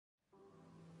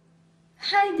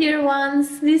Hi dear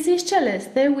ones, this is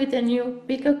Celeste with a new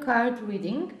pick a card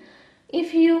reading.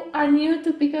 If you are new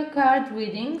to pick a card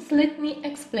readings, let me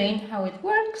explain how it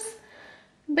works.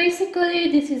 Basically,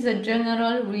 this is a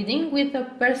general reading with a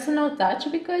personal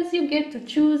touch because you get to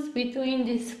choose between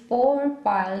these 4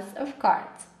 piles of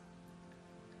cards.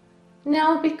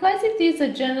 Now, because it is a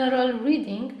general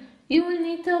reading, you will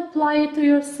need to apply it to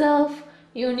yourself.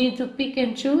 You need to pick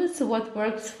and choose what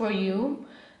works for you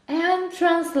and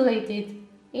translate it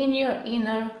in your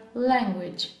inner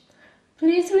language.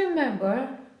 Please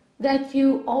remember that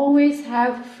you always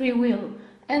have free will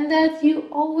and that you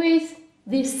always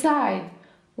decide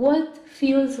what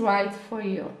feels right for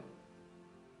you.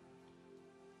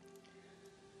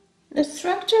 The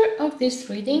structure of this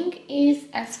reading is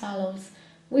as follows.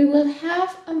 We will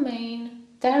have a main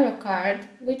tarot card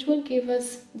which will give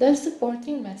us the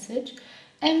supporting message,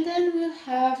 and then we'll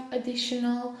have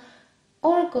additional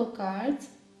oracle cards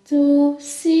to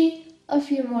see a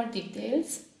few more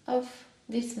details of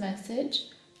this message.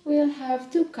 We'll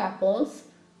have 2 couples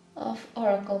of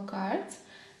oracle cards,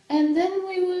 and then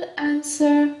we will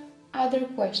answer other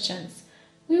questions.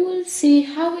 We will see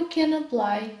how we can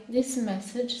apply this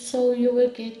message so you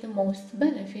will get the most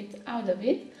benefit out of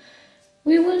it.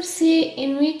 We will see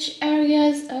in which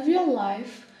areas of your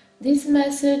life this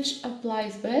message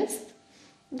applies best.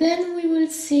 Then we will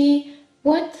see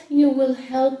what you will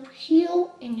help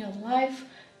heal in your life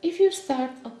if you start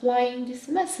applying this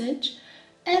message,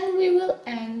 and we will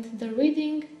end the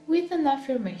reading with an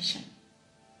affirmation.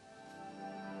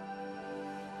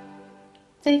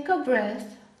 Take a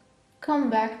breath,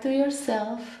 come back to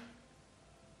yourself,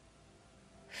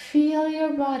 feel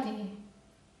your body,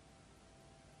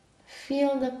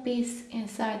 feel the peace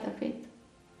inside of it.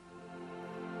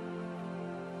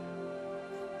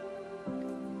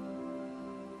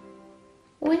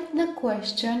 With the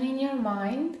question in your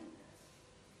mind,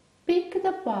 pick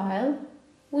the pile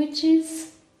which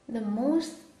is the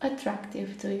most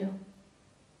attractive to you.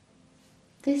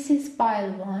 This is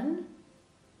pile 1,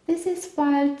 this is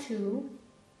pile 2,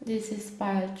 this is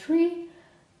pile 3,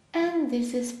 and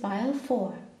this is pile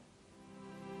 4.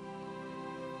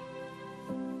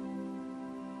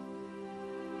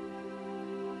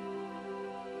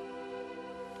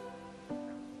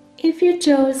 If you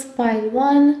chose pile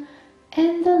 1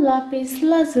 and the Lapis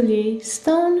Lazuli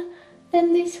stone,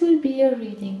 then this will be your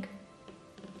reading.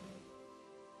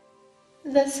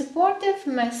 The supportive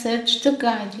message to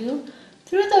guide you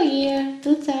through the year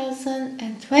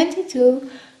 2022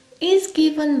 is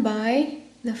given by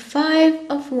the 5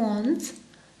 of Wands,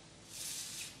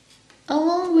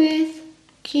 along with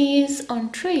keys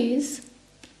on trees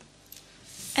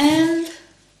and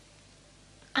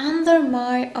under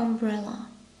my umbrella.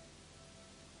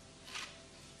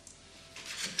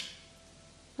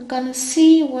 I'm gonna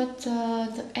see what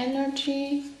the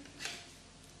energy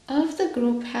of the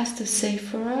group has to say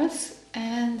for us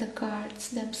and the cards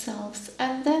themselves,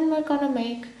 and then we're gonna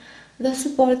make the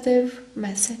supportive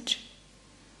message.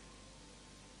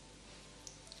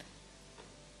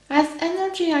 As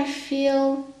energy, I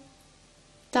feel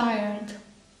tired,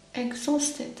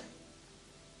 exhausted.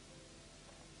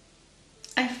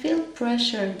 I feel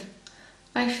pressured.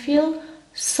 I feel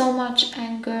so much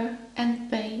anger and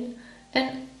pain,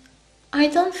 and I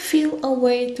don't feel a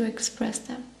way to express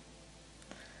them.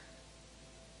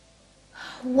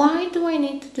 Why do I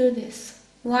need to do this?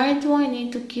 Why do I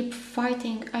need to keep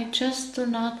fighting? I just do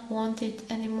not want it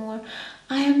anymore.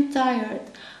 I am tired.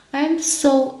 I am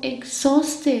so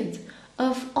exhausted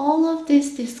of all of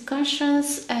these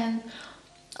discussions and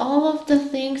all of the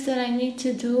things that I need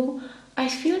to do. I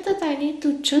feel that I need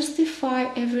to justify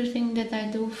everything that I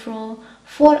do for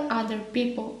other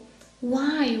people.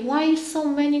 Why? Why so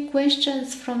many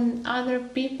questions from other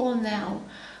people now?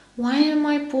 Why am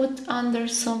I put under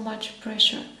so much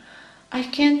pressure? I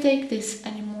can't take this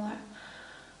anymore.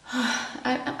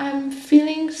 I'm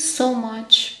feeling so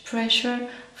much pressure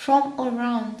from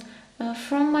around,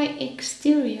 from my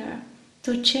exterior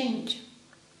to change.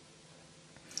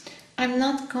 I'm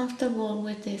not comfortable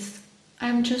with this.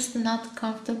 I'm just not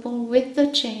comfortable with the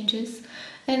changes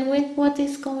and with what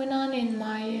is going on in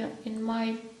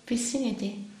my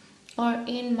vicinity or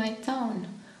in my town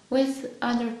with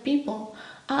other people.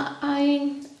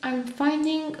 I'm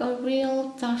finding a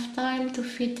real tough time to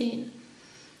fit in.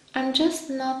 I'm just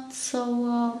not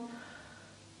so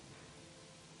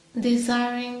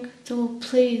desiring to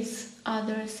please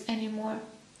others anymore.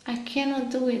 I cannot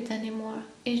do it anymore.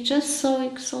 It's just so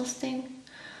exhausting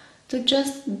to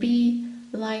just be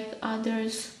like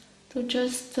others, to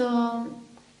just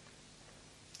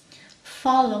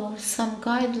follow some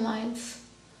guidelines.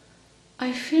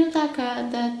 I feel like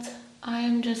that I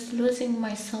am just losing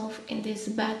myself in this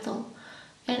battle,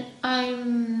 and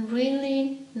I'm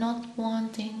really not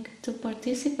wanting to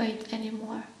participate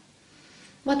anymore.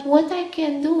 But what I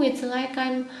can do, it's like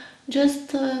I'm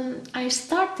just, I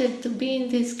started to be in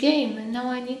this game and now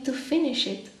I need to finish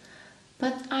it.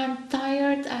 But I'm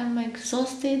tired, I'm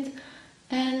exhausted,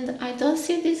 and I don't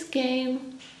see this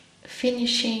game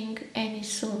finishing any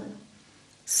soon.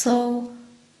 So,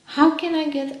 how can I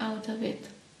get out of it?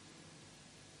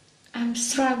 I'm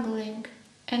struggling,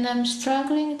 and I'm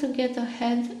struggling to get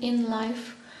ahead in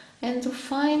life and to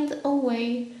find a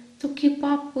way to keep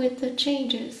up with the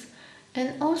changes,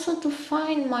 and also to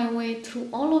find my way through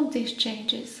all of these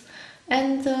changes,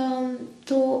 and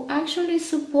to actually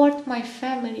support my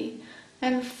family.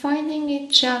 I'm finding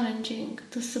it challenging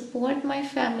to support my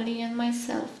family and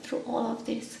myself through all of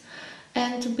this,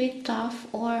 and to be tough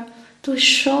or to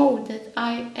show that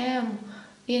I am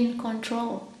in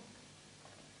control.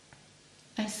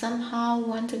 I somehow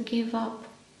want to give up.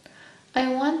 I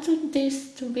want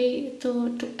this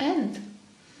to end.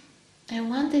 I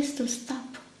want this to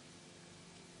stop.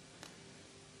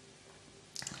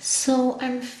 So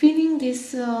I'm feeling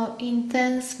these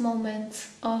intense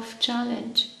moments of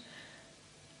challenge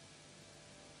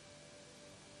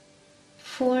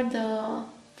for the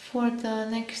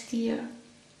next year.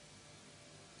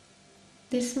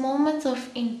 These moments of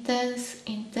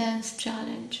intense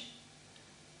challenge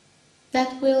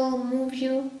that will move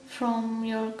you from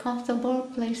your comfortable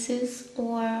places,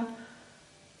 or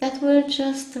that will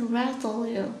just rattle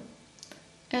you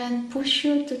and push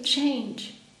you to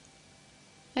change.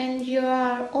 And you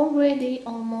are already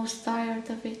almost tired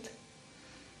of it.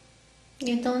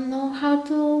 You don't know how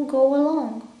to go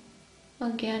along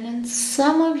again, and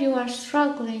some of you are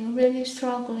struggling, really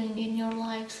struggling in your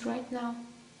lives right now.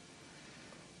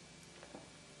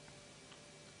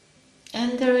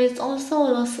 And there is also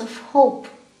a loss of hope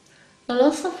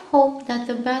that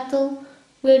the battle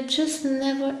will just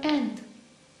never end,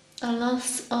 a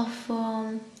loss of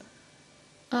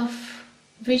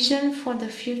vision for the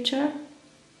future,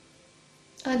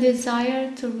 a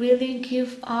desire to really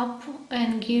give up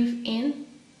and give in,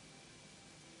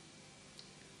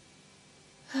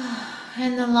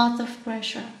 and a lot of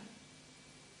pressure.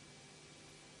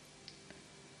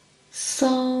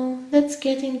 So let's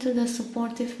get into the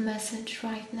supportive message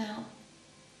right now.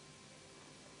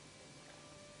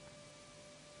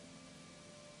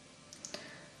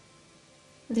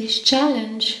 This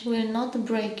challenge will not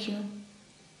break you.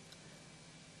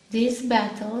 These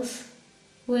battles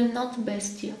will not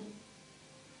best you.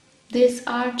 These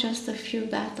are just a few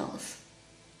battles.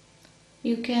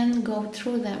 You can go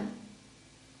through them.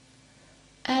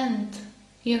 And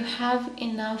you have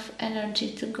enough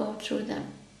energy to go through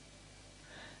them.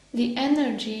 The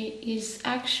energy is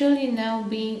actually now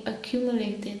being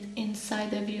accumulated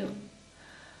inside of you.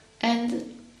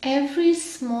 And every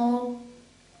small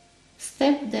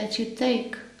step that you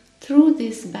take through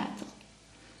this battle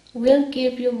will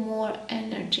give you more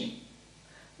energy,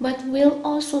 but will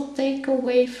also take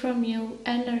away from you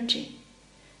energy.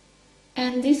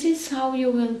 And this is how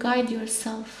you will guide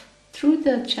yourself through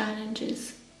the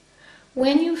challenges.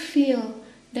 When you feel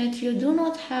that you do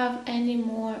not have any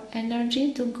more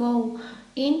energy to go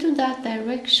into that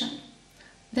direction,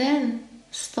 then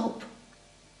stop.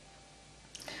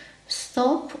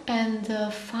 Stop and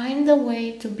find a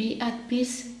way to be at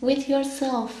peace with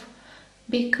yourself,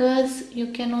 because you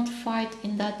cannot fight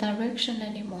in that direction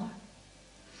anymore.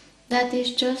 That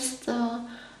is just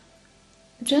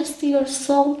your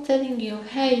soul telling you,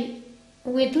 hey,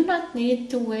 we do not need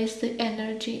to waste the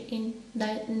energy in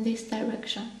this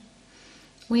direction.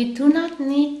 We do not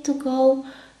need to go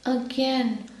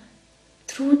again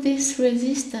through this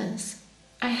resistance.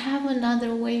 I have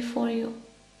another way for you.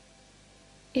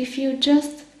 If you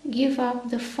just give up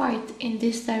the fight in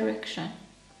this direction.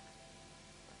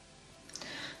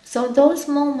 So those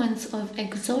moments of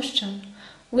exhaustion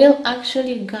will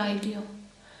actually guide you,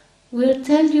 will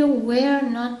tell you where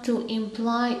not to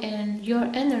imply your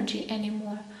energy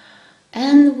anymore,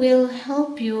 and will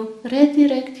help you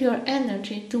redirect your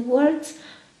energy towards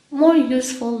more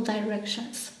useful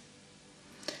directions.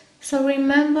 So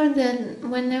remember that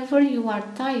whenever you are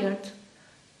tired,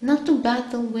 not to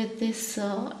battle with this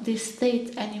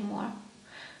state anymore.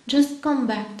 Just come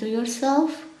back to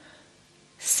yourself,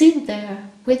 sit there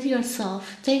with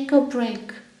yourself, take a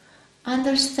break,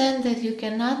 understand that you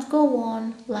cannot go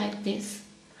on like this,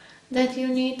 that you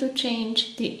need to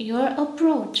change your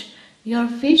approach, your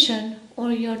vision,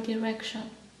 or your direction.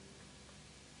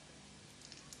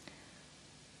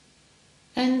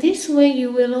 And this way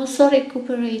you will also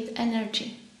recuperate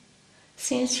energy,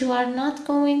 since you are not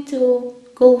going to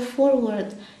go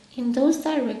forward in those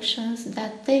directions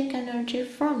that take energy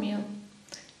from you.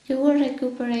 You will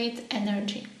recuperate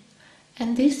energy,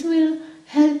 and this will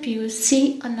help you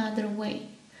see another way.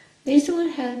 This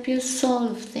will help you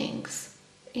solve things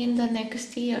in the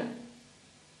next year.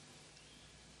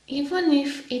 Even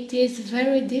if it is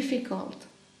very difficult,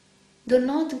 do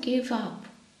not give up.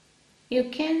 You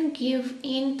can give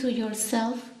in to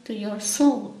yourself, to your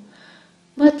soul,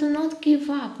 but do not give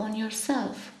up on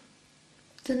yourself.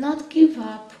 Do not give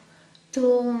up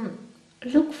to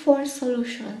look for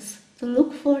solutions, to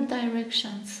look for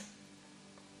directions.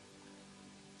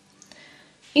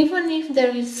 Even if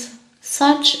there is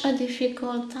such a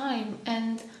difficult time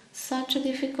and such a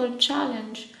difficult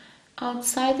challenge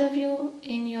outside of you,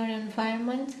 in your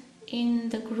environment, in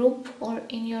the group, or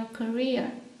in your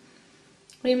career,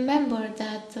 remember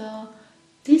that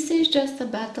this is just a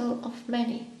battle of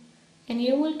many, and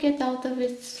you will get out of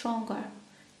it stronger.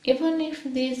 Even if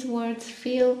these words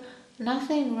feel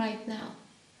nothing right now,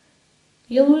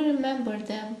 you will remember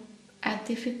them at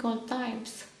difficult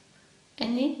times,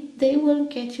 and they will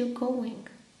get you going.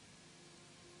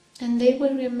 And they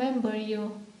will remember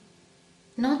you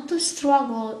not to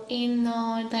struggle in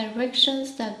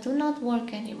directions that do not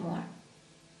work anymore.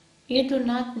 You do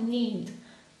not need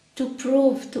to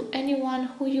prove to anyone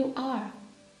who you are,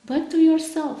 but to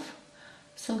yourself.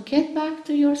 So get back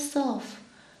to yourself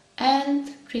and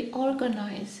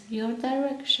reorganize your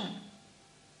direction.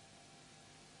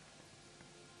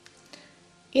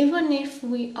 Even if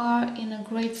we are in a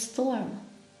great storm,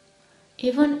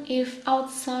 even if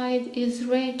outside is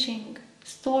raging,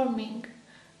 storming,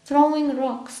 throwing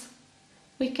rocks,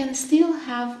 we can still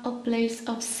have a place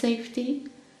of safety,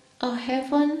 a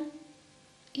heaven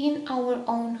in our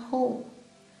own home,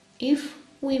 if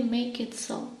we make it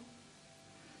so.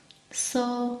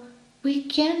 So we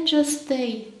can just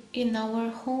stay in our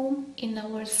home, in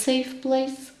our safe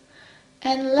place,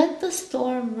 and let the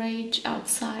storm rage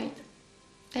outside.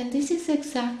 And this is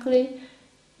exactly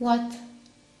what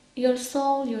your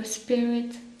soul, your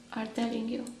spirit are telling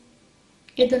you.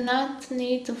 You do not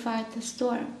need to fight the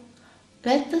storm.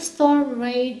 Let the storm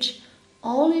rage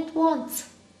all it wants.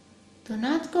 Do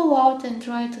not go out and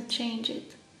try to change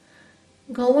it.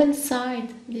 Go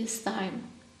inside this time.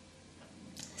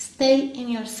 Stay in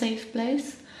your safe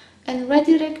place and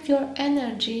redirect your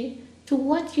energy to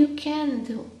what you can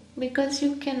do, because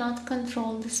you cannot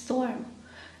control the storm.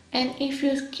 And if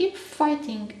you keep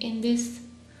fighting in these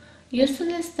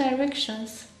useless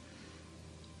directions,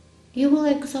 you will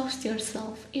exhaust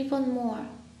yourself even more.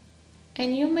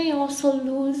 And you may also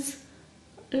lose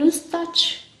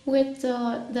touch with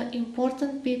the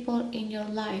important people in your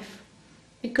life,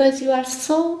 because you are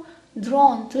so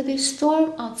drawn to this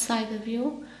storm outside of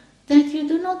you that you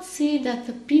do not see that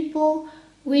the people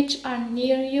which are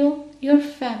near you, your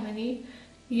family,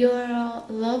 your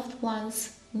loved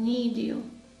ones, need you.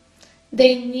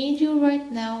 They need you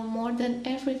right now more than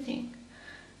everything.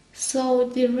 So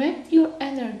direct your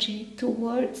energy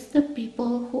towards the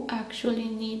people who actually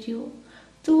need you,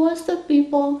 towards the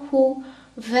people who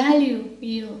value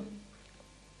you,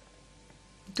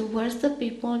 towards the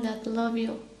people that love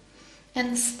you,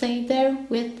 and stay there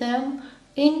with them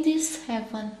in this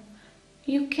heaven.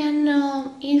 You can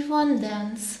even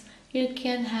dance, you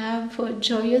can have a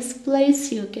joyous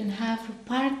place, you can have a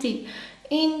party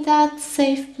in that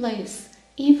safe place,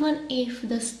 even if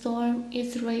the storm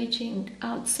is raging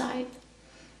outside.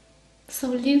 So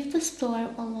leave the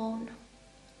storm alone.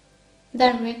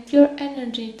 Direct your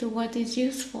energy to what is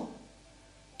useful.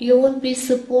 You will be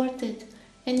supported,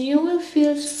 and you will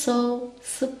feel so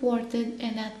supported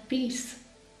and at peace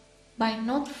by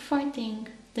not fighting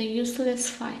the useless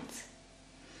fights.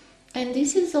 And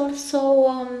this is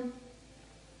also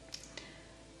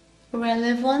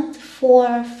relevant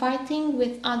for fighting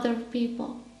with other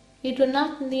people. You do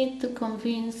not need to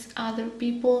convince other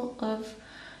people of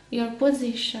your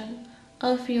position,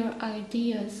 of your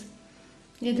ideas.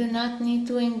 You do not need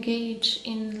to engage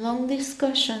in long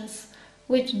discussions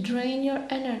which drain your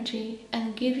energy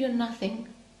and give you nothing.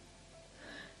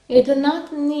 You do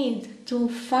not need to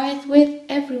fight with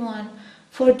everyone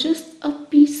for just a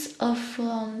piece of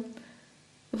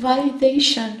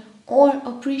validation or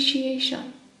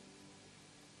appreciation.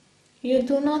 You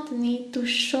do not need to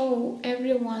show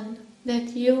everyone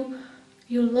that you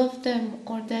love them,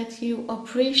 or that you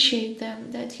appreciate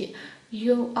them, that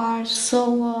you are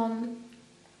so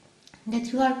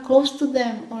that you are close to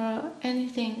them or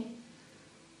anything.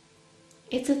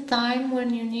 It's a time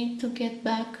when you need to get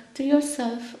back to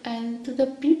yourself and to the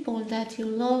people that you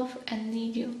love and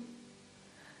need you.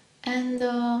 And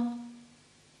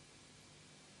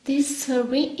this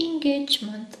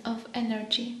re-engagement of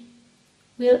energy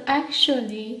will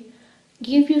actually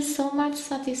give you so much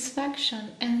satisfaction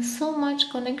and so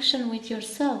much connection with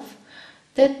yourself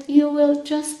that you will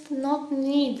just not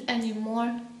need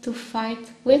anymore to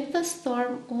fight with the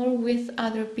storm or with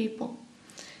other people.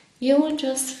 You will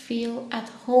just feel at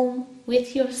home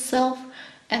with yourself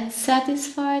and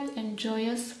satisfied and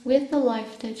joyous with the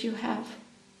life that you have.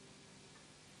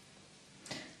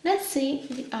 Let's see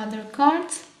the other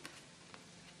cards.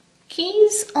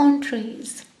 Keys on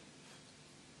trees.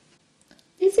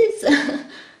 This is,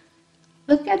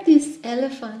 look at this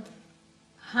elephant.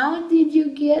 How did you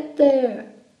get there?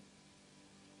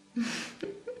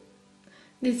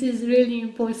 This is really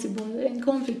impossible and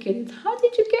complicated. How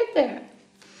did you get there?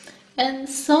 And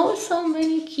so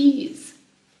many keys.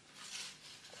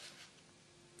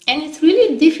 And it's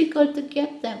really difficult to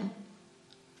get them.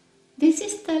 This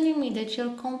is telling me that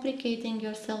you're complicating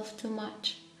yourself too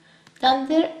much. Then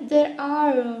there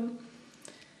are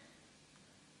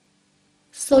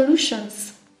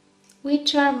solutions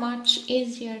which are much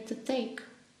easier to take.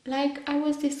 Like I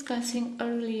was discussing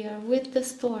earlier with the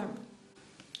storm.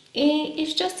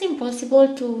 It's just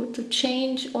impossible to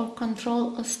change or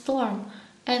control a storm.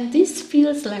 And this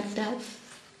feels like that.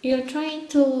 You're trying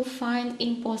to find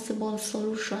impossible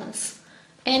solutions.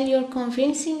 And you're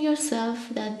convincing yourself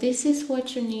that this is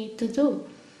what you need to do.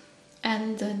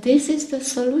 And this is the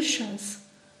solutions.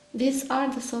 These are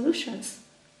the solutions.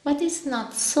 But it's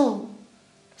not so.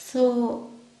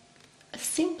 So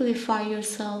simplify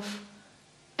yourself.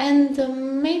 And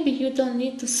maybe you don't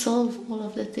need to solve all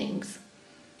of the things.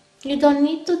 You don't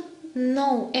need to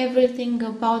know everything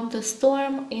about the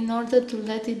storm in order to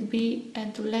let it be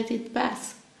and to let it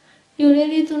pass. You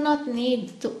really do not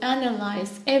need to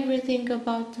analyze everything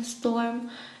about the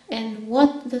storm and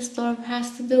what the storm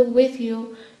has to do with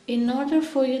you in order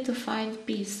for you to find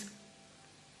peace.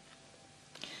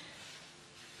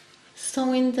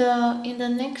 So in the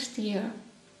next year,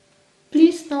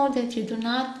 please know that you do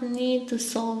not need to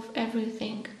solve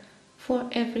everything for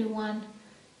everyone,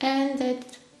 and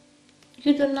that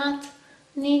you do not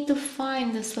need to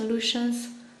find the solutions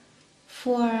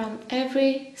for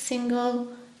every single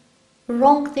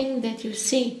wrong thing that you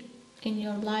see in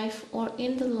your life or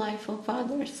in the life of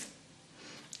others.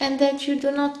 And that you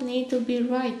do not need to be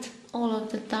right all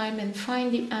of the time and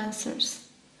find the answers.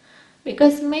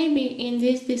 Because maybe in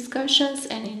these discussions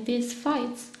and in these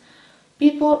fights,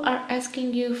 people are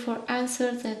asking you for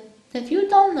answers that you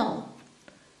don't know.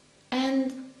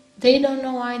 And they don't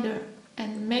know either.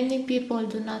 And many people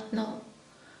do not know.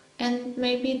 And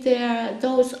maybe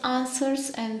those answers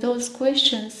and those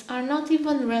questions are not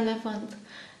even relevant.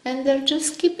 And they're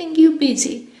just keeping you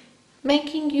busy,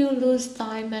 making you lose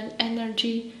time and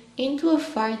energy into a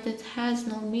fight that has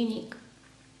no meaning.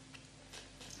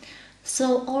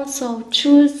 So also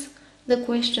choose the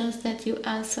questions that you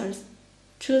answer.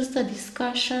 Choose the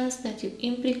discussions that you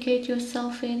implicate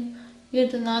yourself in. You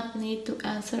do not need to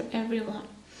answer everyone.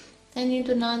 And you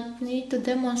do not need to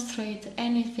demonstrate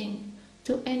anything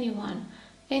to anyone.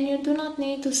 And you do not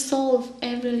need to solve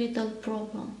every little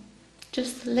problem.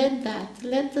 Just let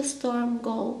the storm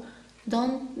go.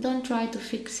 Don't try to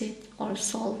fix it or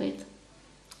solve it.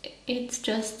 It's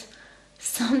just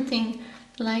something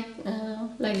like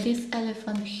this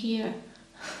elephant here.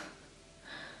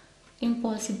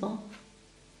 Impossible.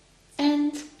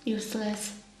 And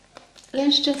useless.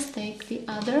 Let's just take the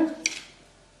other.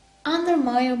 Under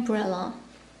my umbrella.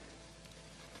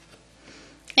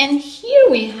 And here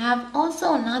we have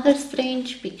also another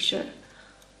strange picture.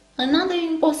 Another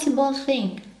impossible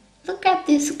thing. Look at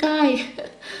this guy.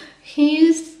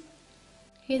 He's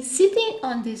sitting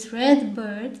on this red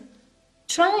bird,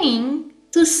 trying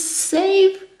to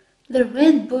save the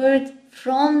red bird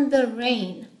from the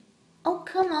rain. Oh,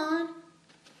 come on.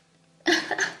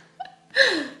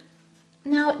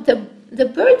 Now the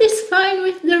bird is fine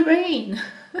with the rain.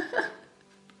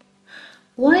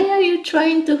 Why are you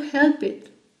trying to help it?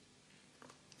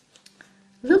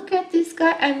 Look at this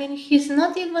guy. I mean, he's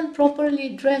not even properly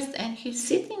dressed and he's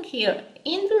sitting here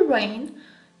in the rain.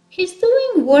 He's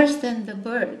doing worse than the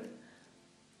bird.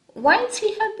 Why is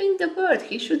he helping the bird?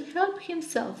 He should help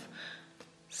himself.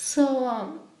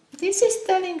 So this is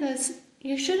telling us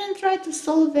you shouldn't try to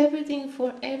solve everything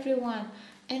for everyone.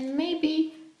 And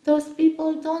maybe those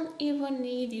people don't even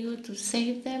need you to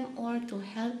save them or to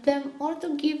help them or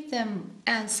to give them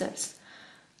answers.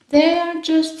 They are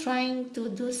just trying to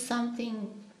do something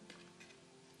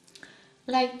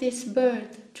like this bird,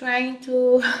 trying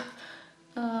to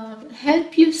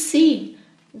help you see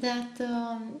that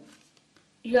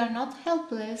you are not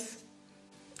helpless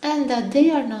and that they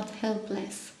are not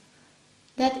helpless.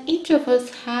 That each of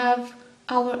us have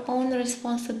our own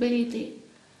responsibility,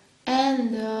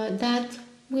 and that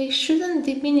we shouldn't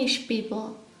diminish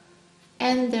people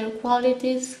and their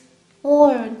qualities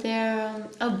or their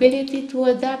ability to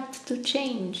adapt to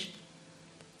change.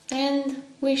 And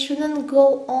we shouldn't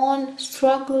go on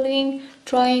struggling,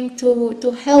 trying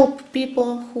to help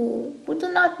people who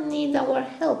do not need our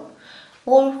help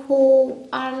or who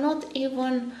are not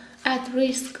even at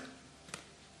risk,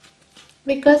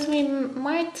 because we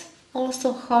might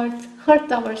also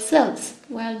hurt ourselves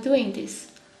while doing this.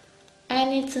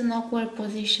 And it's an awkward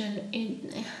position.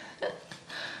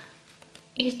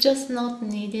 It's just not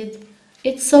needed.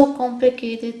 It's so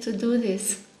complicated to do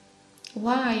this.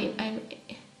 Why?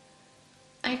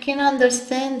 I can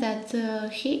understand that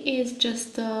he is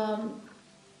just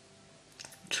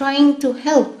trying to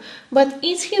help, but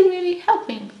is he really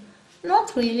helping?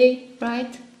 Not really,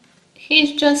 right?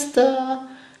 He's just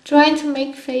trying to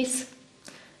make face.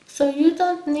 So you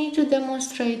don't need to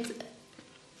demonstrate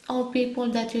all people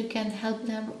that you can help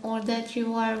them, or that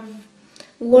you are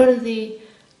worthy,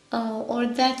 or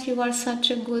that you are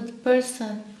such a good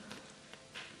person.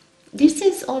 This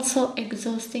is also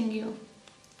exhausting you.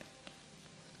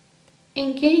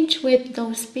 Engage with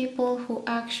those people who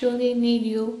actually need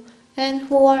you and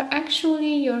who are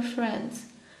actually your friends.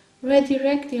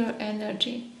 Redirect your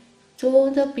energy to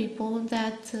the people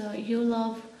that you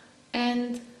love,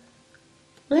 and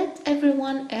let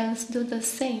everyone else do the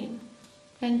same.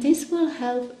 And this will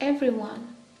help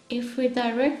everyone. If we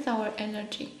direct our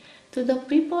energy to the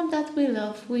people that we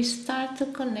love, we start to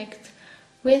connect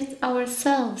with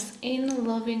ourselves in a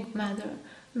loving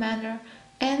manner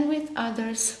and with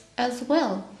others as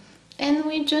well. And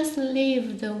we just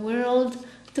leave the world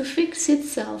to fix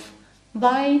itself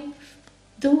by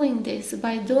doing this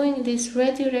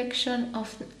redirection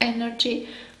of energy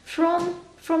from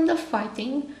the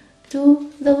fighting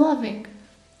to the loving.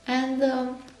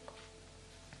 And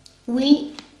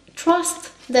we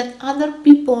trust that other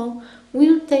people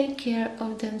will take care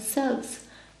of themselves,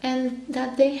 and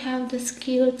that they have the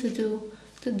skill to do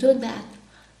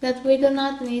that we do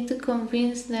not need to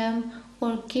convince them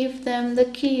or give them the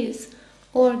keys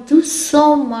or do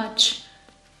so much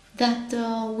that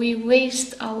we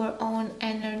waste our own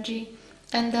energy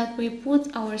and that we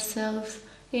put ourselves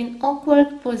in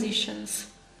awkward positions.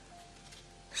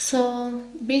 So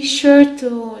be sure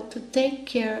to take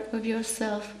care of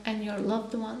yourself and your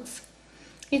loved ones.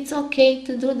 It's okay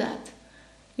to do that.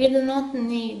 You do not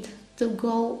need to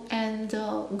go and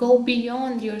go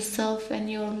beyond yourself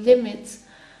and your limits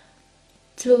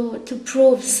to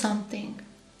prove something.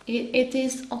 It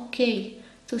is okay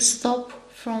to stop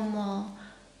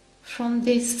from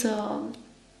this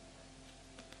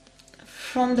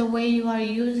from the way you are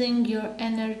using your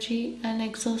energy and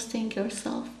exhausting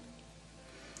yourself.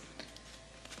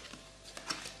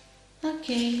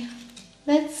 Okay,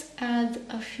 let's add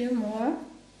a few more.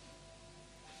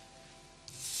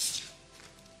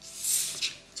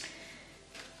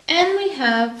 And we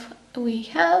have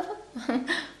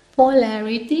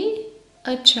polarity,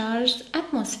 a charged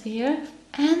atmosphere,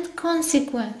 and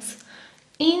consequence.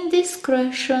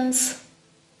 Indiscretion's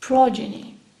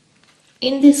progeny.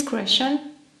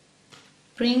 Indiscretion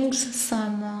brings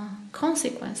some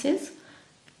consequences,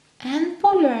 and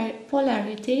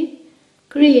polarity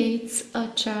creates a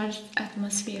charged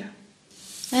atmosphere.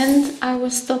 And I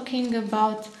was talking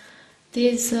about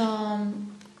these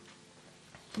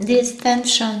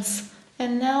tensions,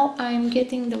 and now I'm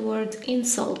getting the word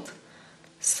insult.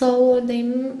 So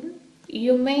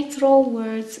you may throw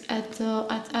words at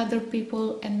other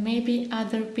people, and maybe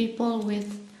other people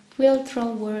will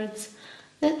throw words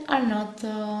that are not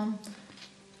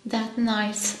that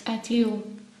nice at you,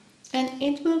 and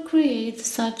it will create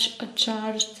such a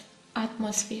charged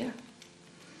atmosphere,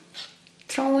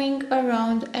 throwing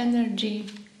around energy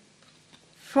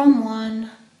from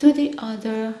one to the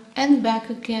other and back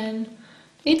again.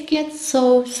 It gets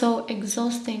so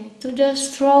exhausting to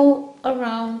just throw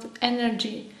around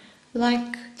energy,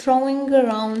 like throwing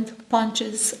around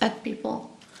punches at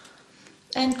people,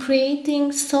 and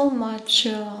creating so much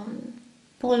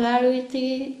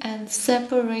polarity and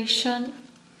separation.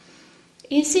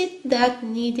 Is it that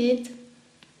needed?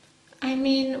 I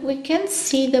mean, we can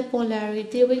see the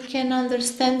polarity, we can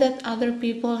understand that other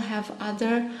people have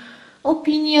other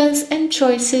opinions and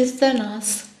choices than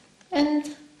us,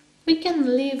 and we can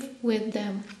live with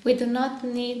them. We do not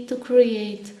need to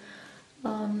create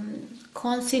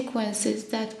consequences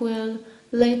that will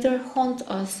later haunt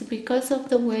us because of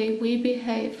the way we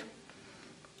behave.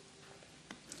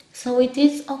 So it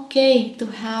is okay to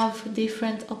have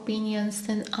different opinions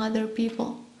than other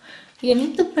people. You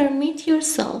need to permit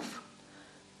yourself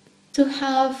to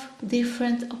have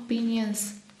different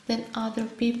opinions than other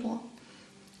people,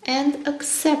 and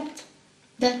accept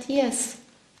that yes,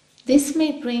 this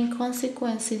may bring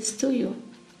consequences to you,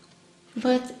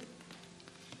 but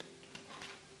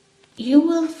you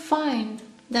will find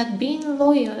that being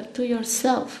loyal to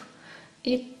yourself,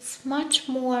 it's much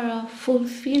more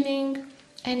fulfilling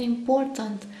and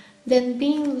important than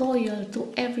being loyal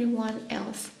to everyone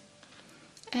else.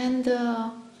 And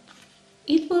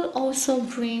it will also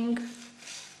bring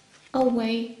a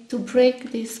way to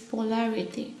break this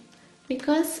polarity,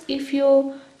 because if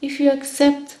you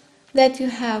accept that you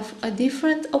have a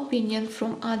different opinion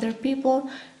from other people,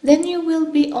 then you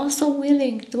will be also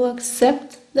willing to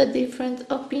accept the different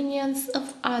opinions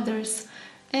of others,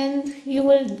 and you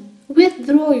will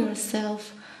withdraw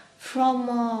yourself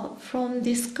from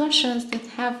discussions that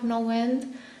have no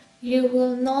end. You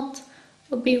will not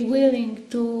be willing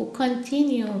to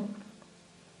continue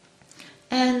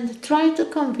and try to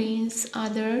convince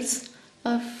others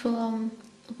of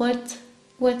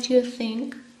what you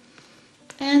think,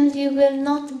 and you will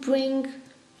not bring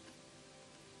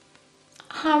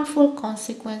harmful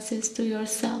consequences to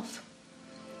yourself.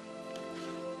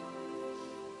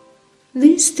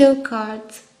 These two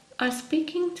cards are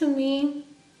speaking to me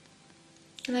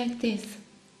like this.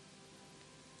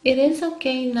 It is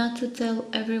okay not to tell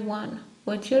everyone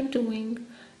what you're doing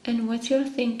and what you're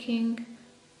thinking,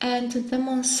 and to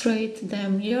demonstrate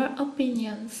them your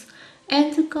opinions,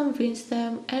 and to convince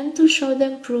them, and to show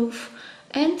them proof,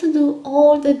 and to do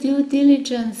all the due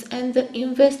diligence and the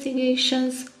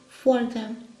investigations for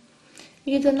them.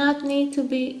 You do not need to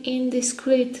be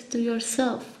indiscreet to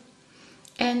yourself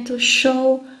and to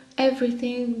show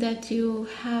everything that you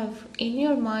have in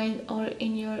your mind or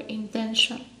in your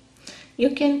intention. You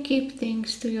can keep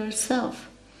things to yourself,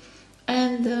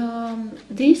 and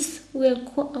this will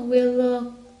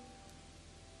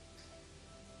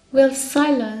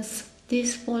silence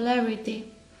this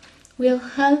polarity, will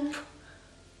help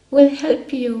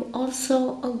you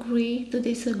also agree to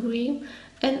disagree,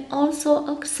 and also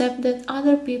accept that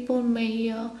other people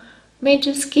may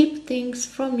just keep things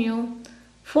from you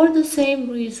for the same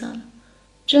reason,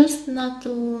 just not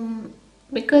to,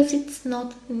 because it's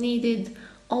not needed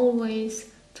always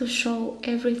to show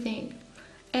everything.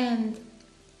 And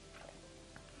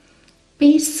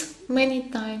peace, many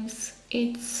times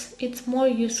it's more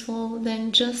useful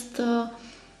than just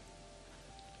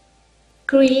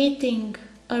creating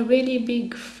a really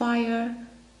big fire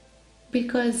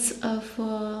because of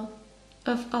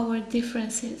our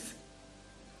differences.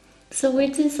 So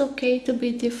it is okay to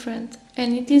be different,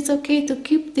 and it is okay to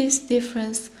keep this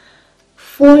difference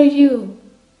for you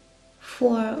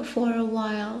for a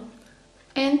while,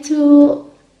 and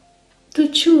to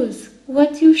choose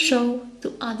what you show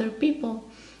to other people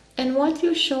and what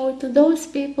you show to those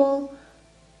people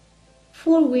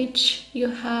for which you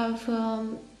have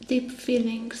deep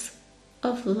feelings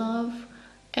of love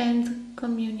and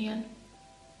communion.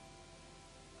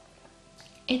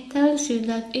 It tells you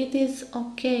that it is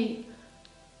okay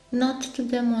not to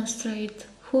demonstrate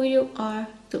who you are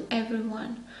to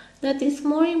everyone. That it's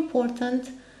more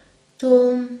important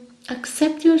to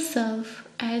accept yourself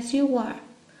as you are,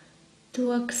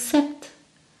 to accept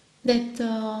that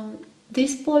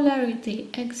this polarity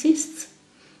exists,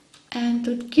 and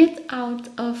to get out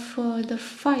of the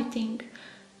fighting,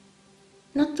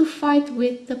 not to fight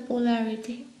with the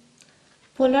polarity.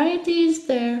 Polarity is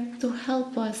there to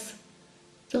help us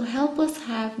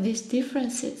have these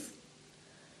differences.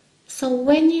 So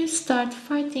when you start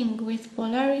fighting with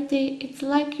polarity, it's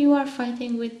like you are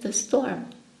fighting with the storm.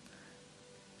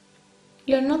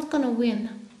 You're not gonna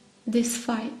win this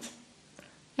fight,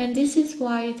 and this is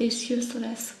why it is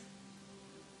useless.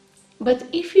 But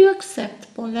if you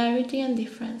accept polarity and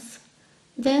difference,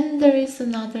 then there is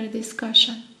another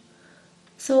discussion.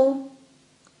 So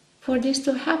for this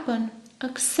to happen,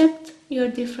 accept your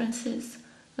differences,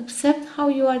 accept how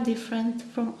you are different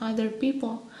from other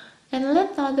people, and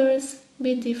let others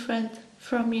be different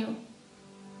from you.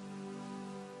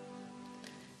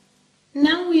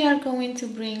 Now we are going to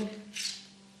bring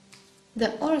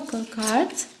the oracle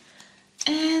cards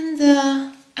and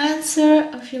answer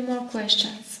a few more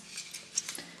questions.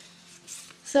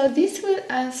 So this will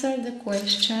answer the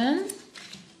question,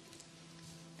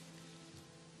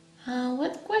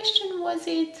 what question was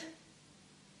it?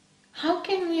 How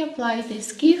can we apply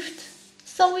this gift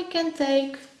so we can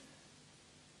take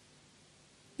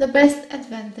the best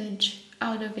advantage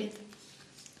out of it?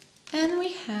 And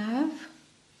we have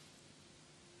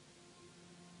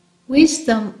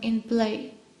wisdom in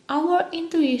play. Our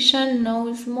intuition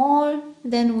knows more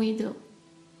than we do.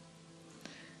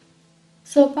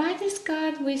 So by this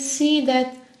card we see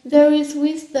that there is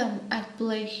wisdom at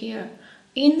play here,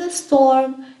 in the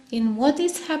storm, in what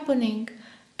is happening,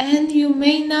 and you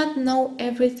may not know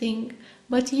everything,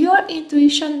 but your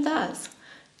intuition does.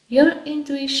 Your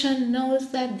intuition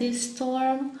knows that this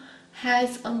storm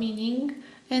has a meaning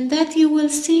and that you will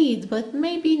see it, but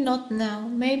maybe not now,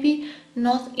 maybe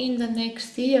not in the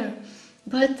next year,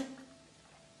 but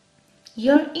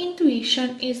your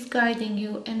intuition is guiding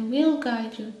you and will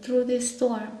guide you through this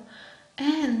storm,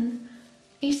 and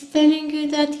is telling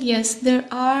you that yes, there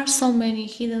are so many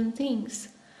hidden things,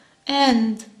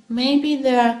 and maybe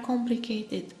they are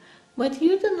complicated, but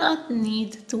you do not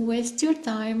need to waste your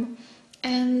time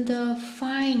and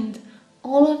find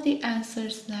all of the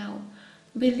answers now.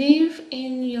 Believe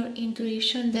in your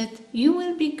intuition that you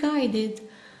will be guided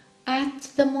at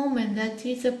the moment that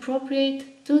is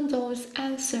appropriate to those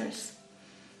answers.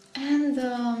 And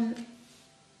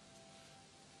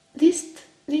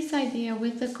this idea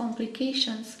with the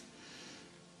complications.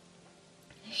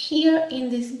 Here in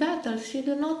these battles, you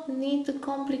do not need to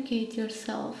complicate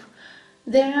yourself.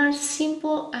 There are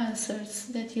simple answers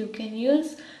that you can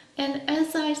use, and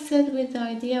as I said with the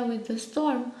idea with the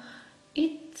storm,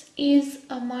 it is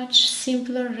a much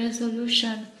simpler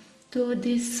resolution to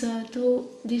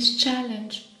this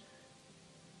challenge.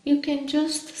 You can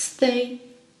just stay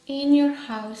in your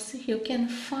house. You can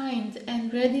find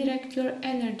and redirect your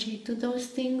energy to those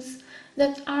things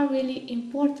that are really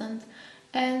important,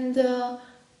 and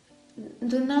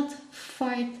do not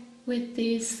fight with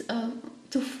this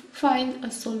to find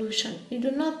a solution. You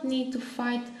do not need to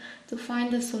fight to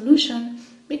find a solution,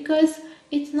 because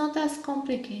it's not as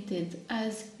complicated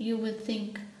as you would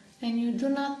think, and you do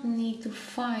not need to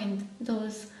find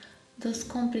those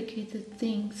complicated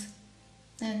things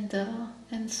and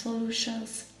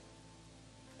solutions.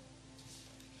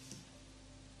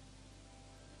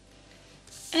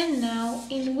 And now,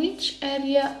 in which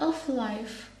area of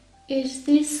life is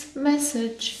this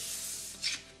message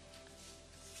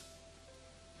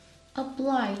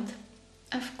applied?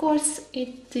 Of course,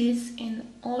 it is in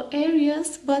all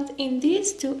areas, but in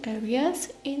these two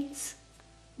areas it's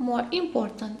more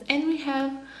important. And we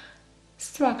have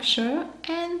structure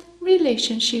and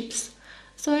relationships.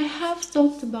 So I have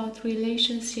talked about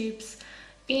relationships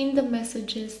in the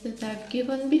messages that I've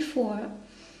given before.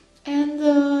 And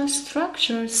the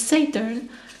structure, Saturn,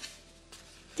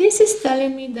 this is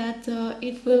telling me that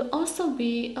it will also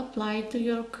be applied to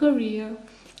your career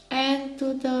and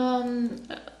to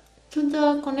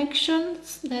the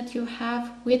connections that you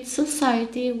have with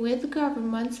society, with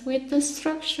governments, with the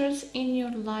structures in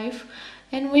your life,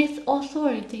 and with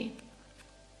authority.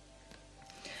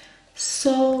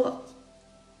 So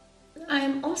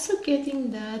I'm also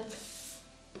getting that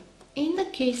in the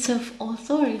case of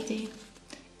authority,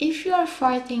 if you are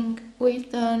fighting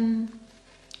with an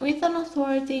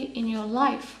authority in your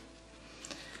life,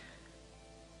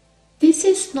 this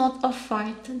is not a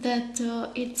fight that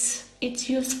it's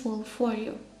useful for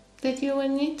you, that you will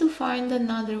need to find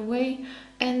another way,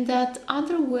 and that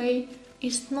other way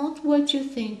is not what you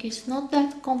think, it's not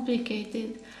that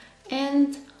complicated,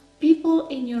 and people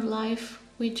in your life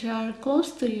which are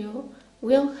close to you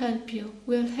will help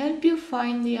you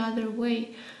find the other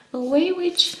way, a way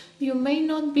which you may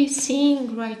not be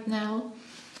seeing right now,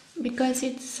 because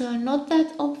it's not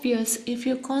that obvious if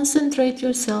you concentrate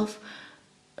yourself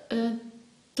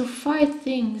to fight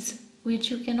things which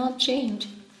you cannot change.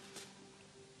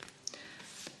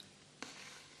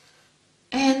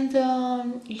 And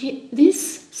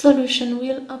this solution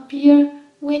will appear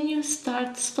when you will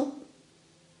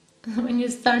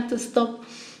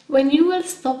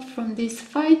stop from this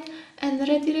fight and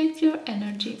redirect your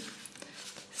energy.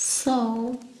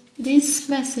 So this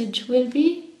message will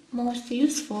be most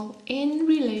useful in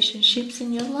relationships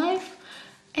in your life,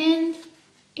 and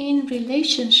in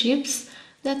relationships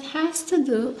that have to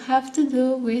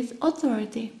do with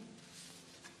authority.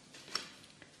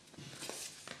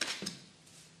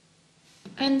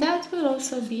 And that will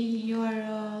also be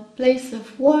your place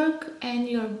of work and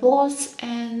your boss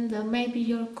and maybe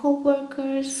your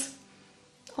co-workers,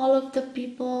 all of the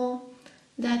people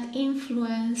that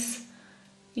influence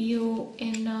you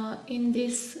in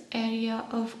this area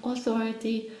of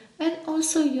authority, and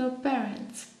also your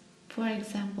parents, for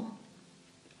example.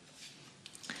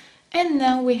 And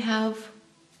now we have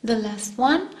the last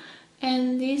one,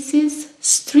 and this is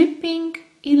stripping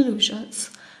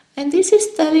illusions. And this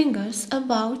is telling us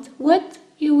about what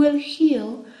you will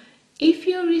heal if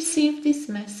you receive this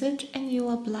message and you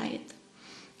apply it.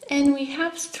 And we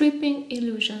have stripping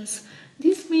illusions.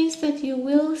 This means that you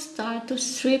will start to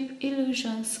strip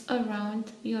illusions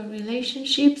around your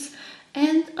relationships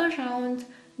and around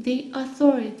the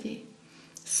authority.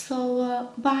 So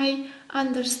by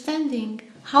understanding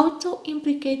how to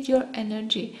implicate your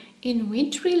energy in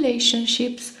which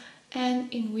relationships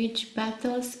and in which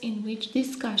battles, in which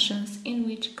discussions, in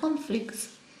which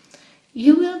conflicts,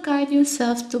 you will guide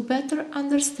yourself to better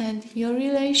understand your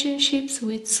relationships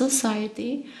with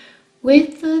society,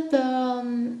 with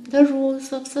the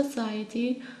rules of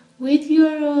society, with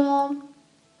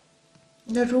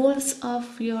the rules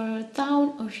of your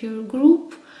town, of your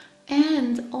group,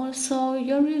 and also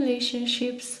your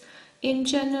relationships in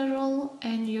general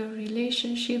and your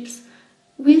relationships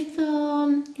with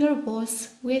your boss,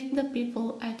 with the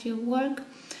people at your work.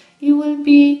 You will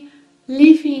be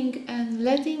living and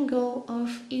letting go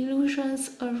of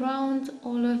illusions around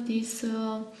all of these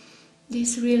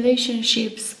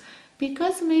relationships,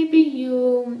 because maybe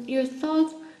you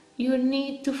thought you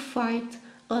need to fight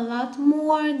a lot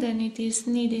more than it is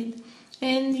needed,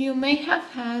 and you may have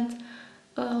had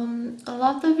a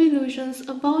lot of illusions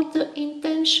about the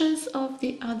intentions of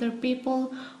the other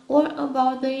people or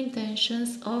about the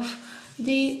intentions of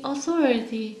the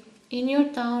authority in your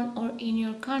town or in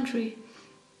your country.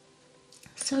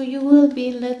 So you will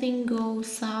be letting go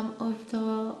some of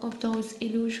those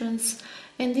illusions,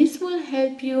 and this will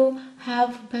help you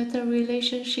have better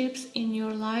relationships in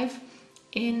your life,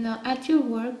 in at your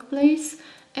workplace,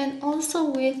 and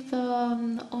also with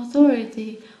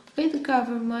authority, with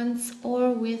governments,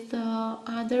 or with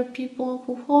other people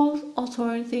who hold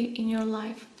authority in your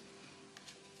life.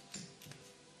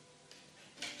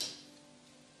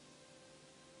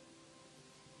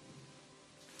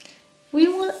 We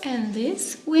will end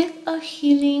this with a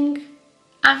healing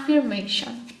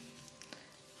affirmation.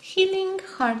 Healing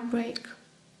heartbreak.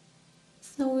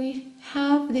 So we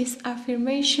have this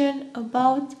affirmation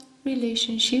about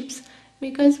relationships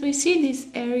because we see this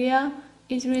area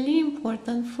is really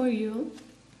important for you.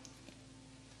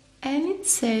 And it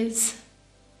says,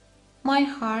 my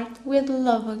heart will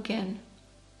love again.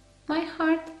 My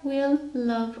heart will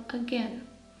love again.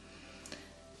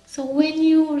 So when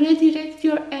you redirect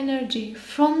your energy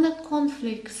from the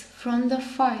conflicts, from the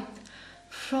fight,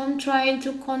 from trying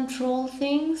to control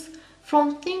things,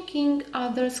 from thinking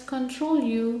others control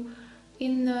you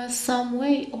in some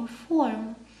way or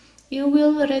form, you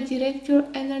will redirect your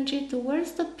energy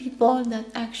towards the people that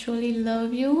actually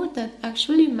love you, that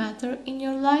actually matter in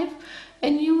your life,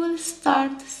 and you will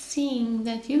start seeing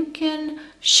that you can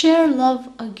share love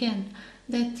again,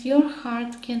 that your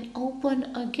heart can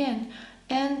open again.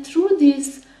 And through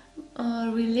these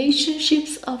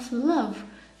relationships of love,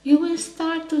 you will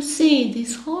start to see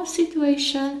this whole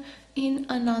situation in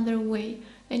another way,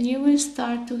 and you will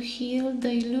start to heal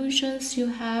the illusions you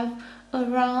have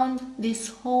around this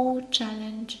whole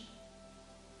challenge.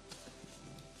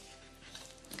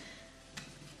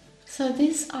 So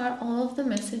these are all of the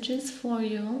messages for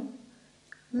you.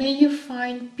 May you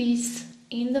find peace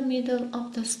in the middle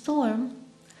of the storm.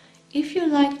 If you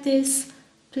like this,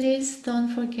 please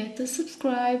don't forget to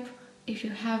subscribe. If you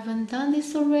haven't done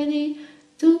this already,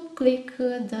 to click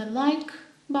the like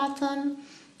button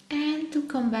and to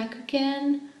come back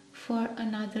again for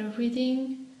another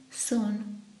reading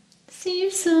soon. See you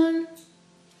soon!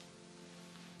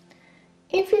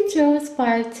 If you chose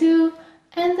part 2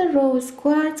 and the rose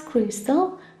quartz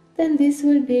crystal, then this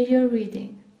will be your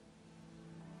reading.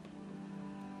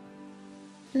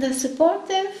 The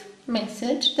supportive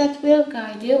message that will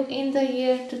guide you in the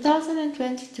year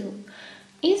 2022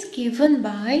 is given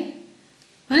by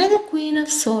the Queen of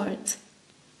Swords,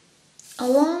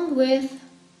 along with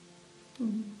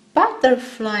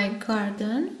Butterfly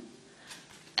Garden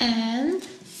and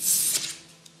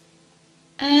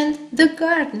the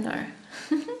Gardener.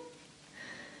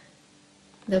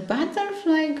 The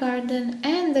Butterfly Garden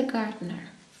and the Gardener.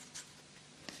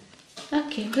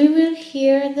 Okay, we will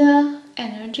hear the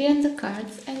energy and the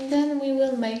cards, and then we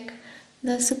will make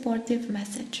the supportive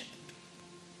message.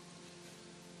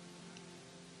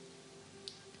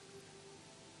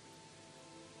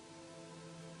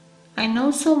 I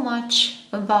know so much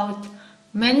about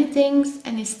many things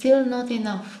and it's still not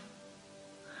enough.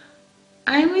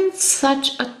 I'm in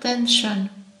such a tension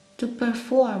to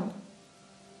perform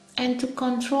and to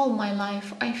control my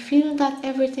life. I feel that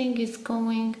everything is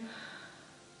going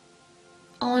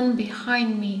on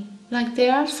behind me. Like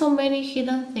there are so many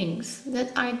hidden things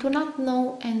that I do not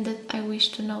know and that I wish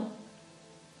to know.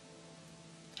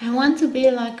 I want to be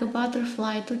like a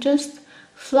butterfly, to just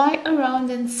fly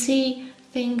around and see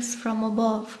things from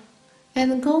above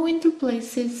and go into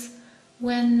places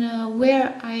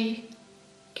where I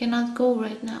cannot go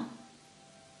right now.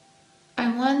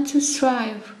 I want to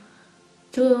strive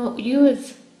to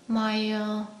use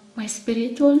my my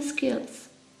spiritual skills,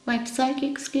 my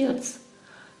psychic skills,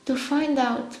 to find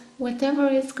out whatever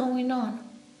is going on.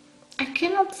 I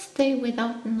cannot stay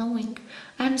without knowing.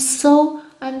 I'm so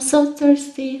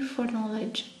thirsty for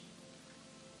knowledge.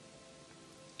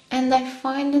 And I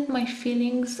find that my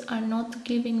feelings are not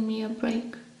giving me a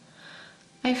break.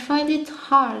 I find it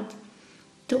hard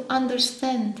to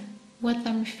understand what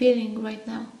I'm feeling right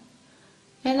now.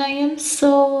 And I am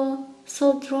so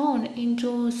drawn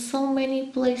into so many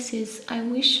places. I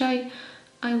wish I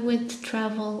would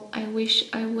travel. I wish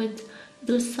I would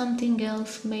do something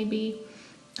else maybe.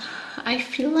 I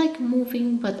feel like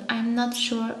moving, but I'm not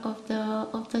sure of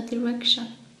the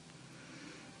direction.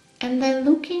 And I'm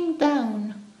looking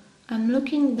down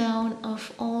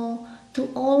to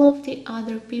all of the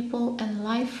other people and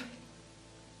life,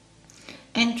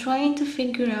 and trying to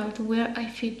figure out where I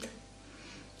fit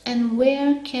and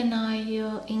where can I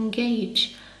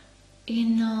engage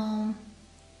in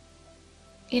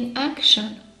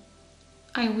action.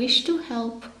 I wish to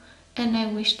help, and I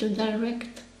wish to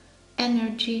direct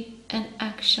energy and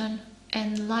action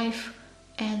and life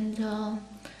and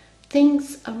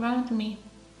things around me.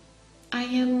 I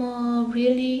am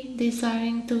really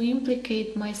desiring to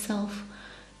implicate myself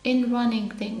in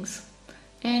running things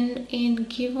and to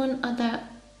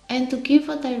give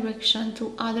a direction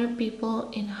to other people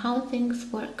in how things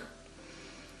work.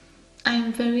 I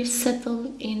am very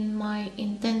settled in my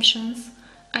intentions.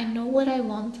 I know what I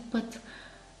want, but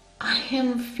I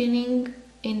am feeling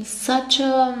in such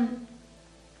a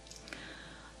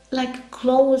like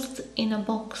closed in a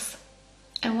box.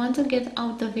 I want to get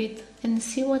out of it and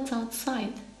see what's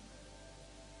outside.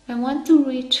 I want to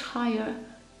reach higher,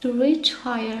 to reach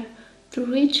higher, to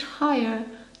reach higher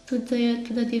to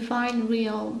the divine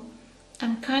realm.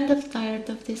 I'm kind of tired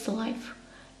of this life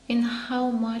and how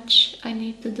much I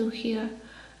need to do here.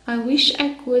 I wish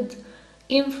I could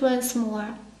influence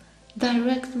more,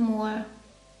 direct more,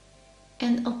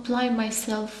 and apply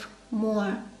myself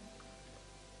more.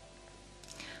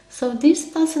 So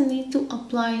this doesn't need to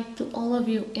apply to all of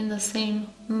you in the same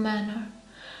manner.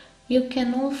 You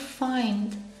can all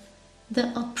find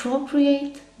the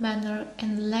appropriate manner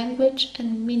and language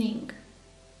and meaning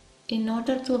in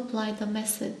order to apply the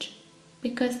message,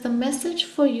 because the message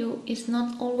for you is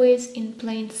not always in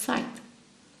plain sight.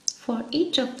 For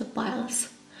each of the piles,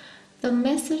 the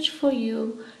message for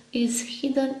you is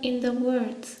hidden in the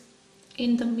words,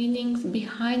 in the meanings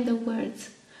behind the words.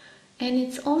 And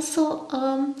it's also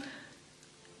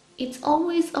it's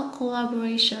always a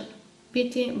collaboration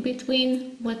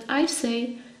between what I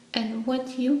say and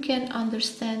what you can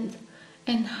understand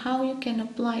and how you can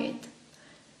apply it.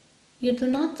 You do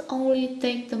not only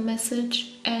take the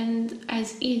message and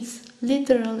as is,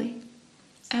 literally.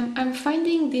 I'm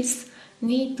finding this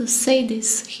need to say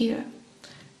this here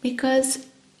because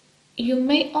you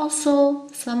may also,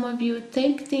 some of you,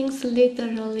 take things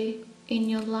literally in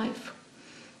your life.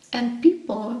 And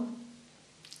people,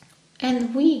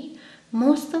 and we,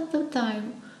 most of the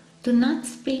time, do not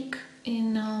speak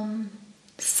in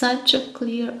such a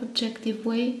clear, objective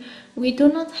way. We do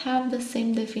not have the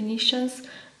same definitions.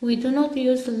 We do not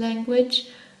use language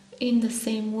in the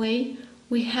same way.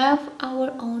 We have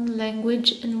our own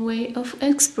language and way of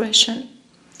expression.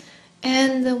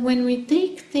 And when we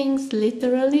take things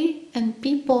literally and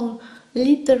people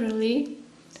literally,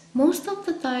 most of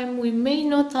the time we may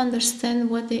not understand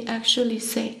what they actually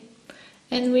say.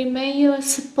 And we may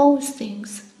suppose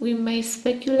things, we may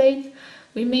speculate,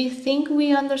 we may think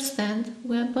we understand,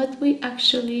 but we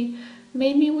actually,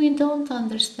 maybe we don't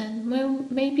understand,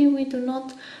 maybe we do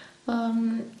not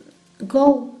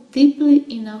go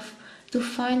deeply enough to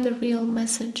find the real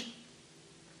message.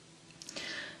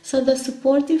 So the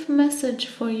supportive message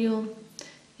for you,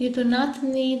 you do not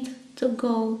need to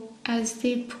go as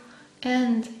deep,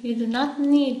 and you do not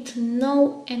need to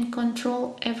know and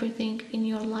control everything in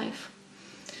your life.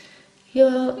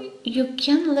 You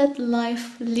can let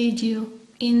life lead you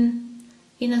in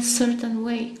a certain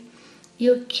way.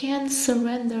 You can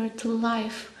surrender to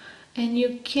life and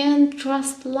you can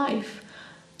trust life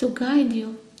to guide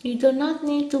you. You do not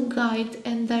need to guide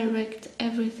and direct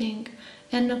everything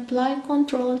and apply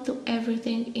control to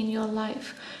everything in your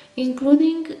life,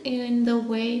 including in the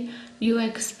way you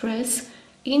express,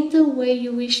 in the way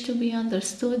you wish to be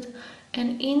understood,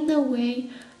 and in the way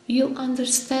you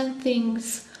understand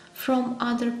things from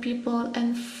other people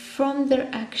and from their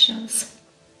actions.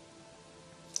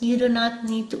 You do not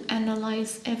need to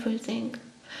analyze everything.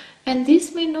 And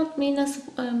this may not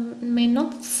may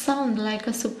not sound like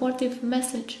a supportive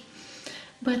message,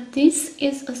 but this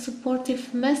is a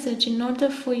supportive message in order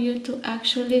for you to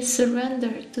actually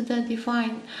surrender to the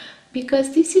divine,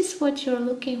 because this is what you're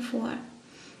looking for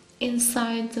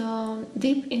inside,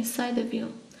 deep inside of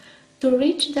you, to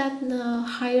reach that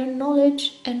higher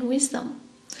knowledge and wisdom.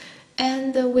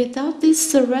 And without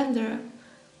this surrender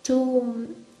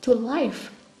to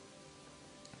life,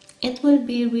 it will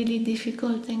be really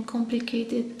difficult and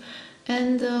complicated,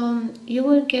 and you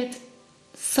will get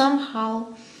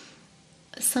somehow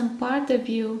some part of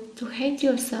you to hate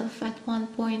yourself at one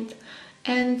point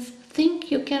and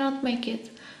think you cannot make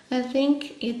it, and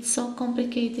think it's so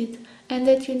complicated, and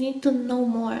that you need to know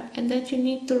more, and that you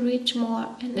need to reach more,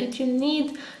 and that you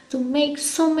need to make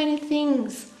so many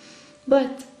things.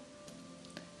 But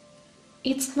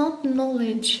it's not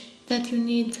knowledge that you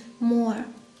need more.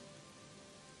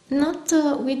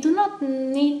 We do not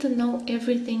need to know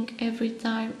everything every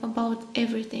time about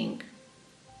everything.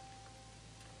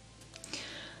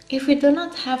 If we do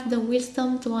not have the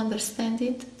wisdom to understand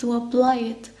it, to apply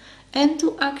it, and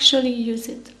to actually use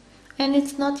it, and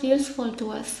it's not useful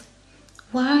to us,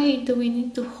 why do we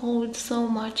need to hold so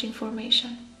much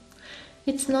information?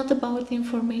 It's not about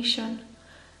information.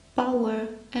 Power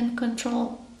and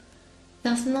control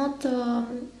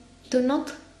do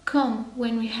not come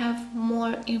when we have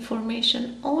more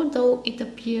information, although it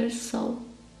appears so.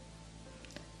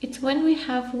 It's when we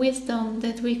have wisdom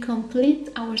that we complete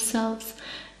ourselves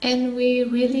and we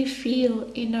really feel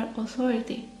inner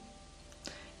authority.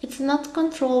 It's not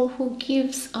control who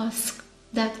gives us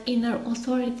that inner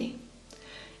authority.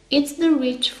 It's the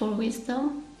reach for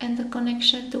wisdom and the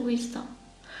connection to wisdom.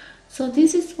 So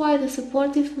this is why the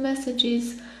supportive message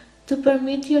is to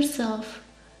permit yourself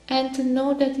and to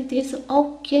know that it is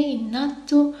okay not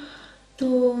to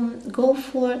go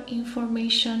for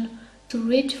information, to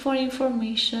reach for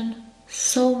information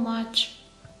so much,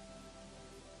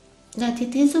 that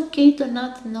it is okay to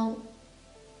not know.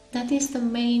 That is the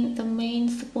main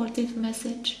supportive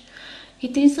message.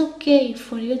 It is okay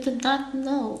for you to not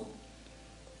know.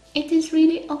 It is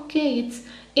really okay.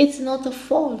 It's not a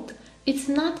fault. It's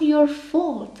not your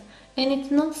fault, and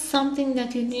it's not something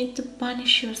that you need to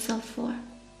punish yourself for.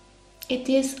 It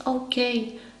is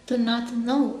okay to not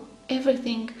know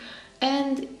everything,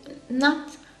 and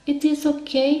it is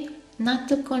okay not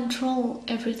to control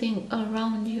everything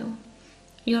around you.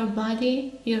 Your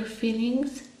body, your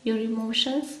feelings, your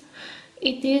emotions.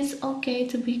 It is okay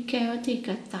to be chaotic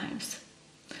at times,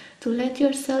 to let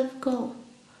yourself go.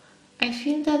 I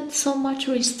feel that so much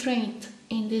restraint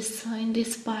in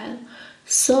this pile,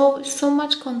 so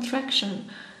much contraction,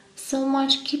 so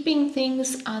much keeping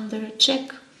things under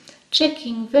check,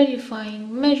 checking,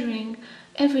 verifying, measuring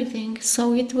everything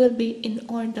so it will be in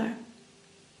order.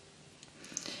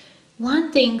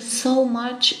 Wanting so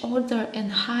much order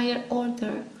and higher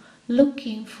order,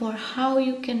 looking for how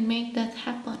you can make that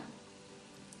happen.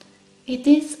 It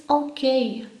is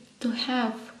okay to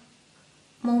have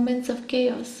moments of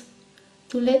chaos,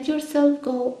 to let yourself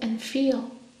go and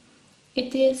feel.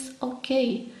 It is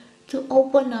okay to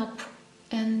open up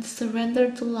and surrender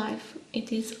to life.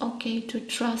 It is okay to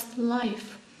trust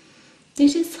life.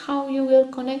 This is how you will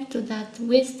connect to that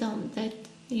wisdom that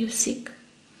you seek.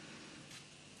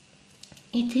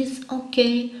 It is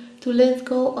okay to let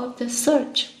go of the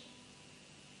search.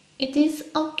 It is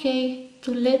okay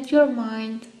to let your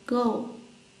mind go.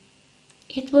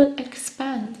 It will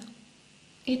expand.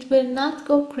 It will not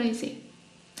go crazy.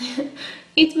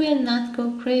 It will not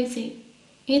go crazy.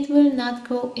 It will not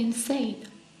go insane.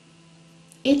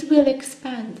 It will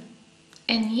expand,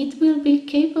 and it will be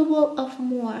capable of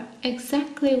more,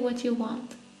 exactly what you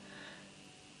want.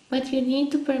 But you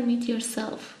need to permit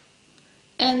yourself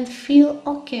and feel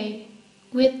okay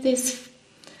with this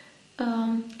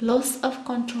loss of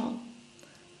control,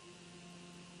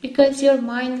 because your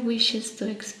mind wishes to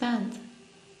expand.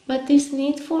 But this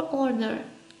need for order,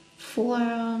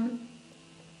 for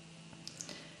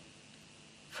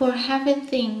having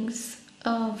things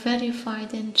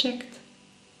verified and checked,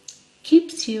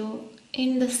 keeps you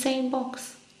in the same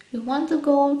box. You want to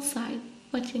go outside,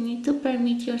 but you need to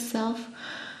permit yourself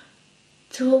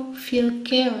to feel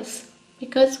chaos.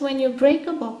 Because when you break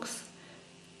a box,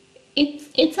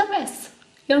 it's a mess.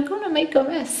 You're gonna make a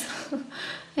mess.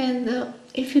 And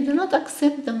if you do not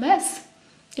accept the mess,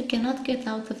 you cannot get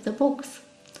out of the box.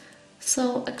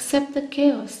 So accept the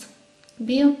chaos.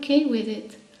 Be okay with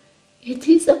it. It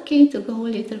is okay to go a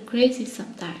little crazy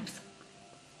sometimes.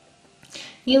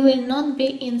 You will not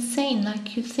be insane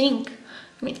like you think.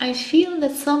 I feel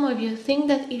that some of you think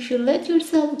that if you let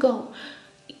yourself go,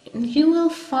 you will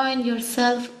find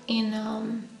yourself in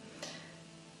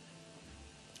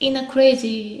a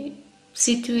crazy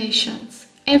situations.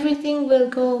 Everything will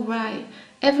go right.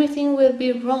 everything will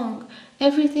be wrong,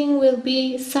 everything will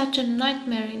be such a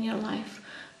nightmare in your life.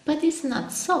 But it's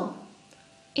not so.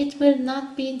 It will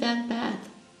not be that bad.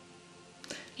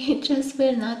 It just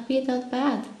will not be that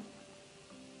bad.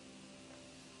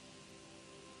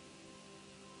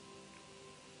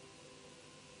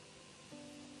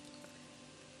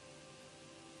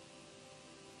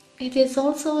 It is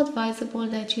also advisable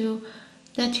that you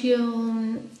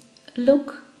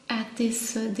look at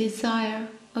this desire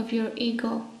of your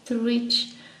ego to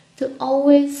reach, to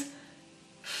always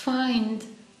find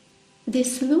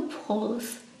these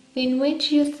loopholes in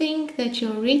which you think that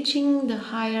you're reaching the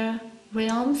higher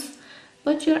realms,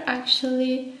 but you're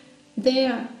actually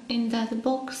there in that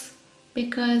box,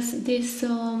 because this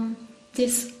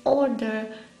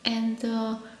order and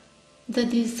the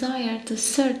desire to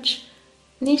search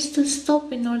needs to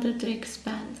stop in order to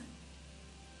expand.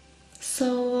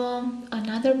 So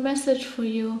another message for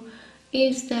you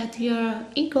is that your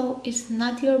ego is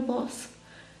not your boss.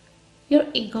 Your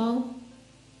ego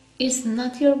is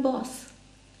not your boss.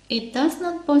 It does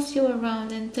not boss you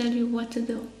around and tell you what to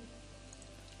do.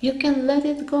 You can let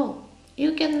it go.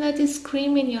 You can let it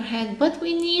scream in your head, but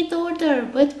we need order,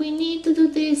 but we need to do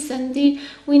this and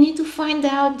we need to find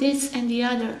out this and the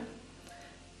other.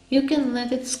 You can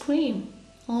let it scream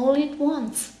all it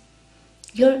wants.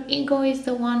 Your ego is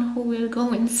the one who will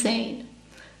go insane,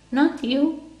 not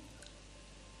you.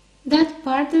 That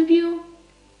part of you,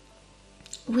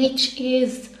 which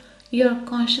is your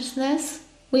consciousness,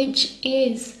 which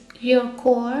is your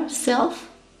core self,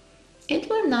 it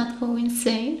will not go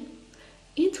insane.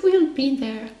 It will be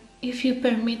there if you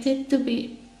permit it to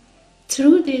be.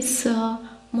 Through this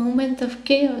moment of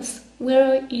chaos,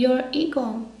 where your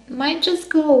ego might just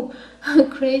go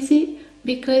crazy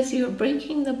because you're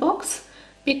breaking the box,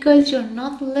 because you're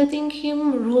not letting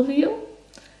him rule you,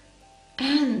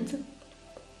 and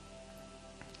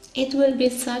it will be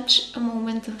such a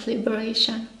moment of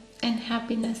liberation and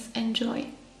happiness and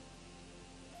joy.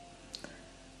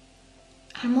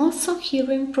 I'm also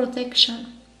hearing protection,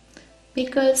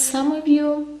 because some of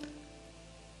you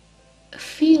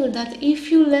feel that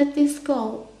if you let this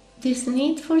go, this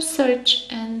need for search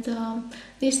and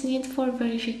this need for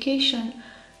verification,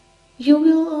 you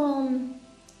will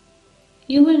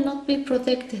not be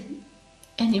protected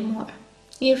anymore.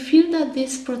 You feel that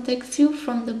this protects you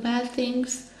from the bad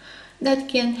things that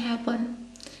can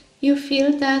happen. You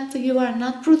feel that you are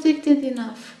not protected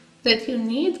enough, that you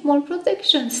need more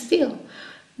protection still,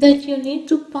 that you need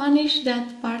to punish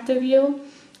that part of you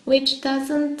which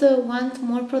doesn't want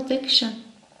more protection.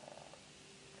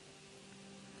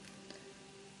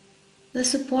 The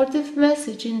supportive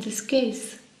message in this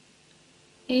case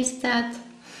is that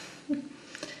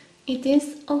it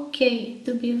is okay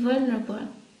to be vulnerable.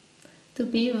 To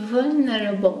be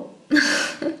vulnerable.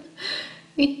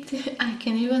 I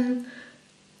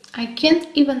can't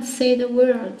even say the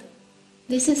word.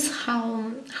 This is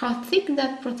how thick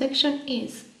that protection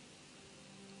is.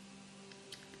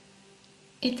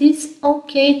 It is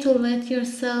okay to let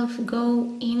yourself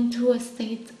go into a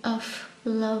state of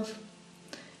love.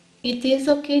 It is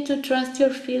okay to trust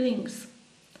your feelings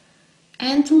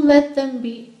and to let them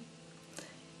be.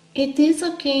 It is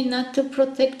okay not to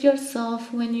protect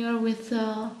yourself when you're with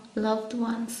loved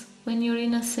ones, when you're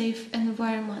in a safe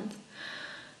environment.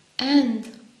 And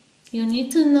you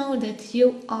need to know that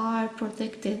you are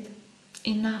protected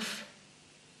enough.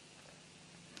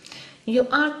 You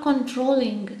are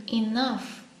controlling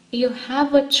enough. You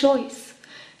have a choice,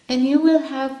 and you will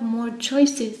have more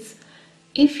choices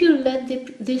if you let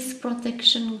this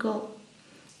protection go.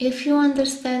 If you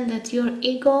understand that your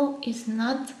ego is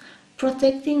not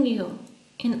protecting you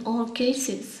in all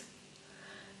cases,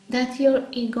 that your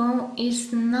ego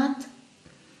is not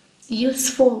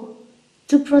useful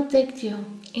to protect you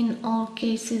in all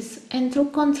cases and to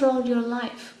control your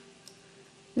life,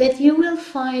 that you will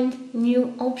find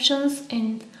new options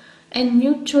and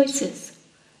new choices,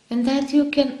 and that you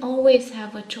can always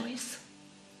have a choice.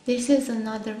 This is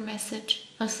another message,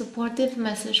 a supportive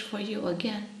message for you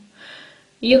again.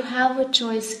 You have a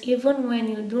choice even when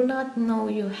you do not know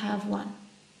you have one.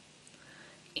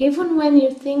 Even when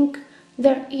you think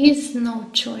there is no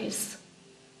choice,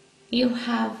 you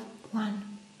have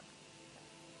one.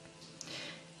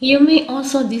 You may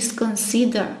also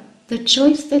disconsider the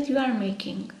choice that you are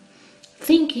making,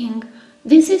 thinking,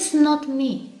 this is not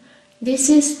me, this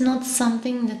is not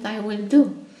something that I will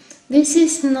do, this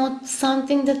is not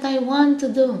something that I want to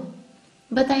do,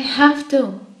 but I have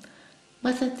to.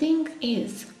 But the thing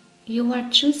is, you are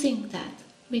choosing that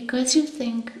because you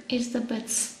think is the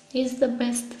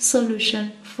best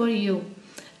solution for you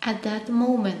at that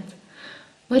moment.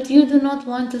 But you do not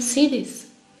want to see this.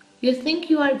 You think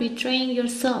you are betraying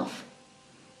yourself.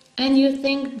 And you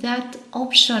think that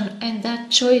option and that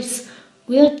choice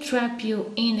will trap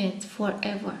you in it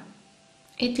forever.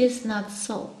 It is not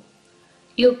so.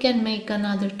 You can make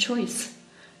another choice.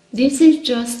 This is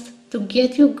just to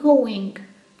get you going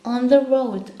on the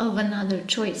road of another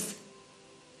choice.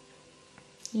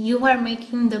 You are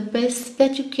making the best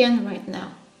that you can right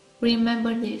now.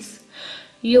 Remember this.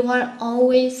 You are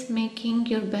always making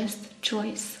your best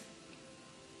choice.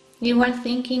 You are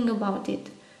thinking about it.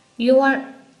 You are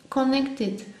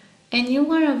connected, and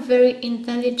you are a very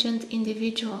intelligent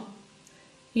individual.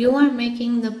 You are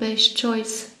making the best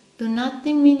choice. Do not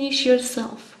diminish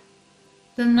yourself.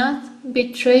 Do not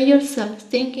betray yourself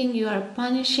thinking you are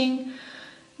punishing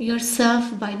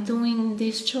yourself by doing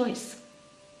this choice.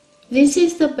 This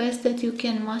is the best that you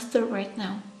can master right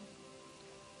now.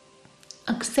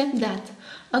 Accept that.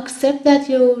 Accept that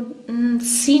you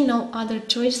see no other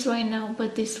choice right now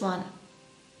but this one.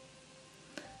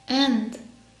 And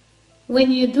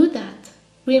when you do that,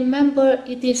 remember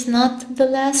it is not the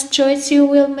last choice you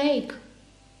will make.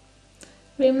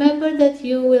 Remember that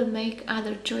you will make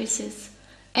other choices.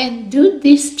 And do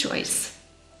this choice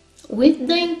with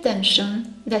the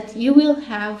intention that you will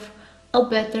have a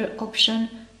better option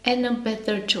and a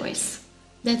better choice.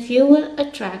 That you will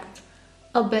attract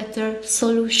a better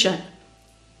solution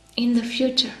in the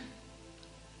future.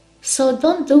 So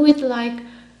don't do it like,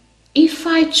 if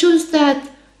I choose that,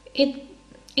 it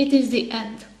is the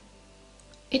end.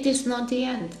 It is not the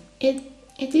end. It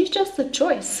is just a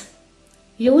choice.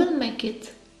 You will make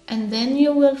it, and then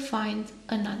you will find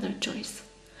another choice.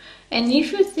 And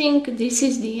if you think this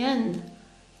is the end,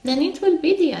 then it will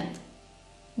be the end.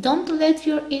 Don't let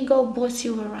your ego boss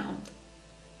you around.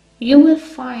 You will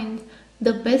find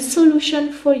the best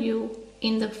solution for you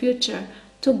in the future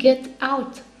to get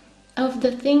out of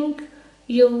the thing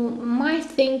you might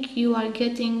think you are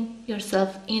getting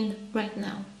yourself in right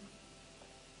now.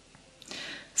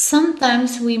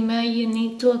 Sometimes we may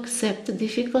need to accept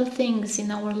difficult things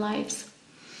in our lives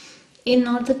in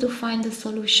order to find a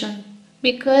solution,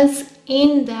 because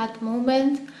in that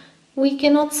moment we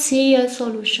cannot see a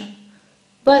solution.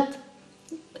 But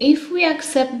if we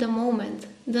accept the moment,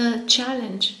 the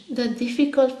challenge, the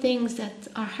difficult things that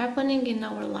are happening in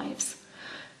our lives,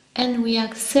 and we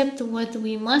accept what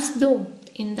we must do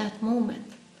in that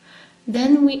moment,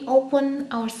 then we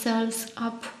open ourselves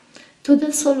up to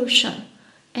the solution.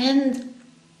 And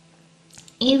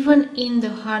even in the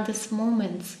hardest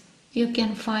moments, you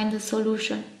can find a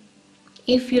solution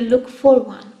if you look for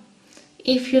one,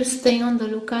 if you stay on the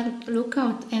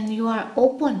lookout and you are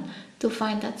open to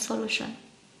find that solution.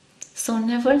 So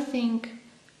never think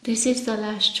this is the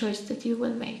last choice that you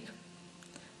will make.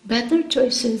 Better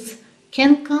choices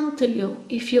can come to you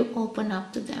if you open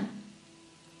up to them.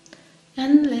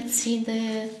 And let's see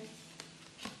the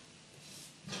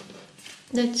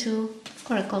two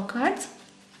oracle cards.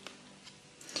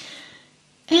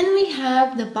 And we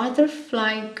have the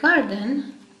butterfly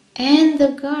garden and the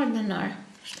gardener.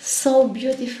 So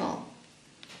beautiful.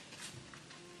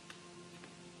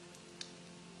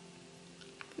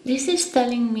 This is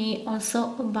telling me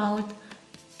also about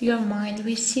your mind.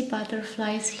 We see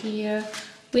butterflies here.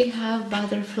 We have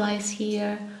butterflies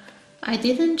here. I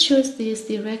didn't choose this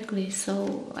directly,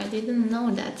 so I didn't know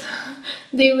that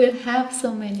they will have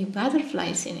so many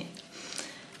butterflies in it.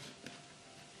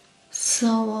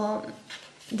 So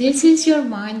this is your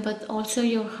mind, but also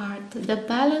your heart. The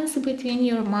balance between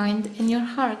your mind and your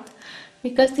heart.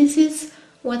 Because this is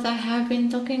what I have been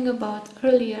talking about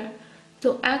earlier.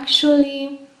 To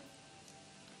actually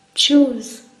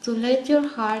choose to let your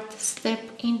heart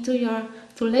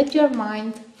to let your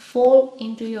mind fall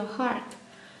into your heart.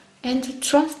 And to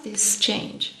trust this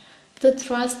change. To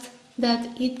trust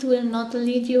that it will not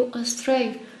lead you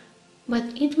astray, but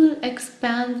it will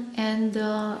expand and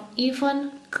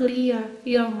even clear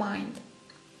your mind.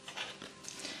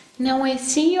 Now I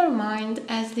see your mind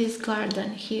as this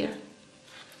garden here.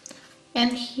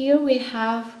 And here we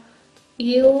have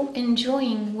you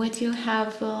enjoying what you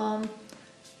have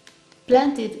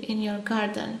planted in your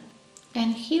garden.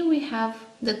 And here we have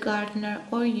the gardener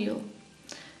or you.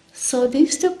 So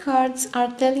these two cards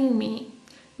are telling me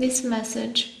this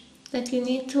message that you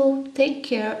need to take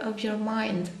care of your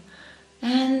mind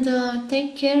and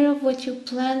take care of what you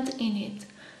plant in it,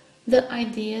 the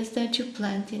ideas that you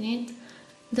plant in it,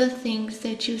 the things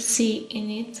that you see in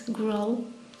it grow,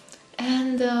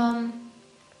 and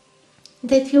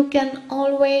that you can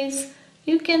always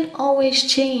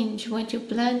change what you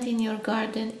plant in your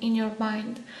garden, in your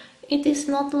mind. It is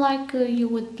not like you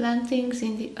would plant things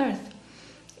in the earth.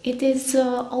 It is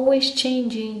always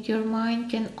changing. Your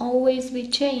mind can always be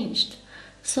changed.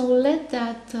 So let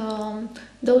that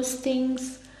those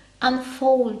things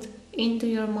unfold into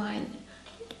your mind.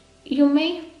 You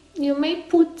may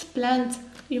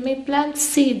plant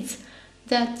seeds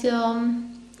that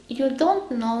you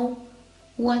don't know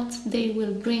what they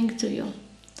will bring to you.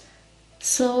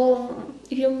 So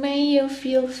you may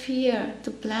feel fear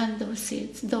to plant those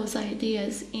seeds, those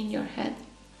ideas in your head.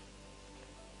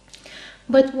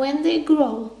 But when they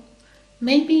grow,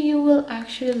 maybe you will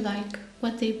actually like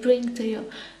what they bring to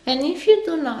you. And if you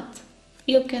do not,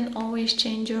 you can always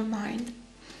change your mind.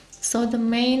 So the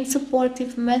main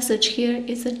supportive message here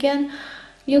is, again,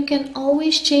 you can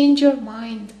always change your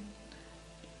mind.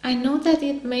 I know that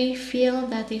it may feel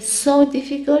that it's so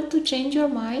difficult to change your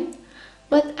mind,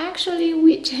 but actually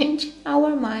we change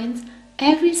our minds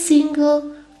every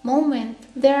single moment.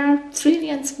 There are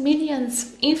trillions,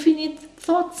 millions, infinite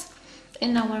thoughts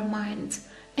in our minds.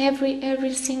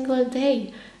 Every single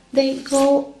day they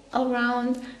go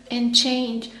around and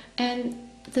change, and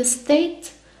the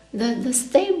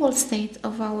stable state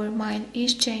of our mind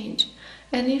is change.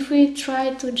 And if we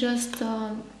try to just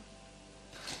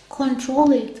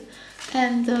control it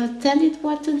and tell it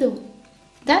what to do,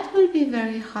 that will be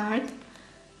very hard.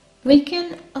 We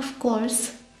can, of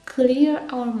course, clear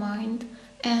our mind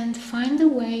and find a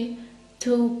way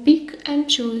to pick and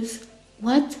choose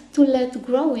what to let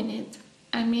grow in it.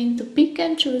 I mean, to pick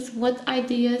and choose what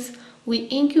ideas we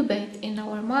incubate in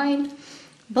our mind,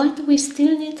 but we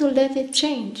still need to let it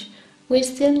change. We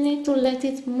still need to let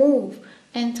it move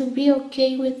and to be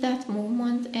okay with that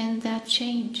movement and that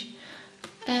change.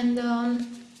 And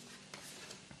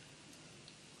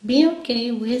be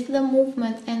okay with the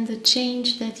movement and the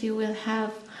change that you will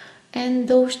have and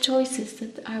those choices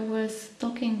that I was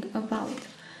talking about,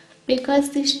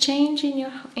 because this change in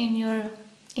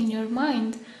your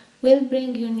mind will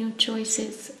bring you new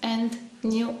choices and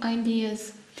new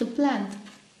ideas to plant.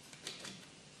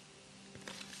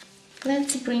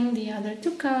 Let's bring the other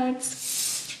two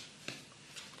cards.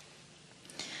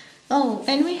 Oh,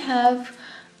 and we have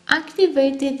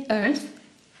activated earth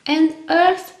and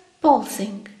earth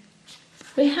pulsing.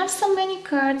 We have so many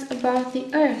cards about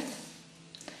the earth,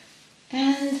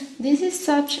 and this is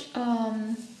such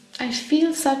I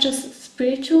feel such a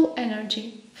spiritual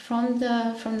energy from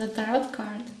the tarot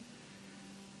card,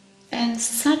 and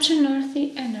such an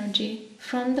earthy energy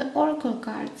from the oracle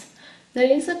cards. There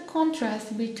is a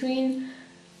contrast between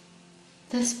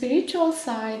the spiritual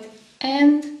side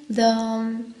and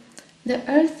the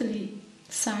earthly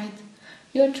side.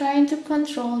 You're trying to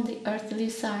control the earthly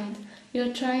side.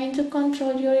 You're trying to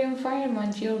control your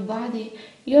environment, your body,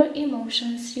 your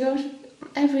emotions, your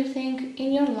everything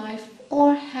in your life,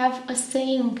 or have a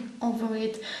saying over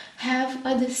it, have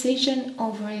a decision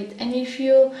over it. And if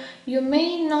you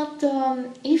may not,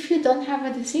 if you don't have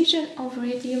a decision over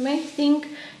it, you may think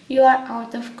you are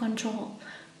out of control.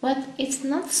 But it's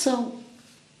not so,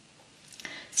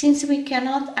 since we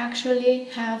cannot actually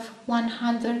have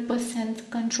 100%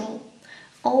 control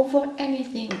over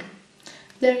anything.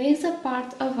 There is a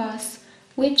part of us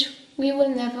which we will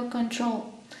never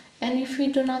control, and if we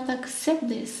do not accept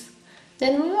this,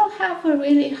 then we will have a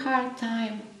really hard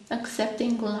time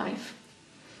accepting life.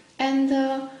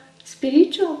 And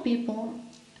spiritual people,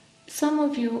 some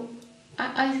of you,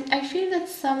 I feel that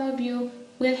some of you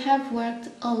will have worked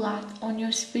a lot on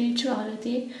your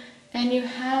spirituality, and you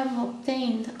have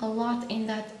obtained a lot in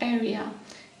that area.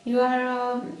 You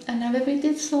are an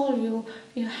elevated soul,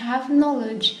 you have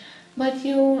knowledge, but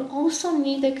you also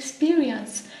need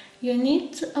experience. You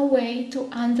need a way to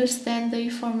understand the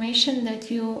information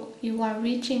that you are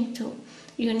reaching to.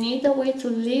 You need a way to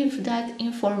live that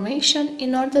information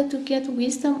in order to get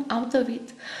wisdom out of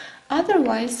it.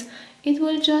 Otherwise, it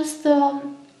will just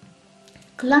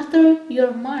clutter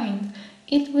your mind.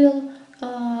 It will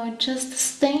just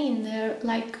stay in there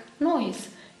like noise.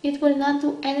 It will not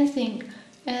do anything,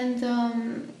 and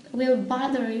will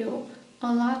bother you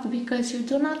a lot because you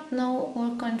do not know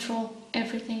or control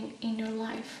everything in your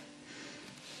life.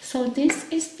 So this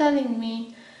is telling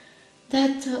me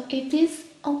that it is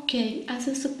okay, as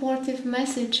a supportive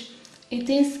message, it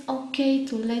is okay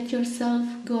to let yourself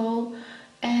go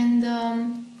and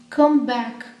come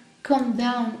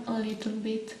down a little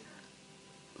bit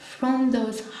from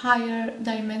those higher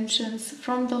dimensions,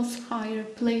 from those higher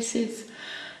places.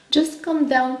 Just come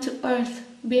down to earth,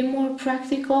 be more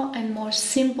practical and more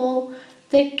simple.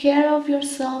 Take care of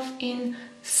yourself in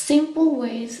simple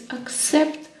ways.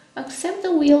 Accept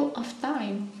the wheel of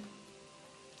time.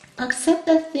 Accept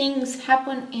that things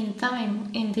happen in time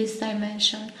in this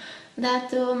dimension.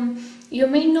 that you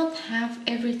may not have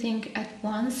everything at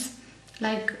once,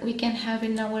 like we can have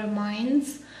in our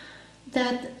minds,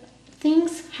 that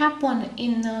things happen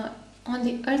on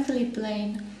the earthly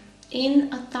plane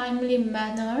in a timely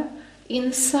manner,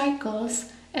 in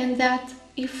cycles, and that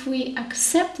if we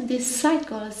accept these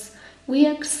cycles, we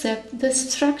accept the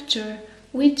structure,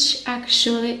 which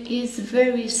actually is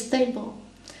very stable.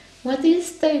 What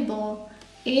is stable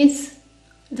is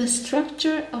the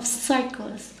structure of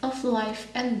cycles, of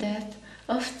life and death,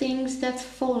 of things that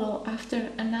follow after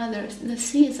another, the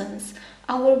seasons,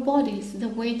 our bodies, the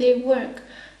way they work.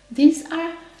 These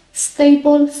are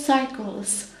stable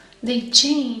cycles. They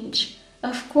change,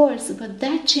 of course, but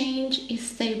that change is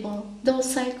stable.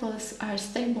 Those cycles are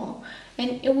stable.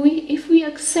 And if we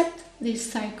accept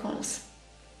these cycles,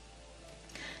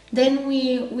 then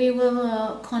we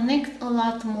will connect a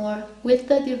lot more with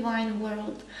the divine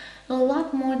world, a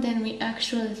lot more than we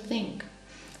actually think.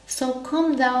 So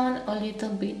calm down a little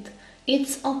bit.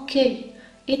 It's okay.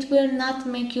 It will not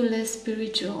make you less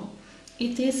spiritual.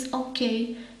 It is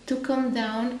okay to calm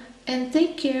down and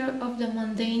take care of the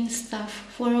mundane stuff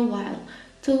for a while,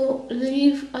 to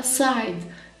leave aside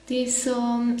this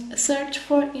search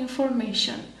for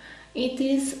information. It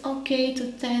is okay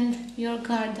to tend your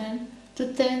garden,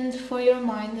 to tend for your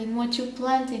mind and what you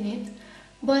plant in it,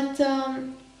 but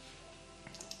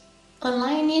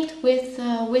align it with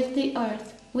the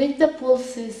earth, with the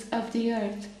pulses of the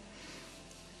earth.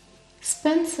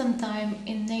 Spend some time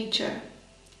in nature.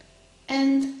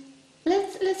 And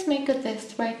let's make a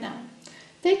test right now.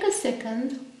 Take a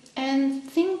second and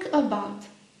think about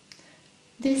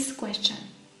this question.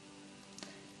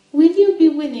 Will you be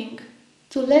willing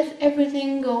to let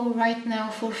everything go right now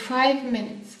for 5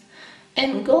 minutes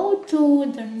and go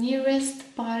to the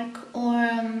nearest park or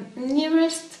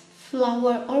nearest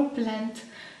flower or plant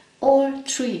or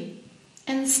tree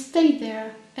and stay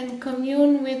there and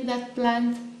commune with that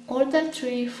plant or that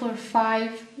tree for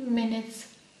 5 minutes?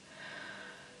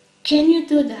 Can you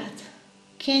do that?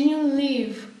 Can you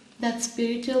leave that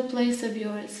spiritual place of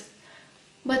yours,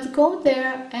 but go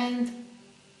there and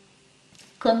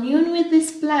commune with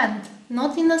this plant,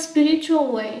 not in a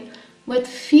spiritual way, but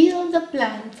feel the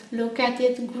plant, look at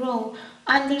it grow,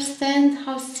 understand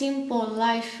how simple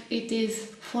life it is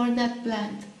for that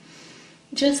plant.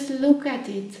 Just look at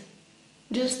it,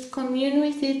 just commune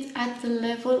with it at the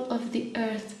level of the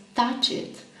earth, touch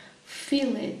it,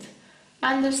 feel it,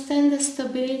 understand the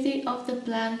stability of the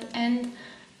plant and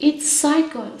its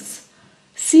cycles.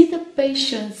 See the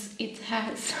patience it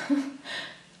has.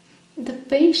 The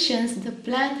patience the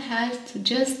plant has to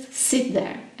just sit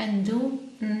there and do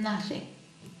nothing.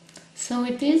 So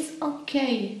it is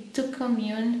okay to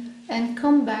commune and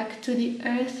come back to the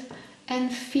earth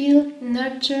and feel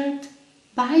nurtured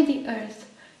by the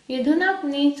earth. You do not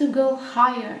need to go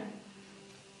higher.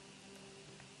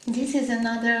 This is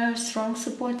another strong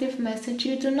supportive message.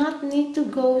 You do not need to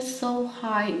go so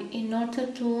high in order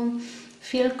to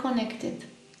feel connected.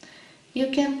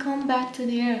 You can come back to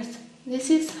the earth.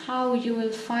 This is how you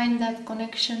will find that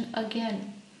connection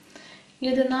again.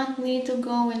 You do not need to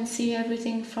go and see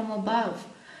everything from above.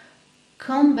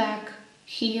 Come back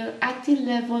here at the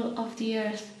level of the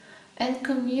earth and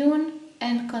commune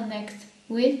and connect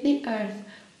with the earth,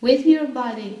 with your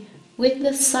body, with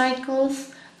the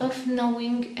cycles of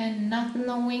knowing and not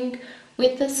knowing,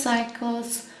 with the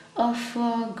cycles of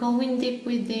going deep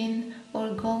within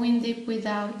or going deep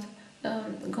without,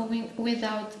 going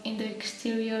without in the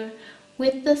exterior,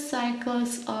 with the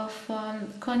cycles of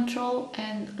control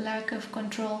and lack of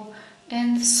control,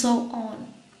 and so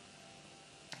on.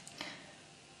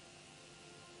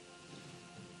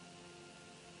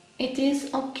 It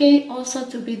is okay also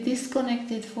to be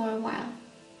disconnected for a while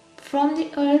from the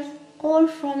earth or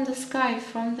from the sky,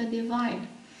 from the divine.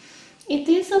 It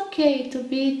is okay to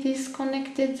be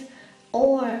disconnected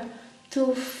or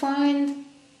to find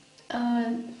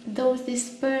those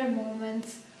despair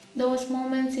moments, those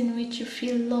moments in which you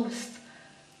feel lost,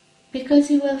 because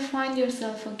you will find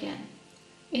yourself again.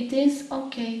 It is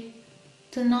okay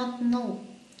to not know.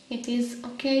 It is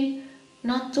okay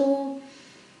not to...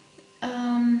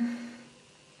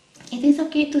 it is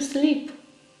okay to sleep.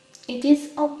 It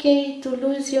is okay to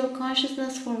lose your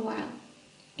consciousness for a while.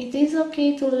 It is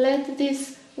okay to let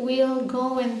this wheel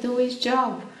go and do its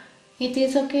job. It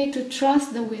is okay to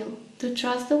trust the wheel, to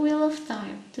trust the wheel of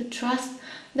time, to trust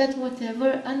that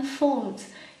whatever unfolds,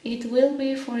 it will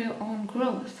be for your own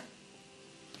growth.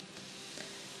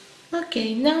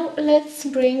 Okay, now let's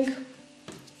bring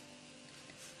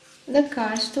the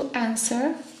cards to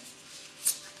answer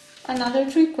another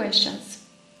 3 questions.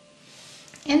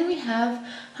 And we have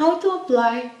how to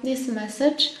apply this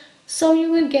message So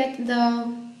you will get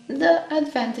the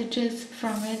advantages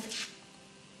from it.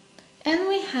 And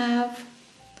we have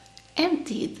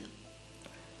emptied.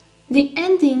 The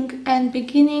ending and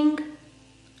beginning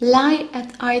lie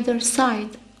at either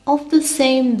side of the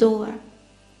same door.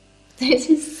 This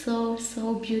is so,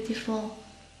 so beautiful.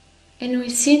 And we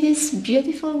see this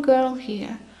beautiful girl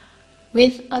here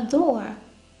with a door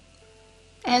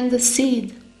and the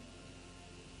seed,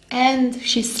 and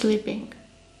she's sleeping.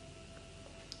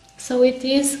 So it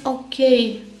is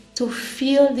okay to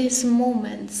feel these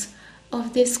moments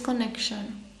of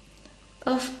disconnection,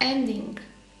 of ending,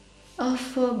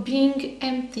 of being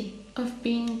empty, of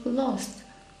being lost,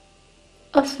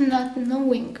 of not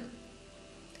knowing.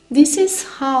 This is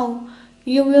how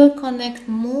you will connect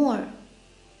more,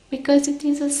 because it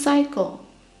is a cycle.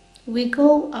 We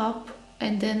go up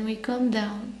and then we come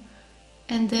down,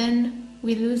 and then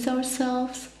we lose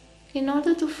ourselves in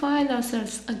order to find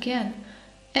ourselves again,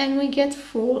 and we get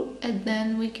full and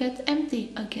then we get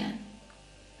empty again.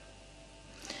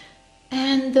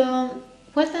 And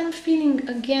what I'm feeling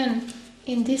again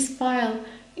in this pile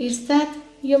is that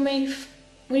you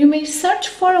may search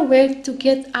for a way to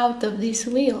get out of this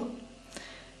wheel,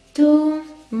 to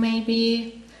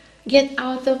maybe get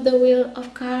out of the wheel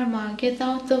of karma, get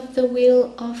out of the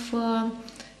wheel of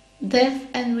death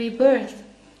and rebirth.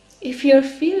 If you're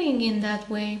feeling in that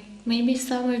way, maybe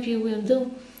some of you will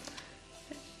do.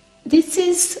 This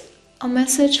is a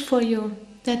message for you,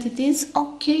 that it is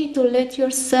okay to let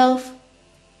yourself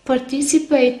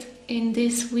participate in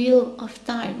this wheel of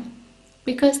time,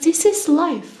 because this is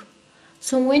life.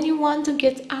 So when you want to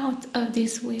get out of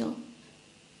this wheel,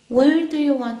 where do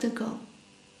you want to go?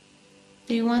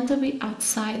 Do you want to be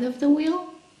outside of the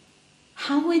wheel?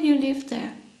 How will you live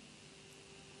there?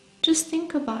 Just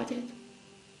think about it.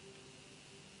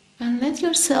 And let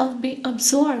yourself be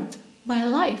absorbed by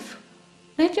life.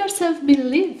 Let yourself be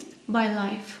lived by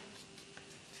life.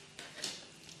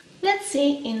 Let's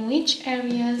see in which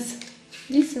areas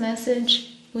this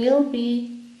message will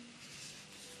be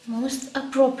most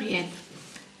appropriate.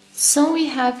 So we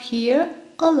have here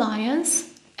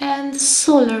alliance and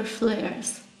solar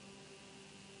flares.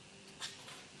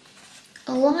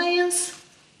 Alliance.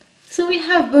 So we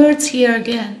have birds here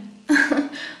again,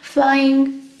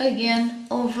 flying again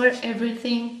over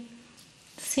everything,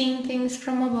 seeing things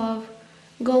from above,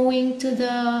 going to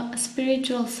the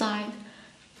spiritual side.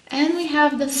 And we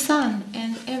have the sun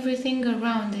and everything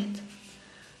around it.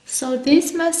 So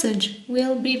this message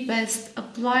will be best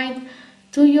applied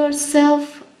to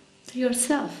yourself,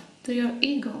 to your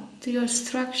ego, to your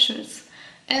structures,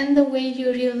 and the way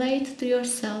you relate to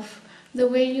yourself, the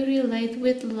way you relate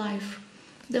with life,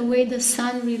 the way the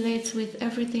sun relates with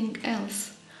everything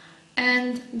else,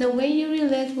 and the way you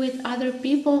relate with other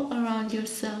people around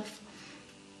yourself,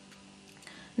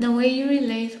 the way you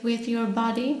relate with your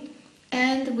body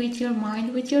and with your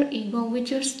mind, with your ego,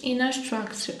 with your inner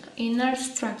structures,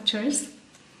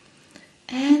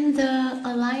 and the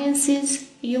alliances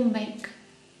you make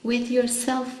with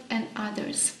yourself and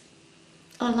others.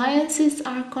 Alliances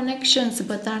are connections,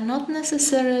 but are not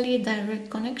necessarily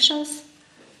direct connections.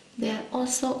 They are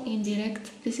also indirect.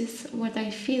 This is what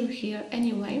I feel here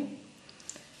anyway.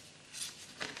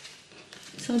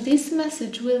 So this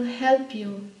message will help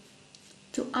you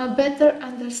to better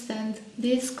understand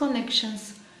these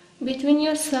connections between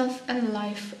yourself and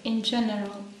life in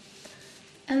general.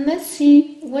 And let's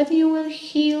see what you will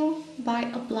heal by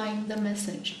applying the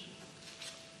message.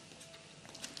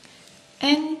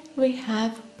 And we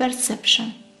have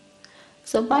perception.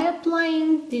 So by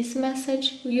applying this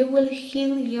message, you will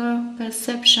heal your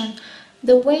perception,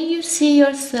 the way you see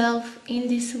yourself in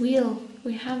this wheel.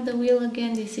 We have the wheel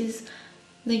again. This is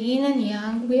the yin and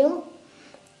yang wheel.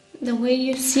 The way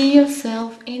you see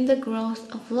yourself in the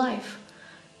growth of life.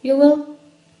 You will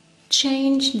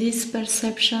change this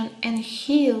perception and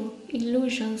heal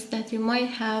illusions that you might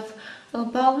have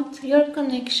about your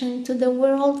connection to the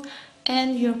world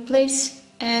and your place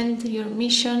and your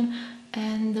mission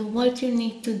and what you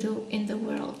need to do in the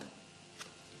world.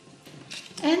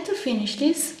 And to finish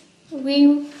this,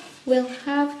 we will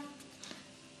have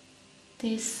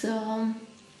this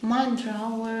mantra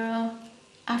or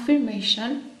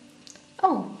affirmation.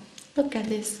 Oh, look at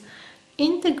this.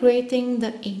 Integrating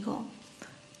the ego.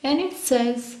 And it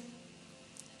says,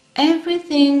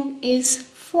 everything is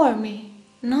for me,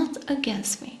 not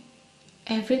against me.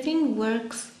 Everything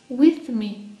works with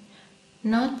me,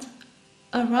 not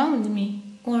around me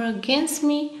or against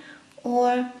me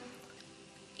or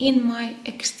in my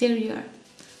exterior.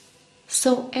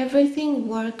 So everything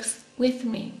works with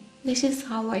me. This is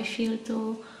how I feel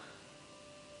to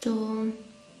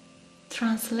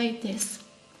translate this.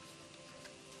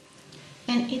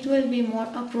 and it will be more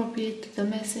appropriate to the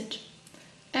message.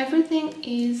 Everything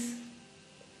is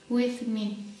with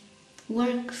me,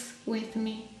 works with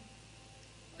me.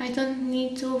 I don't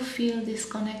need to feel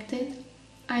disconnected.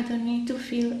 I don't need to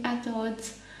feel at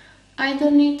odds. I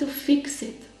don't need to fix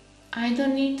it. I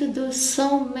don't need to do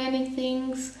so many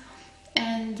things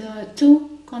and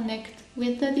to connect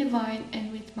with the divine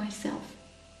and with myself.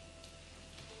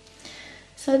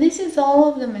 So this is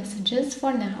all of the messages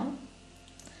for now.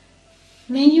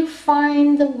 May you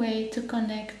find the way to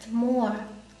connect more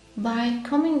by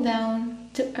coming down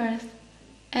to earth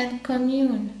and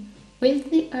commune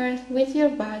with the earth, with your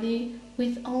body,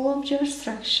 with all of your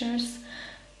structures,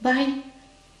 by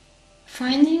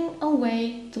finding a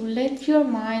way to let your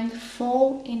mind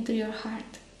fall into your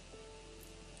heart.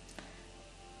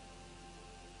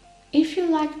 If you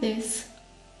like this,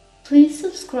 please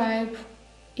subscribe.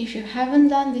 If you haven't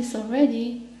done this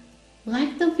already,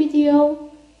 like the video,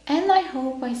 and I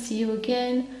hope I see you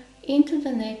again into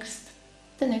the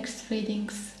next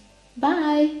readings.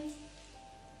 Bye!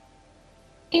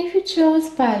 If you chose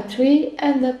pile 3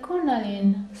 and the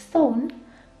Cornaline stone,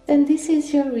 then this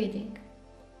is your reading.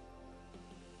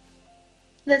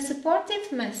 The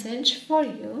supportive message for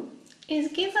you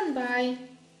is given by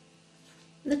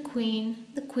the Queen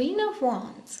of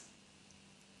Wands,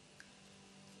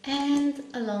 and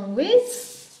along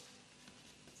with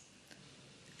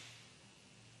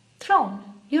Throne.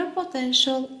 Your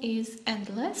potential is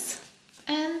endless,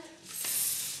 and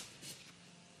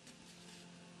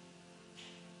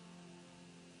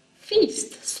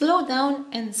feast, slow down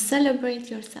and celebrate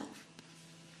yourself.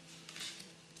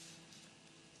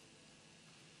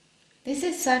 This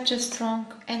is such a strong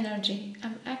energy.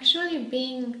 I'm actually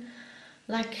being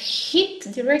like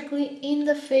hit directly in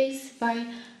the face by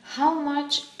how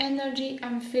much energy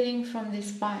I'm feeling from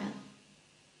this pile.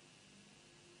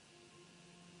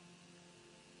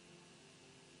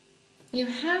 You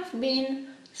have been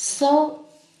so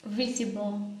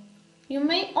visible. You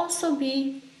may also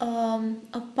be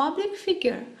a public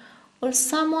figure, or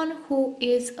someone who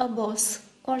is a boss,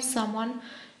 or someone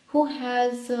who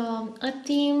has a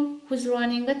team, who's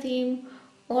running a team,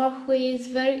 or who is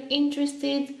very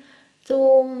interested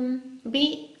to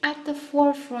be at the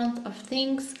forefront of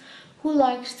things, who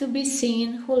likes to be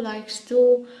seen, who likes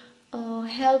to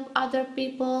help other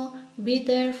people, be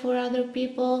there for other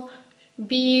people,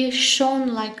 be shown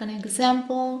like an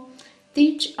example,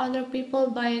 teach other people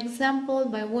by example,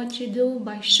 by what you do,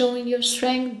 by showing your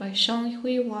strength, by showing who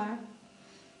you are.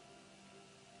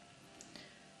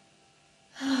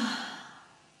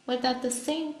 But at the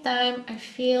same time, I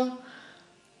feel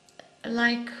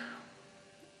like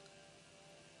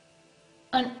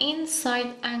an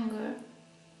inside anger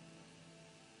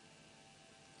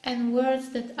and words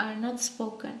that are not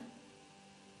spoken,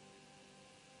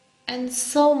 and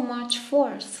so much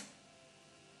force.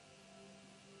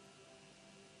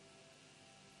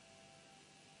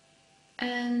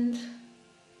 And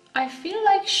I feel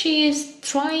like she is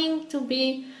trying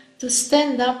to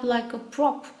stand up like a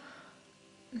prop.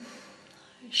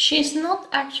 She's not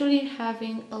actually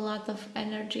having a lot of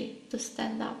energy to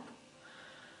stand up.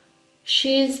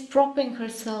 She is propping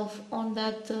herself on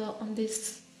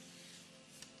this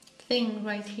thing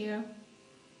right here.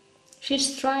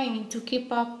 She's trying to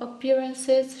keep up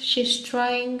appearances. She's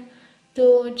trying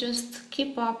to just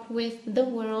keep up with the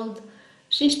world.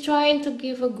 She's trying to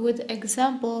give a good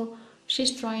example.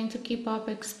 She's trying to keep up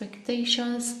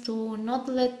expectations, to not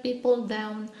let people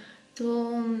down,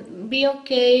 to be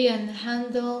okay and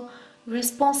handle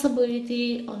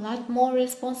responsibility, a lot more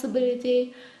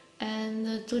responsibility,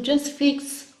 and to just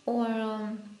fix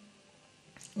or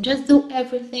just do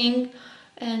everything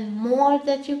and more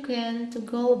that you can, to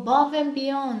go above and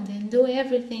beyond and do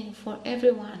everything for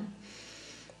everyone.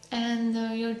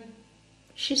 And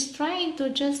she's trying to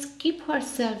just keep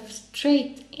herself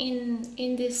straight in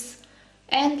this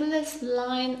endless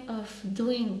line of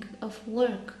doing, of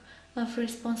work, of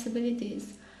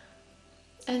responsibilities.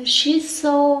 And she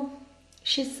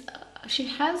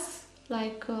has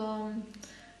like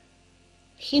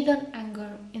hidden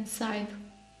anger inside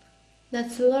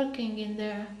that's lurking in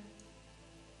there.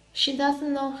 She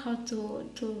doesn't know how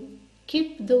to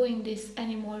keep doing this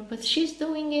anymore, but she's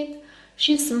doing it.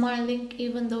 She's smiling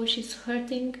even though she's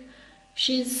hurting.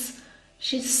 She's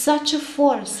such a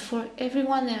force for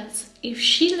everyone else. If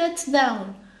she lets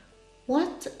down,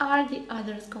 what are the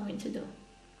others going to do?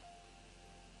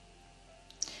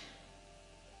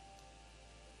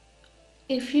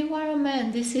 If you are a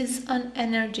man, this is an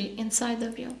energy inside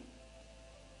of you.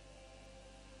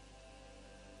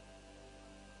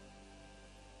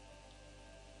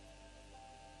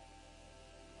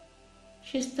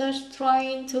 She starts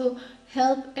trying to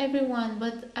help everyone,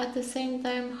 but at the same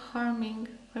time harming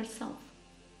herself.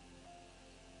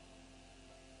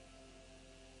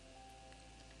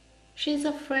 She's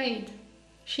afraid.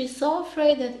 She's so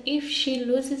afraid that if she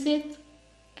loses it,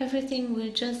 everything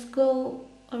will just go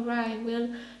awry, will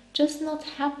just not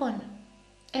happen.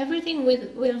 Everything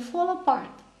will fall apart.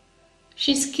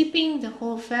 She's keeping the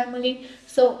whole family.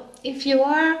 So if you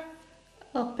are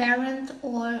a parent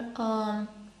or a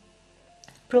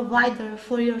provider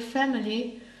for your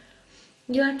family,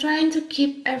 you are trying to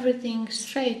keep everything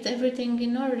straight, everything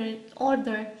in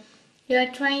order. You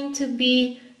are trying to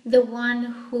be the one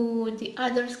who the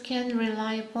others can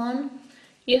rely upon.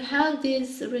 You have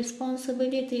these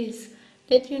responsibilities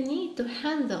that you need to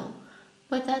handle,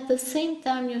 but at the same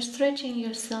time you're stretching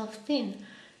yourself thin.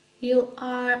 You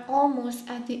are almost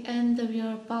at the end of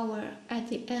your power, at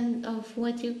the end of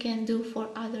what you can do for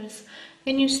others,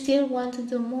 and you still want to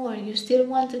do more. You still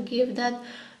want to give that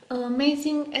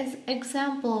amazing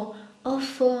example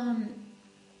of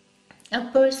a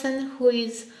person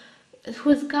who's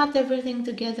got everything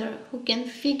together, who can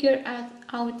figure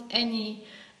out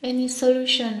any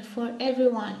solution for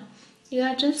everyone. You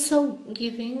are just so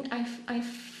giving. I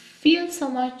feel so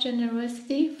much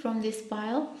generosity from this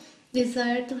pile,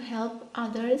 desire to help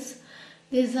others,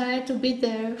 desire to be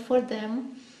there for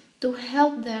them, to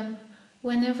help them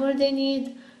whenever they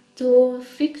need, to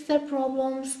fix their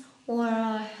problems or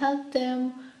help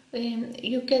them.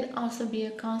 You can also be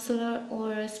a counselor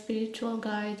or a spiritual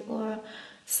guide or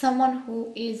someone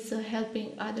who is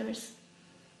helping others.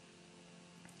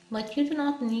 But you do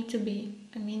not need to be.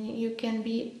 I mean, you can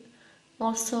be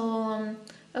also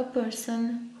a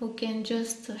person who can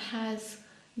just has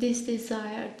this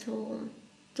desire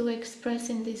to express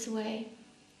in this way,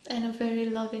 and a very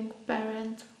loving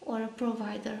parent or a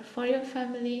provider for your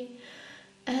family.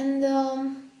 And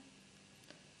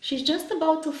she's just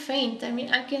about to faint. I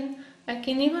mean, I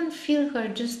can even feel her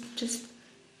just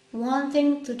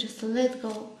wanting to just let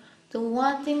go, to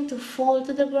wanting to fall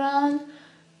to the ground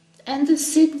and to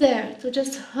sit there, to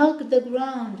just hug the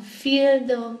ground, feel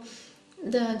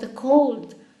the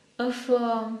cold of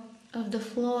the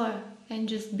floor, and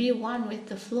just be one with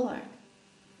the floor.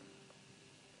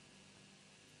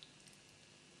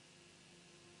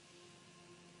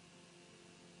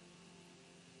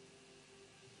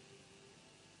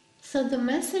 So the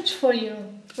message for you,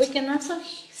 we can also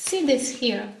see this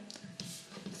here.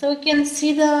 So we can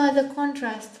see the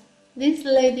contrast. These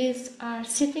ladies are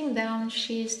sitting down.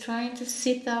 She is trying to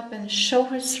sit up and show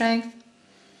her strength.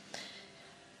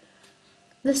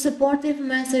 The supportive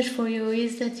message for you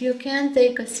is that you can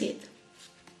take a seat.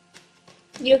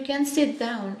 You can sit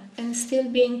down and still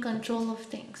be in control of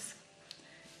things.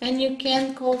 And you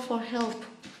can call for help.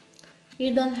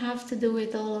 You don't have to do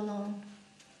it all alone.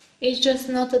 It's just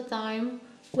not a time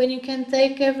when you can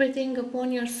take everything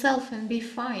upon yourself and be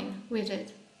fine with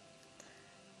it.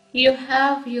 You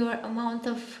have your amount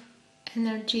of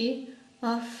energy,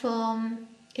 of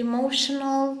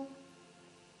emotional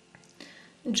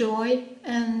joy,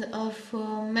 and of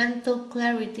mental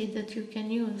clarity that you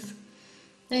can use.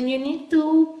 And you need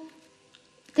to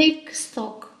take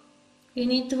stock. You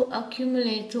need to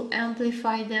accumulate, to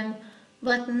amplify them,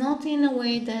 but not in a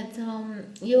way that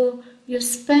you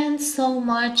spend so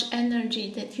much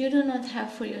energy that you do not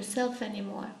have for yourself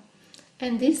anymore.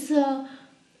 And this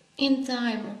in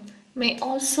time may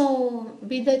also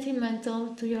be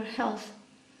detrimental to your health.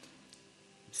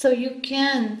 So you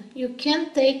can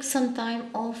take some time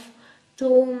off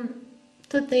to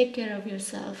take care of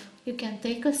yourself. You can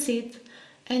take a seat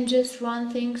and just run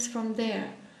things from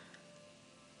there.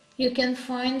 You can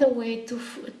find a way to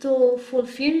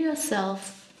fulfill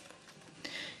yourself.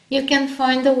 You can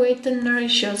find a way to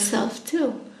nourish yourself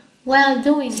too. While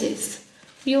doing this,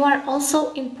 you are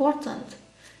also important.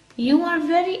 You are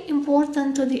very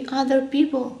important to the other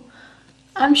people.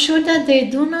 I'm sure that they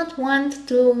do not want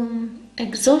to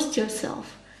exhaust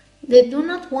yourself. They do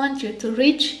not want you to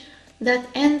reach that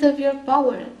end of your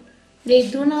power. They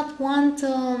do not want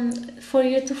for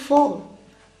you to fall.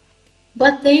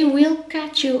 But they will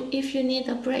catch you if you need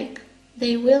a break.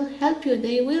 They will help you.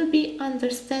 They will be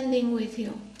understanding with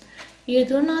you. You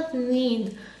do not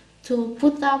need to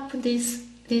put up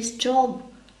this job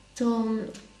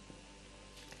to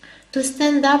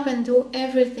stand up and do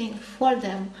everything for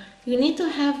them. You need to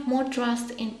have more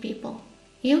trust in people.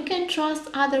 You can trust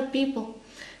other people.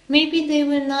 Maybe they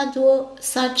will not do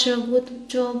such a good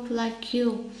job like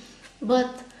you,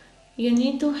 but you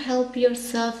need to help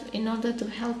yourself in order to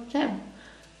help them,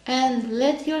 and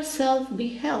let yourself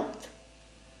be helped.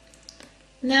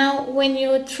 Now, when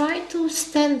you try to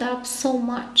stand up so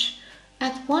much,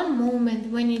 at one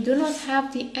moment when you do not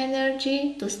have the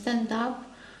energy to stand up,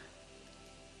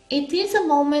 it is a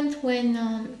moment when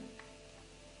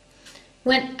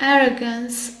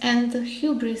arrogance and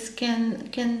hubris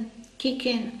can kick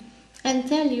in and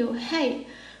tell you, hey,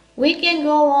 we can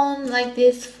go on like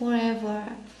this forever.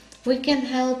 We can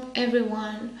help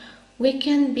everyone. We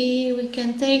can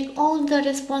take all the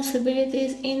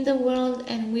responsibilities in the world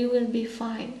and we will be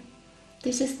fine.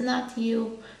 This is not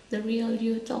you, the real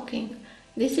you talking.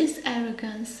 This is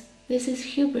arrogance. This is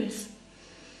hubris.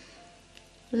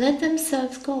 Let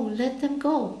themselves go. Let them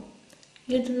go.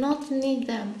 You do not need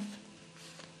them.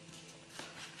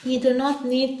 You do not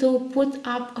need to put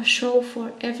up a show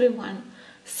for everyone.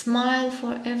 Smile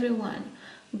for everyone.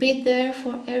 Be there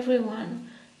for everyone.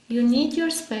 You need your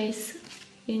space.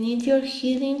 You need your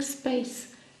healing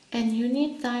space. And you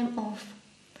need time off.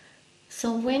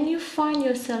 So when you find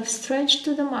yourself stretched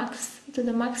to the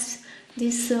max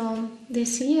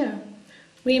this year,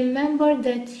 remember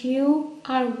that you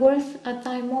are worth a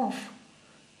time off.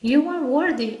 You are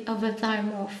worthy of a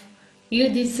time off. You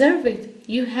deserve it.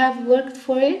 You have worked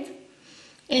for it,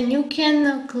 and you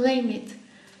can claim it.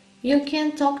 You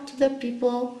can talk to the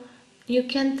people. You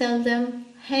can tell them,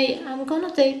 hey, I'm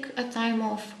gonna take a time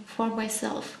off for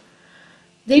myself.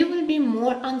 They will be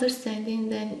more understanding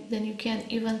than you can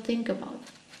even think about.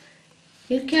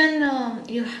 You can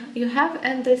you have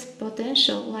endless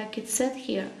potential, like it said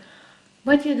here,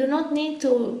 but you do not need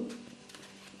to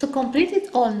complete it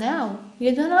all now.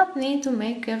 You do not need to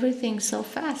make everything so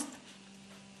fast.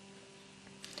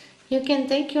 You can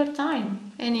take your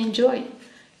time and enjoy.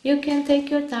 You can take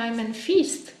your time and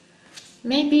feast.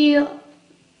 Maybe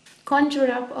conjure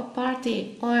up a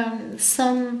party or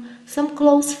some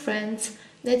close friends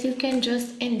that you can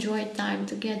just enjoy time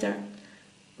together.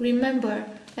 Remember,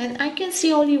 and I can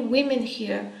see only women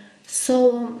here,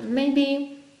 so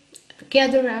maybe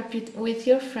gather up with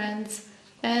your friends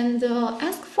and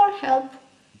ask for help.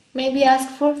 Maybe ask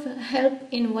for help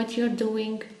in what you're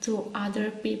doing to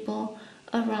other people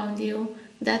around you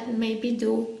that maybe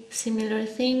do similar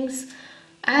things.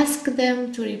 Ask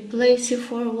them to replace you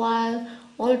for a while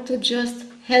or to just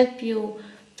help you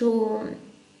to,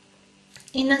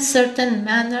 in a certain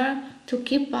manner, to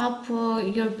keep up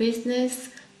your business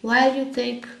while you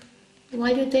take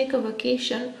a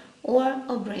vacation or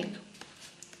a break.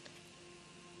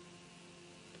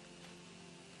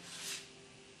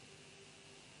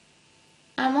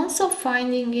 I'm also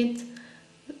finding it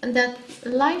that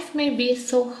life may be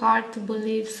so hard to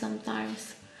believe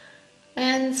sometimes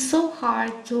and so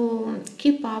hard to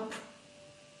keep up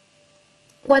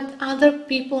what other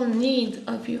people need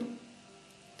of you.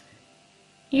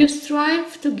 You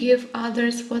strive to give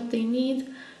others what they need,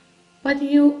 but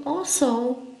you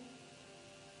also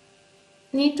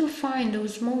need to find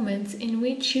those moments in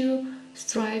which you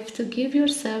strive to give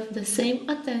yourself the same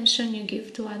attention you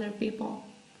give to other people.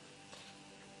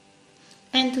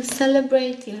 And to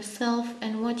celebrate yourself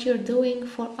and what you're doing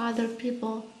for other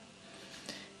people.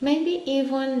 Maybe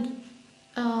even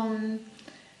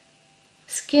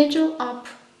schedule up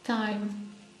time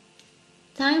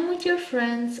with your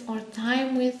friends or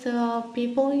time with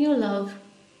people you love,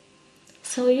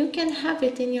 so you can have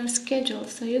it in your schedule,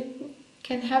 so you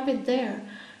can have it there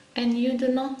and you do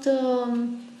not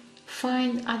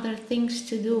find other things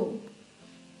to do.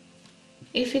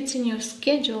 If it's in your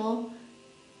schedule,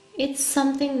 it's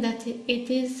something that it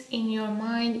is in your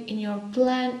mind, in your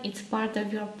plan, it's part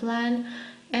of your plan,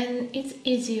 and it's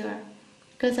easier.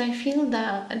 Because I feel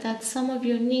that some of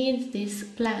you need this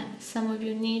plan, some of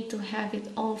you need to have it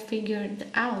all figured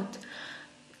out,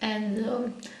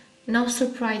 and no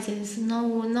surprises,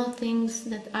 no things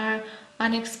that are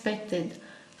unexpected.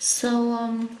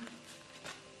 So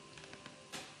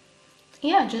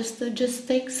yeah, just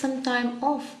take some time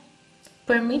off,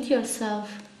 permit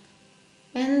yourself.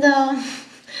 And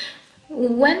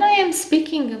when I am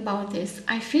speaking about this,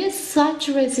 I feel such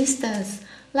resistance.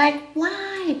 Like,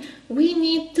 why? We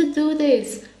need to do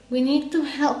this. We need to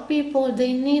help people.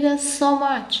 They need us so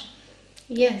much.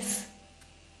 Yes,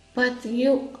 but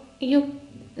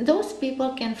those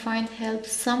people can find help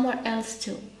somewhere else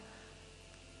too.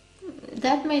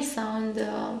 That may sound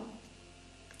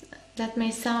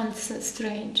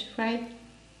strange, right?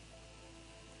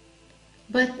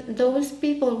 But those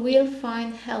people will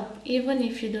find help even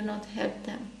if you do not help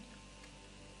them.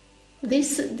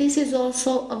 This is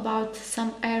also about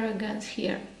some arrogance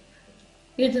here.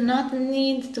 You do not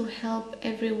need to help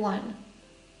everyone.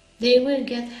 They will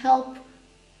get help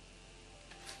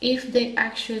if they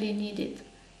actually need it.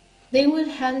 They will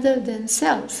handle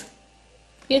themselves.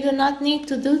 You do not need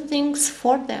to do things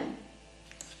for them.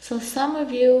 So some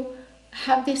of you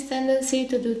have this tendency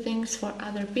to do things for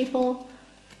other people,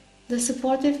 the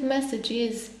supportive message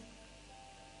is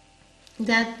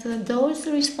that those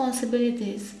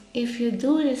responsibilities, if you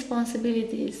do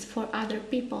responsibilities for other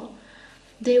people,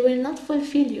 they will not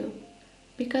fulfill you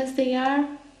because they are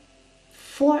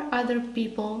for other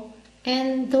people,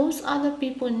 and those other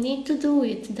people need to do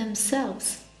it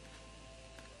themselves.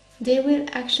 They will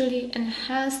actually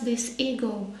enhance this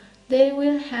ego, they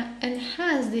will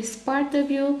enhance this part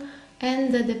of you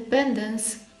and the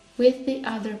dependence with the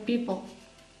other people.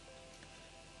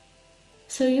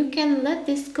 So you can let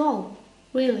this go,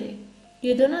 really.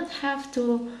 You do not have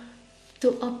to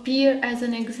appear as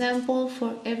an example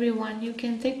for everyone. You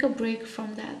can take a break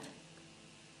from that.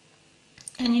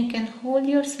 And you can hold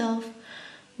yourself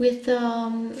with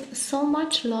so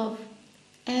much love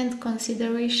and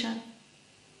consideration.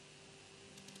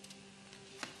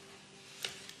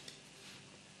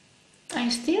 I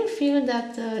still feel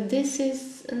that this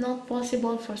is not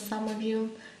possible for some of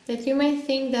you, that you may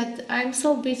think that I'm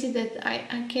so busy that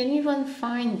I can't even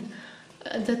find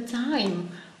the time,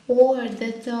 or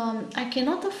that I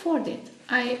cannot afford it.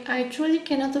 I truly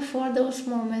cannot afford those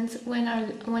moments when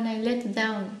I let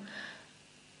down.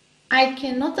 I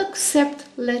cannot accept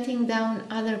letting down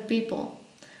other people.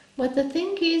 But the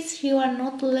thing is, you are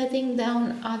not letting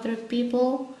down other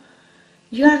people,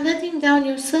 you are letting down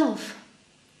yourself.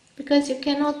 Because you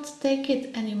cannot take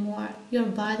it anymore. Your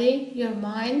body, your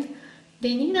mind,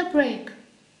 they need a break.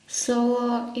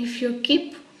 So if you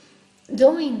keep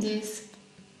doing this,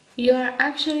 you are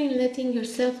actually letting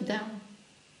yourself down.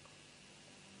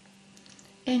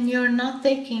 And you're not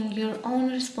taking your own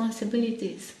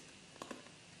responsibilities.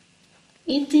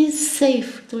 It is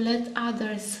safe to let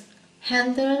others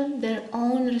handle their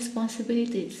own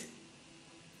responsibilities.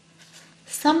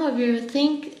 Some of you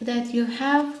think that you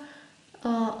have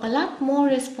a lot more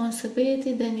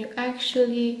responsibility than you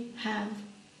actually have.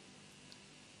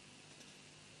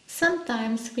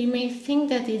 Sometimes we may think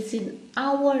that it's in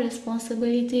our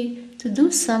responsibility to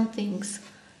do some things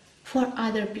for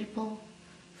other people,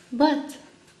 but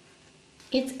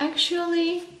it's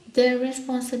actually their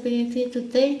responsibility to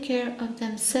take care of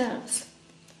themselves.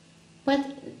 But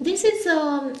this is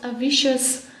a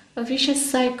vicious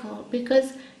cycle,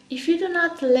 because if you do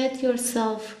not let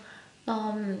yourself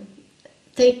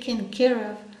taken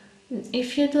care of,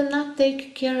 if you do not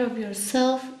take care of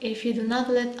yourself, if you do not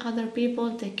let other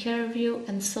people take care of you,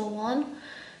 and so on,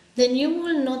 then you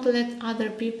will not let other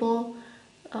people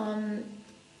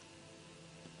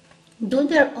do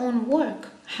their own work,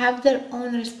 have their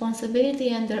own responsibility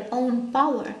and their own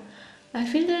power. I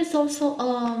feel there is also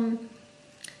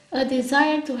a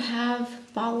desire to have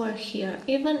power here,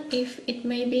 even if it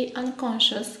may be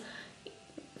unconscious.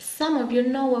 Some of you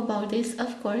know about this,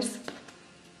 of course.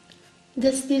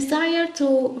 This desire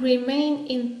to remain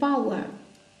in power,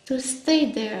 to stay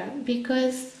there,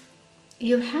 because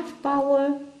you have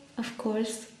power, of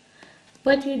course,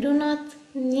 but you do not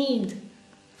need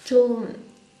to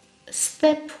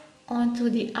step onto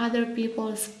the other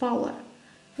people's power,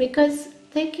 because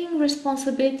taking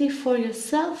responsibility for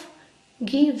yourself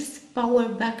gives power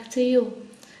back to you.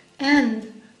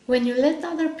 And when you let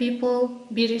other people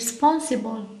be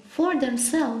responsible for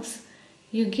themselves,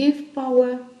 you give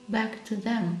power back to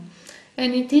them.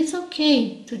 And it is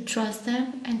okay to trust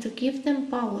them and to give them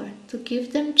power, to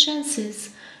give them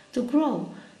chances to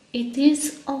grow. It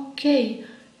is okay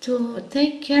to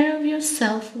take care of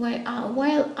yourself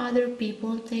while other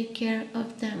people take care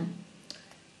of them.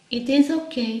 It is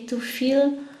okay to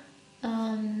feel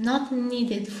not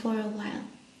needed for a while,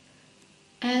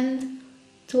 and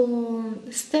to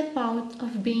step out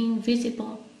of being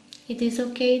visible. It is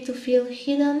okay to feel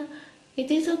hidden. It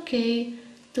is okay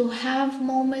to have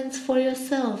moments for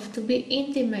yourself, to be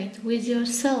intimate with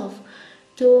yourself,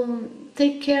 to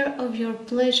take care of your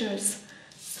pleasures.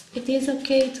 It is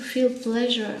okay to feel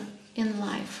pleasure in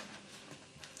life.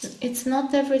 It's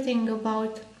not everything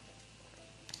about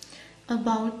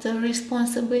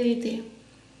responsibility.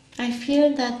 I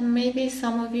feel that maybe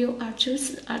some of you are too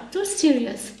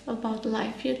serious about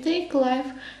life. You take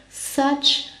life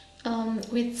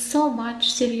with so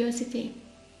much seriousness.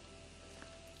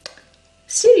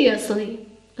 Seriously,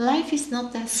 life is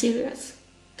not that serious.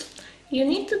 You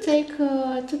need to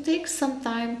take some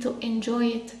time to enjoy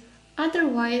it.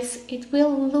 Otherwise, it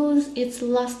will lose its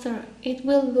luster. It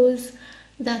will lose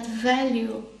that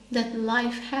value that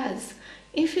life has.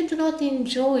 If you do not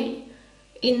enjoy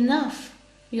enough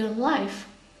your life,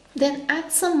 then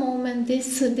at some moment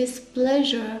this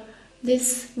pleasure,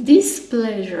 this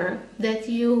displeasure that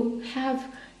you have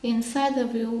inside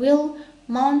of you will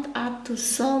mount up to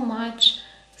so much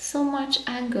so much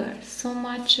anger, so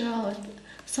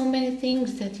many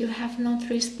things that you have not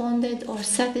responded or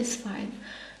satisfied,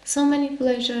 so many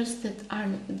pleasures that are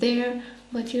there,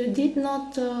 but you did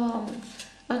not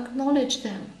acknowledge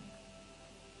them.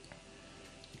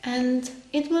 And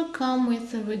it will come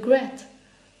with a regret.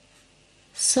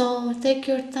 So take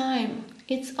your time.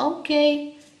 It's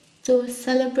okay to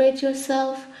celebrate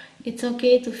yourself. It's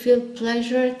okay to feel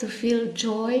pleasure, to feel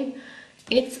joy.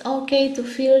 It's okay to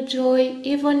feel joy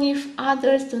even if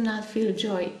others do not feel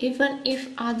joy, even if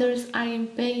others are in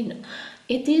pain.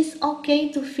 It is okay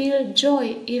to feel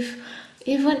joy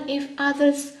even if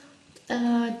others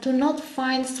do not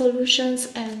find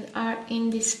solutions and are in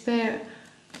despair,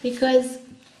 because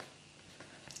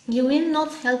you will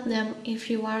not help them if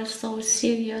you are so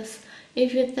serious,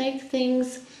 if you take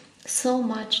things so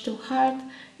much to heart,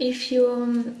 if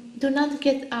you do not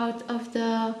get out of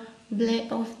the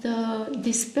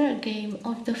despair game,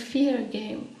 of the fear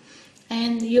game,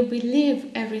 and you believe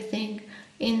everything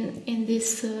in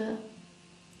this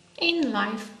in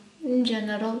life in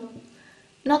general.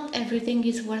 Not everything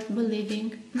is worth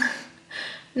believing.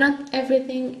 Not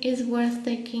everything is worth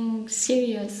taking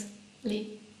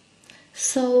seriously.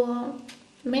 So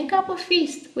make up a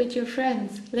feast with your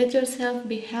friends. Let yourself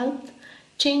be helped.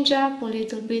 Change up a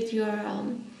little bit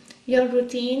your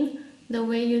routine, the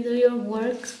way you do your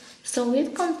work, so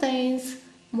it contains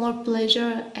more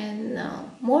pleasure and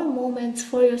more moments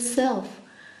for yourself.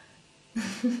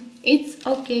 It's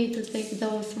okay to take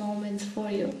those moments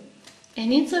for you.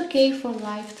 And it's okay for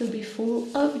life to be full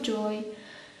of joy.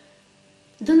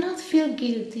 Do not feel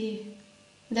guilty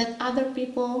that other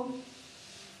people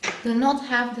do not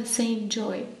have the same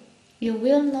joy. You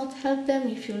will not help them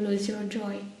if you lose your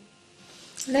joy.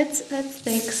 Let's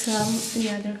take the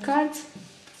other cards.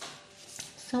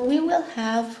 So we will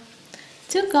have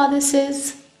two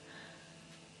goddesses,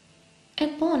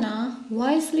 Epona,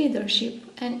 wise leadership,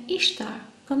 and Ishtar,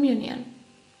 communion.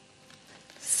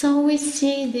 So we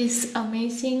see these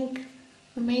amazing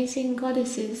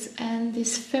goddesses and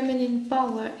this feminine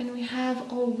power, and we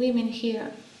have all women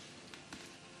here.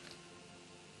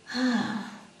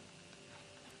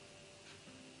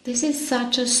 This is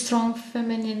such a strong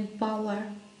feminine power,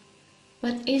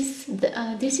 but this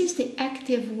is the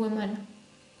active woman,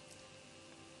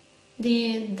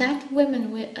 that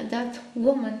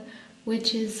woman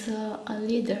which is a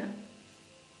leader.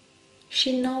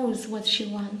 She knows what she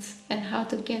wants and how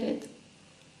to get it.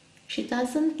 She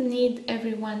doesn't need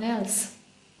everyone else.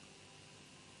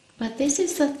 But this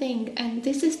is the thing, and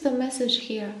this is the message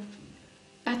here.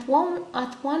 At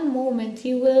one moment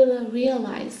you will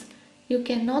realize you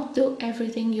cannot do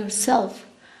everything yourself.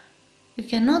 You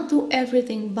cannot do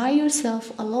everything by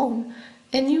yourself alone,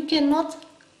 and you cannot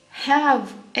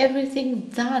have everything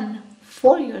done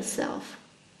for yourself.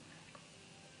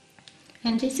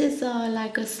 And this is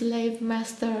like a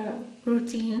slave-master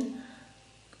routine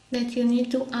that you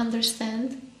need to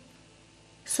understand.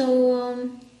 So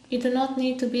you do not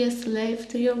need to be a slave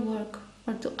to your work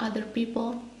or to other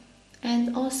people.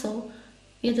 And also,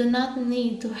 you do not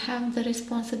need to have the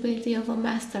responsibility of a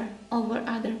master over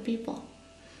other people.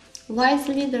 Wise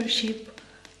leadership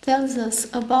tells us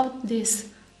about this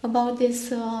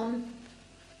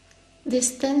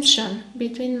tension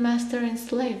between master and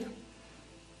slave.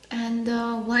 And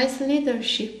wise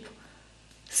leadership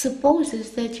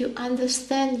supposes that you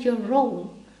understand your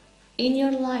role in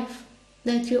your life,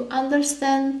 that you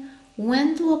understand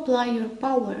when to apply your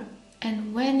power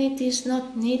and when it is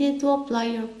not needed to apply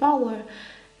your power,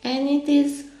 and it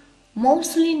is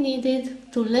mostly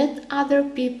needed to let other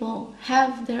people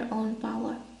have their own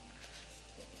power.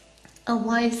 A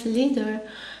wise leader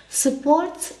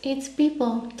supports its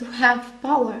people to have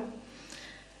power.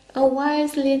 A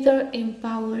wise leader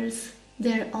empowers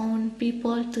their own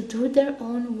people to do their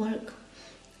own work,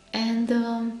 and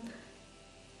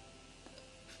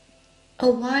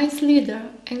a wise leader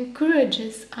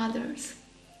encourages others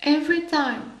every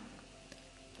time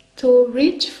to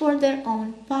reach for their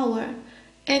own power,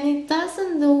 and it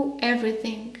doesn't do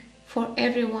everything for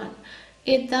everyone.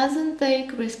 It doesn't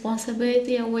take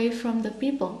responsibility away from the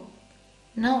people.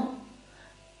 No.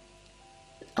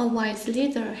 A wise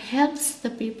leader helps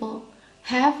the people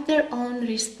have their own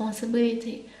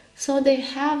responsibility, so they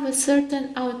have a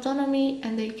certain autonomy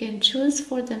and they can choose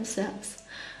for themselves.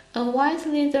 A wise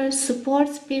leader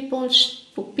supports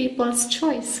people's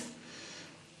choice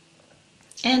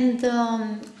and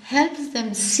helps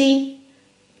them see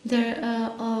their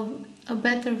a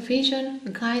better vision,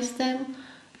 guides them,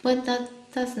 but that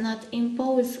does not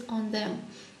impose on them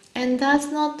and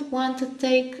does not want to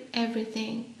take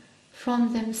everything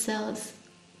from themselves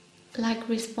like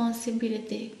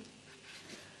responsibility.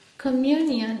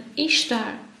 communion,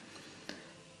 Ishtar.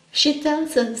 She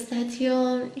tells us that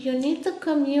you need to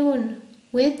commune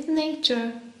with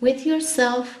nature, with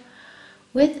yourself,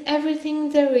 with everything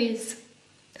there is,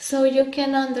 so you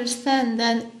can understand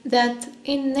that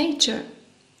in nature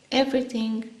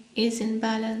everything is in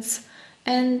balance,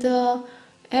 and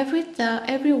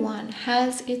everyone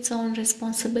has its own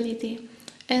responsibility,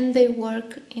 and they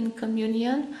work in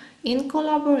communion, in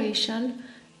collaboration.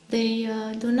 They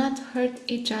do not hurt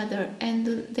each other, and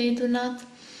they do not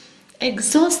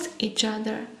exhaust each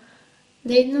other.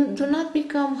 They do not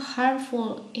become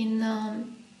harmful in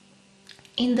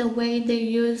the way they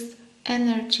use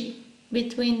energy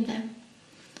between them.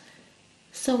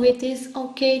 So it is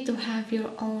okay to have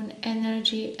your own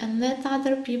energy and let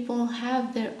other people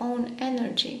have their own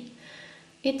energy.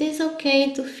 It is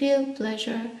okay to feel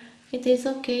pleasure. It is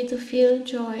okay to feel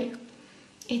joy.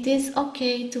 It is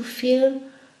okay to feel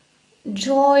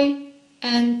joy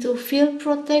and to feel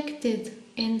protected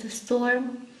in the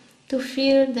storm, to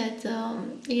feel that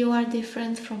you are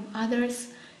different from others.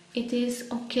 It is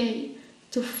okay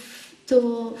to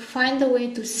find a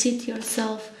way to sit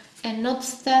yourself and not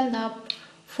stand up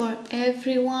for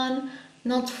everyone,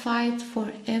 not fight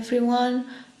for everyone,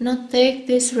 not take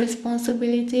this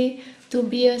responsibility to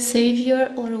be a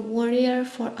savior or a warrior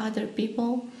for other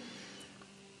people,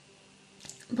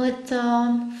 but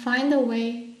find a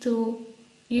way to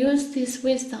use this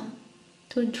wisdom,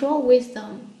 to draw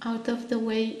wisdom out of the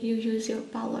way you use your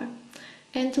power,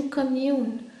 and to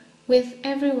commune with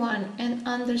everyone and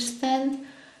understand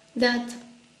that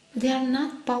they are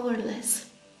not powerless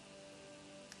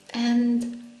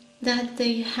and that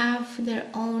they have their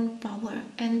own power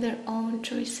and their own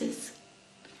choices.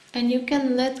 And you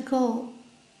can let go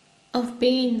of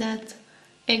being that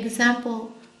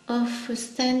example of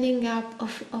standing up,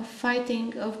 of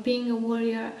fighting, of being a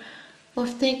warrior,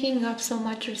 of taking up so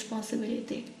much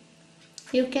responsibility.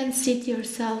 You can sit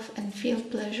yourself and feel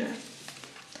pleasure.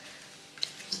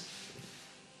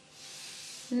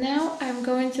 Now I'm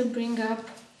going to bring up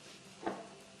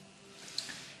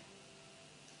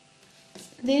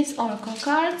these oracle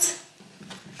cards,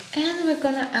 and we're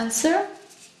gonna answer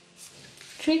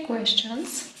 3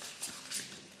 questions.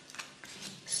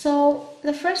 So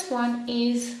the first one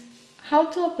is how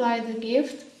to apply the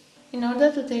gift in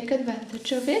order to take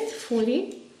advantage of it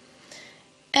fully.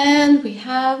 And we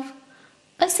have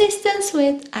assistance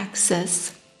with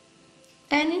access.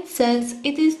 And it says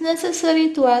it is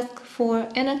necessary to ask for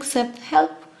and accept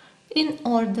help in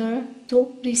order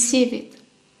to receive it.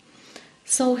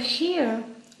 So here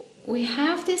we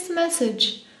have this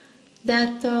message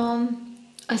that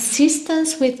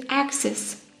assistance with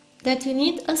access, that you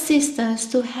need assistance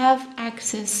to have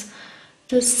access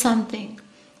to something.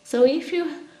 So if you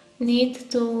need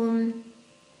to,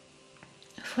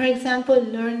 for example,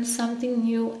 learn something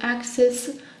new,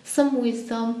 access some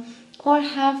wisdom, or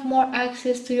have more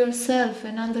access to yourself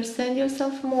and understand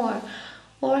yourself more,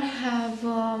 or have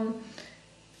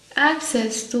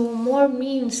access to more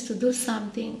means to do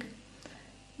something,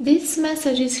 this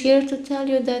message is here to tell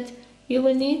you that you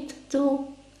will need to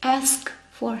ask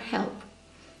for help.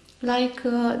 Like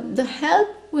the help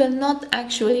will not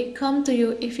actually come to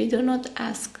you if you do not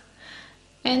ask.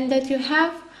 And that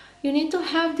you need to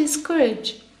have this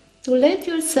courage to let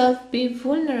yourself be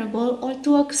vulnerable or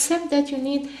to accept that you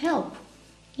need help.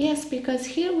 Yes, because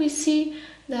here we see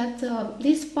that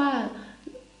this pile,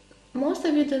 most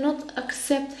of you do not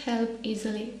accept help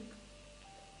easily.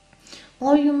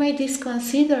 Or you may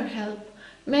disconsider help.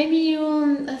 Maybe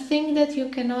you think that you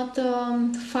cannot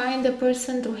find a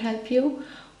person to help you,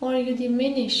 or you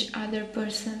diminish other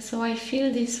persons. So I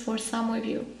feel this for some of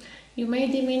you. You may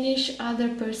diminish other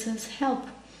person's help.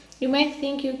 You may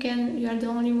think you are the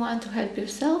only one to help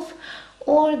yourself,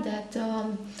 or that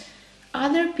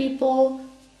other people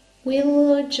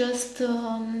will just,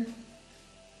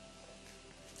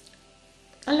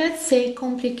 let's say,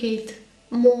 complicate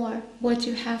more what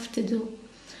you have to do.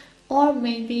 Or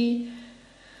maybe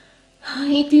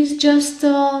it is just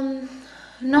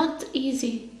not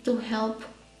easy to help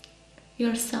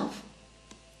yourself.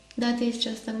 That is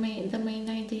just the main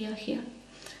idea here.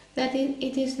 That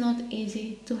it is not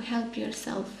easy to help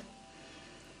yourself,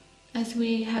 as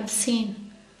we have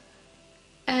seen.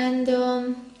 And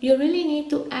you really need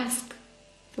to ask,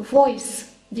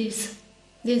 voice this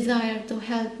desire to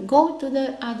help. Go to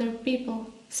the other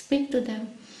people, speak to them.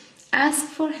 Ask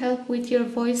for help with your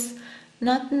voice,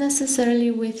 not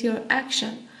necessarily with your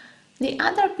action. The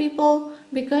other people,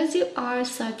 because you are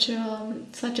such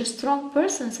a strong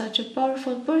person, such a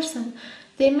powerful person,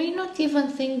 they may not even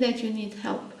think that you need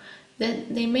help.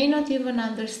 That they may not even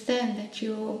understand that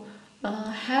you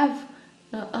have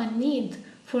a need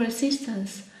for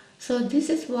assistance. So this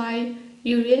is why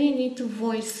you really need to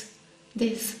voice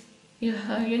this. You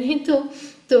need to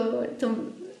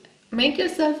make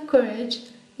yourself courage.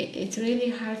 It's really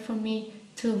hard for me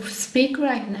to speak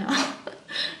right now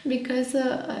because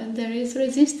there is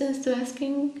resistance to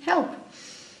asking help.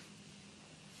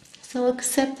 So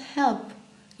accept help,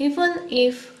 even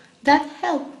if that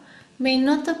help may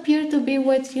not appear to be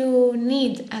what you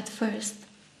need at first.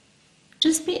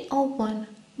 Just be open,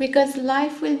 because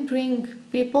life will bring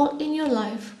people in your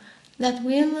life that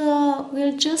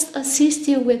will just assist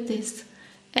you with this,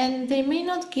 and they may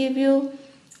not give you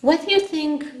what you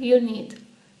think you need,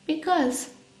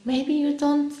 because maybe you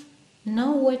don't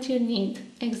know what you need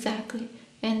exactly,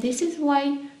 and this is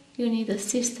why you need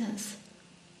assistance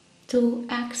to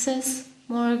access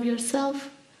more of yourself,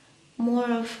 more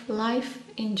of life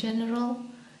in general,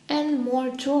 and more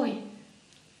joy.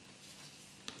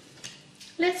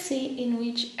 Let's see in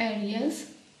which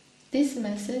areas this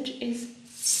message is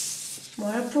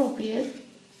more appropriate.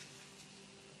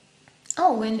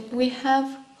 Oh, when we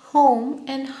have home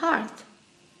and heart.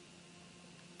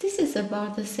 This is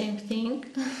about the same thing.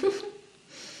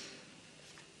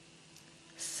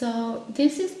 So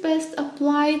this is best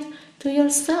applied to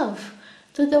yourself,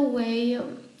 to the way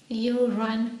you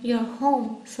run your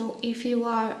home. So if you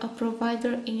are a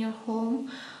provider in your home,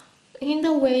 in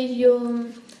the way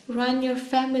you run your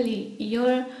family,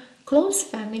 your close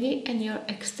family and your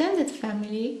extended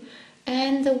family,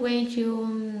 and the way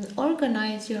you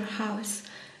organize your house,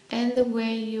 and the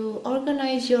way you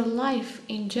organize your life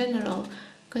in general,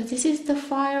 because this is the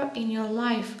fire in your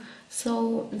life.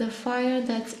 So the fire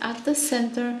that's at the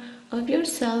center of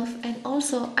yourself and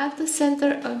also at the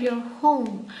center of your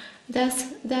home, that's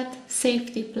that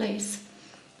safety place.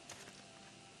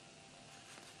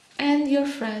 And your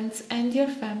friends and your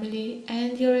family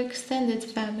and your extended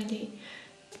family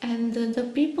and the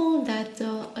people that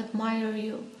admire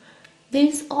you,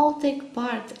 these all take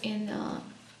part in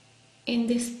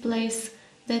this place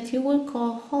that you will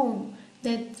call home,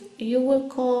 that you will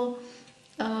call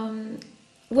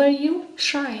where you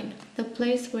shine, the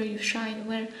place where you shine,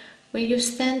 where you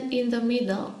stand in the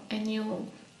middle and you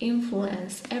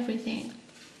influence everything.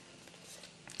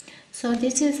 So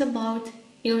this is about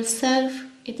yourself.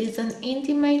 It is an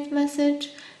intimate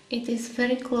message. It is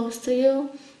very close to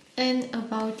you, and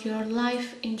about your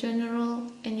life in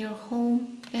general and your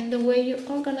home and the way you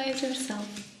organize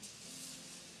yourself.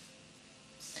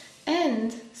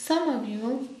 And some of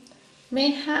you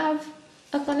may have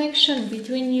a connection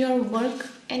between your work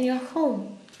and your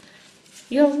home.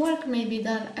 Your work may be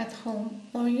done at home,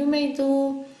 or you may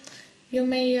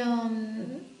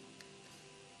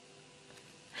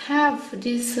have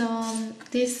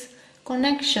this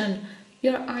connection.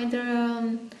 You're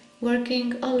either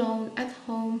working alone at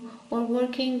home, or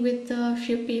working with a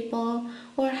few people,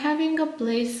 or having a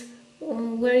place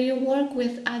where you work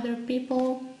with other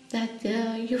people that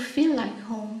you feel like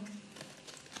home.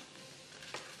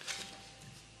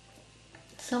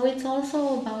 So it's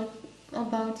also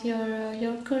about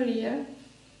your career.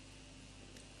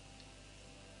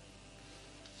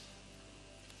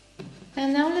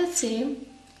 And now let's see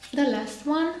the last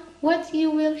one, what you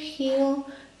will heal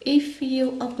if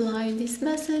you apply this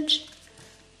message.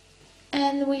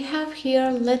 And we have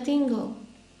here letting go.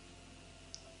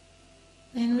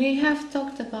 And we have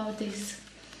talked about this.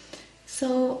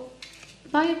 So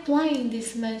by applying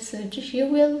this message, you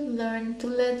will learn to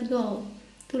let go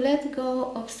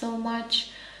of so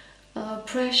much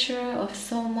pressure, of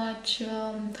so much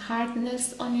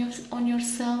hardness on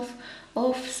yourself,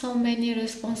 of so many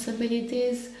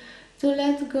responsibilities, to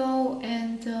let go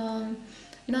and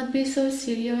not be so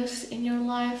serious in your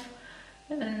life,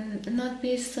 and not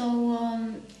be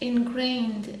so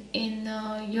ingrained in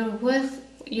your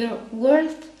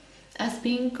worth as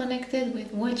being connected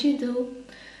with what you do,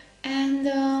 and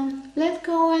let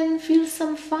go and feel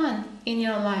some fun in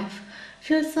your life,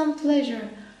 feel some pleasure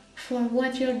for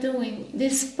what you're doing,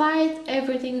 despite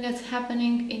everything that's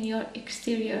happening in your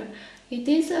exterior. It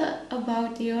is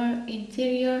about your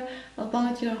interior,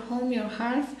 about your home, your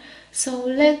heart. So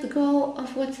let go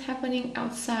of what's happening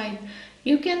outside.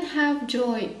 You can have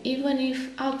joy even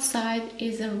if outside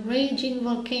is a raging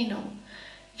volcano.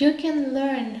 You can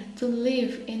learn to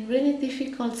live in really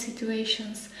difficult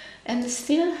situations and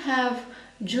still have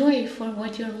joy for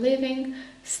what you're living,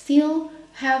 still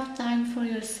have time for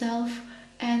yourself,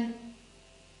 and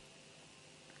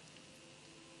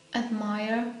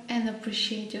admire and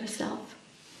appreciate yourself.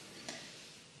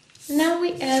 Now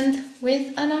we end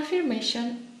with an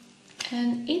affirmation,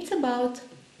 and it's about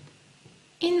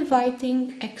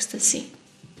inviting ecstasy.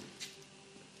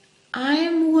 I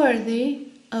am worthy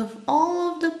of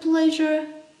all of the pleasure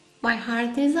my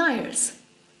heart desires.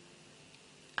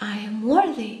 I am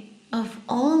worthy of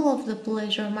all of the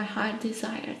pleasure my heart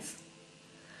desires.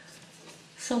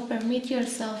 So permit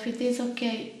yourself, it is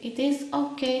okay. It is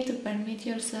okay to permit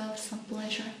yourself some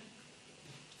pleasure.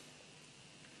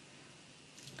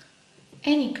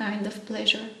 Any kind of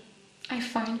pleasure. I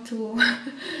find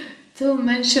to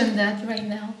mention that right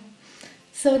now.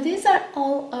 So these are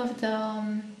all of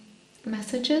the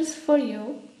messages for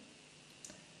you.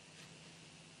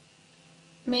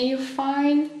 May you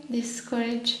find this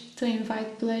courage to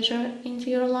invite pleasure into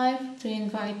your life, to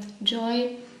invite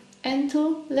joy, and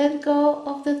to let go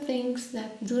of the things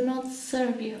that do not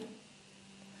serve you.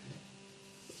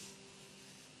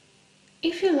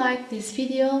 If you like this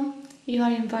video, you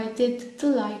are invited to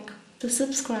like, to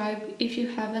subscribe if you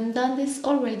haven't done this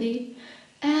already,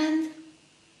 and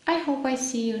I hope I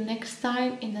see you next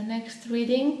time in the next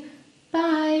reading.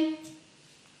 Bye!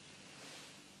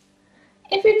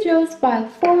 If you chose pile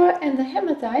 4 and the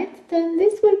Hematite, then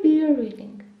this will be your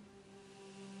reading.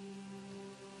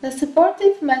 The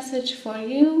supportive message for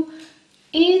you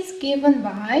is given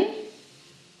by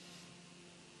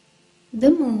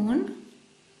the Moon,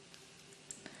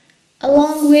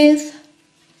 along with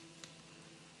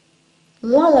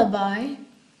Lullaby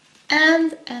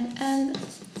and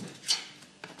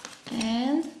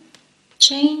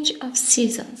Change of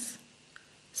Seasons.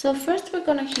 So first we're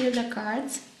gonna hear the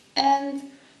cards and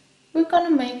we're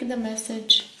gonna make the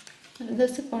message, the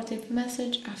supportive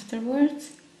message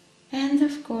afterwards, and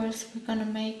of course we're gonna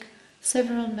make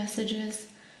several messages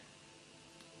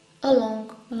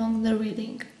along the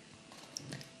reading.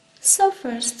 So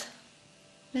first,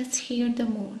 let's hear the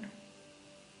Moon.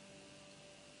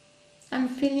 I'm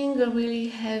feeling a really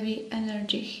heavy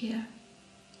energy here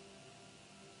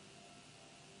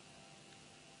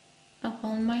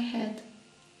upon my head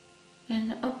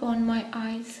and upon my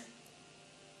eyes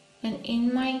and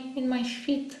in my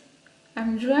feet.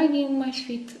 I'm dragging my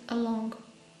feet along,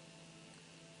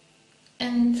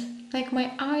 and like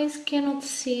my eyes cannot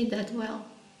see that well.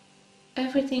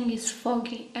 Everything is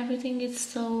foggy, everything is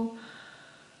so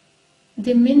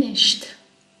diminished,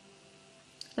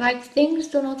 like things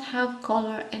do not have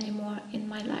color anymore in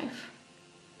my life.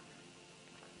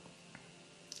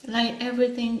 Like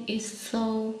everything is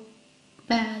so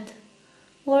bad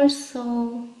or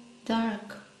so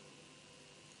dark.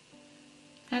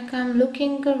 Like I'm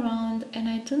looking around and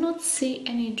I do not see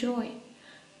any joy.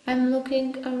 I'm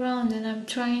looking around and I'm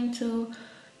trying to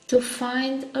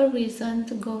find a reason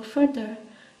to go further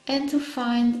and to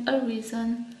find a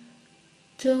reason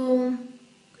to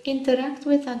interact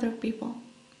with other people.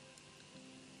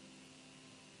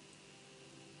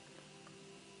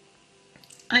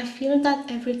 I feel that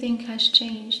everything has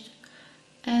changed,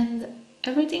 and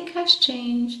everything has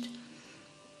changed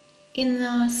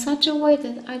in such a way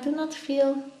that I do not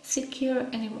feel secure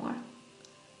anymore.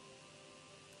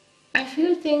 I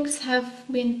feel things have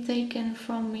been taken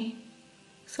from me.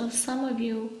 So some of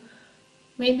you,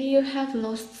 maybe you have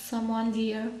lost someone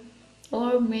dear,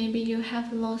 or maybe you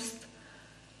have lost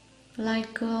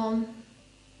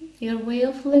your way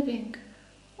of living,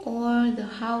 or the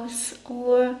house,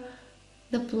 or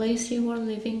the place you were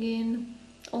living in,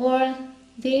 or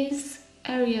these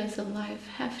areas of life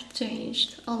have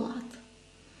changed a lot.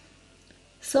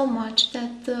 So much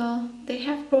that they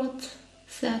have brought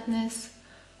sadness,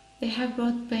 they have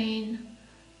brought pain,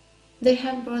 they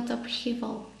have brought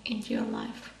upheaval into your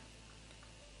life.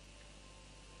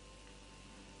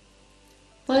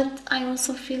 But I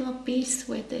also feel a peace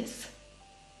with this.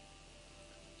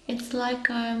 It's like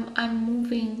I'm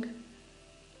moving.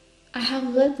 I have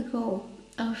let go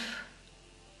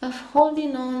of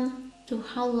holding on to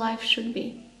how life should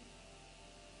be.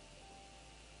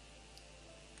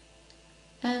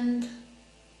 And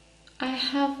I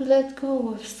have let go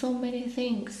of so many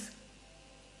things.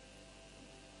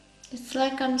 It's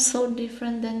like I'm so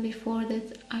different than before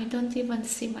that I don't even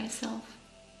see myself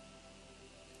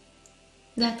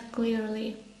that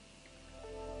clearly.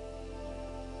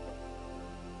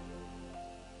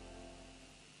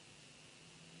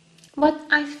 But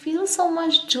I feel so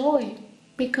much joy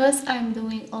because I'm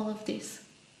doing all of this.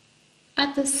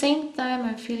 At the same time,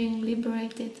 I'm feeling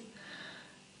liberated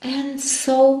and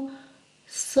so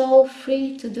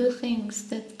free to do things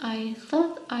that I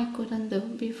thought I couldn't do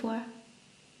before.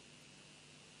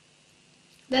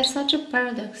 There's such a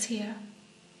paradox here.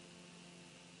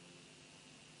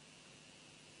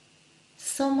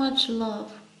 So much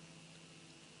love.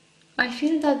 I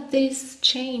feel that this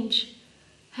change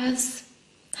has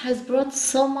brought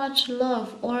so much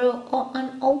love, or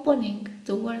an opening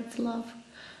towards love,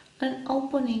 an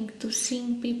opening to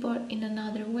seeing people in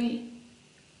another way.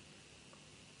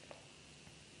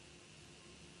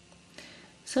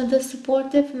 So the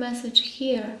supportive message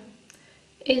here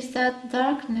is that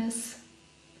darkness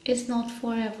is not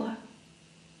forever.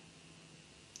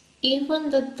 Even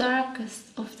the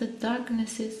darkest of the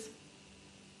darknesses,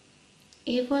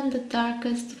 even the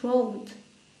darkest road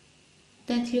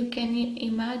that you can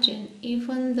imagine,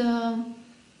 even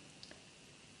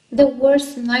the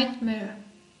worst nightmare,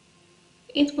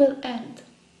 it will end.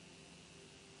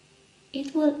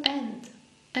 It will end.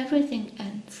 Everything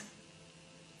ends.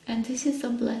 And this is a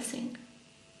blessing.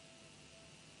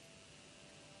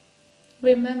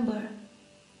 Remember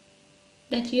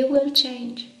that you will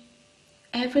change.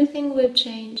 Everything will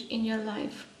change in your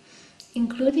life,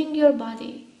 including your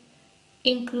body,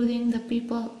 including the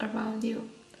people around you,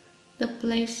 the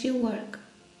place you work.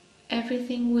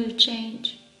 Everything will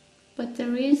change, but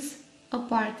there is a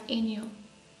part in you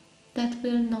that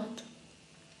will not.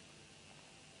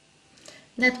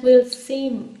 That will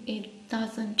seem it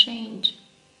doesn't change,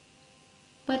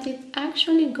 but it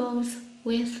actually goes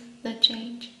with the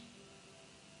change.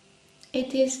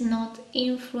 It is not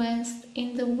influenced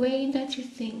in the way that you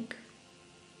think.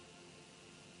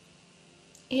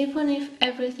 Even if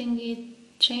everything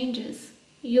changes,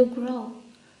 you grow.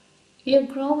 You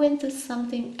grow into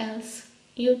something else.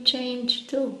 You change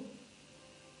too.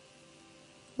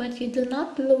 But you do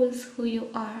not lose who you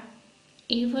are,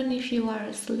 even if you are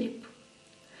asleep.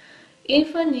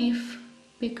 Even if,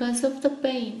 because of the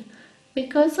pain,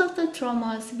 because of the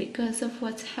traumas, because of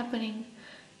what's happening,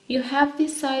 you have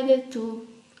decided to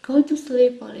go to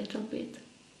sleep a little bit,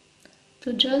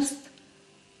 to just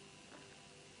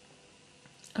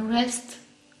rest,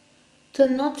 to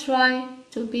not try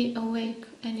to be awake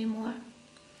anymore,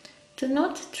 to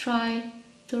not try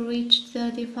to reach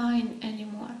the divine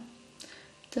anymore,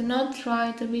 to not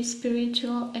try to be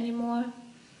spiritual anymore.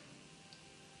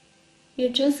 You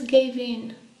just gave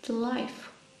in to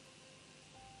life.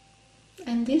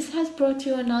 And this has brought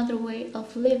you another way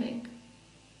of living.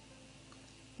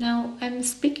 Now, I'm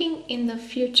speaking in the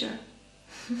future,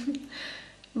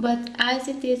 but as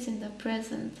it is in the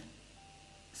present,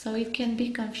 so it can be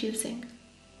confusing.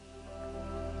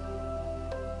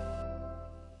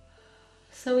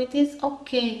 So it is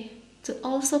okay to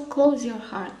also close your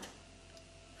heart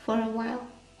for a while.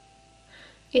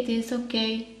 It is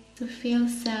okay to feel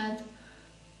sad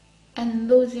and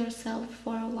lose yourself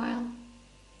for a while.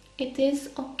 It is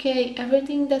okay,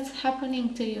 everything that's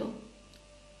happening to you.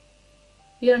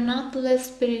 You're not less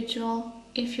spiritual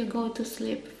if you go to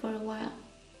sleep for a while.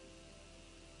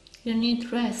 You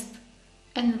need rest,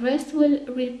 and rest will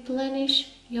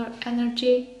replenish your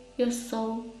energy, your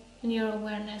soul, and your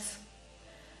awareness.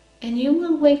 And you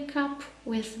will wake up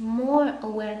with more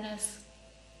awareness,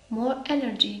 more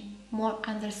energy, more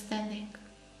understanding.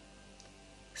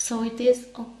 So it is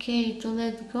okay to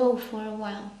let go for a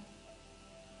while.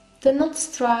 Do not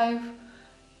strive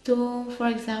to, for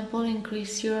example,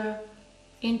 increase your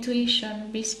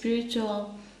intuition, be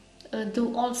spiritual,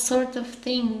 do all sorts of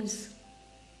things.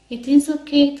 It is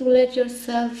okay to let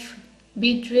yourself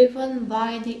be driven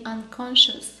by the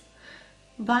unconscious,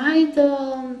 by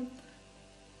the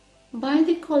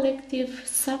collective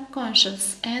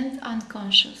subconscious and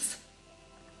unconscious.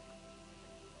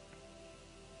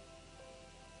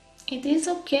 It is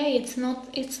okay, it's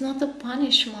not a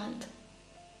punishment.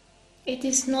 It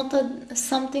is not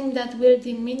something that will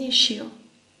diminish you.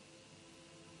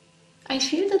 I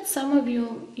feel that some of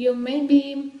you may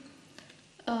be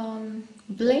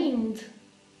blamed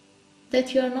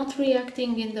that you are not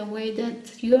reacting in the way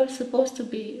that you are supposed to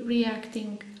be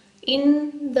reacting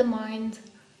in the mind,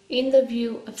 in the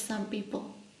view of some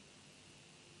people.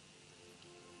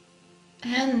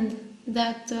 And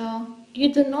that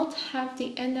you do not have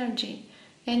the energy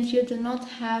and you do not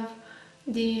have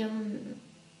the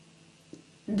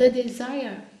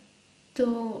desire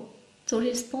to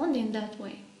respond in that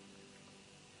way.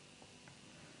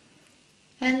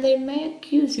 And they may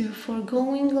accuse you for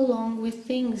going along with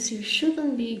things you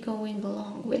shouldn't be going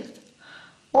along with,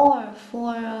 or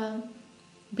for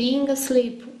being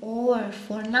asleep, or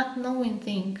for not knowing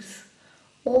things,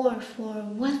 or for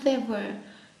whatever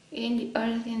in the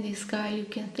earth, in the sky you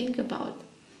can think about,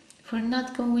 for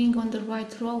not going on the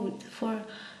right road, for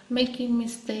making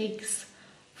mistakes,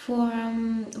 for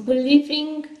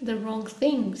believing the wrong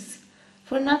things,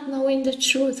 for not knowing the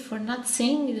truth, for not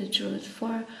saying the truth,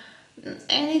 for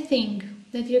anything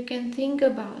that you can think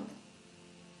about.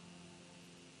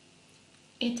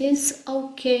 It is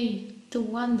okay to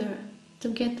wander, to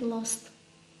get lost.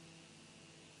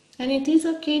 And it is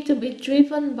okay to be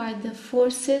driven by the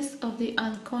forces of the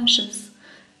unconscious,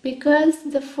 because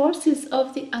the forces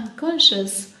of the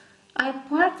unconscious are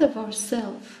part of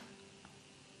ourselves,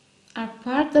 are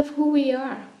part of who we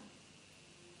are,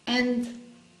 and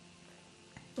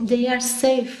they are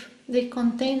safe, they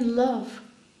contain love,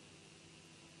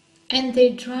 and they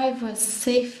drive us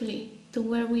safely to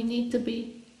where we need to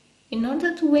be in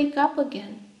order to wake up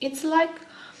again. It's like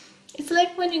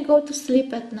when you go to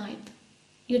sleep at night.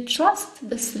 You trust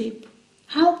the sleep.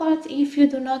 How about if you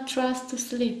do not trust to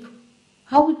sleep?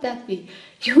 How would that be?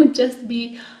 You would just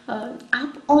be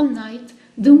up all night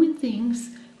doing things,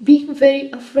 being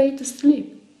very afraid to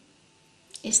sleep.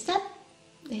 Is that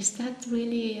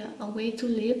really a way to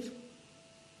live?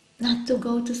 Not to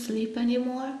go to sleep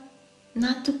anymore?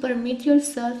 Not to permit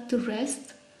yourself to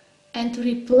rest and to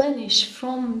replenish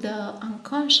from the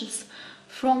unconscious,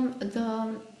 from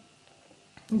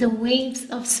the waves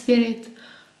of spirit,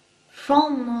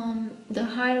 from the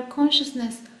higher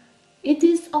consciousness. It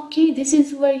is okay, this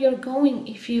is where you're going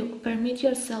if you permit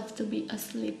yourself to be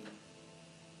asleep.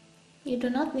 You do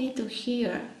not need to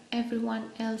hear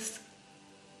everyone else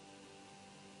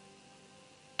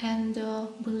and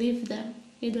believe them.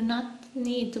 You do not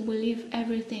need to believe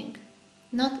everything.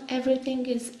 Not everything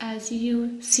is as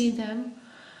you see them.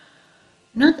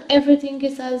 Not everything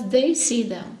is as they see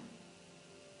them.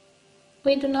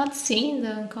 We do not see in the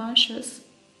unconscious.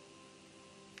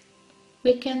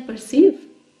 We can perceive,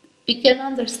 we can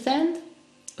understand,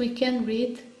 we can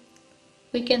read,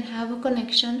 we can have a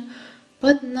connection,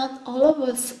 but not all of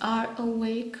us are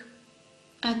awake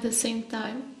at the same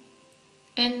time,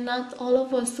 and not all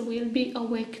of us will be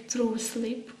awake through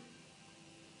sleep.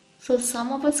 So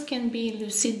some of us can be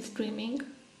lucid dreaming,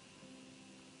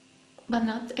 but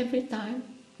not every time,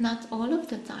 not all of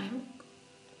the time.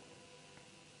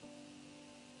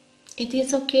 It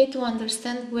is okay to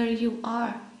understand where you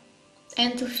are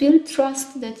and to feel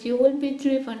trust that you will be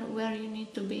driven where you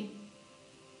need to be,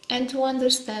 and to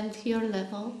understand your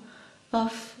level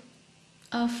of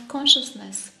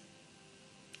consciousness,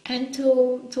 and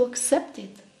to accept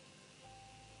it,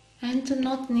 and to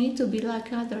not need to be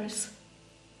like others,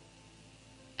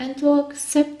 and to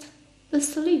accept the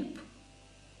sleep.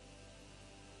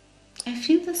 I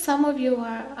feel that some of you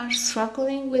are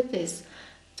struggling with this,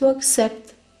 to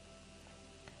accept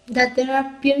that there are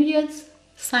periods,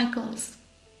 cycles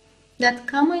that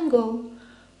come and go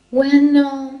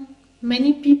when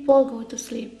many people go to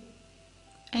sleep,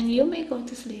 and you may go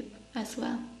to sleep as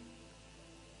well.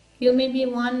 You may be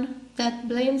one that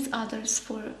blames others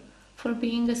for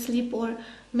being asleep, or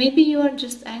maybe you are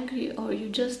just angry, or you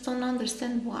just don't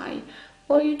understand why,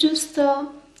 or you just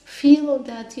feel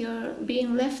that you're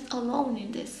being left alone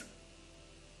in this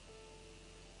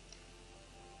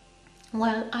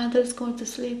while others go to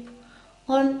sleep.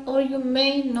 Or you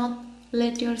may not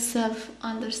let yourself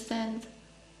understand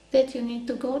that you need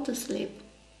to go to sleep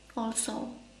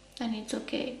also, and it's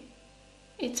okay.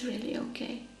 It's really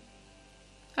okay.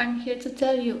 I'm here to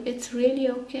tell you it's really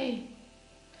okay.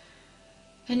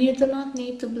 And you do not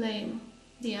need to blame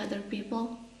the other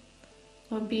people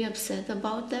or be upset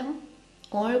about them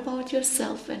or about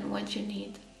yourself and what you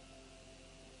need.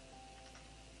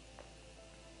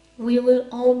 We will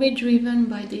all be driven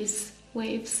by these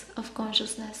waves of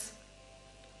consciousness,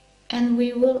 and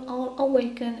we will all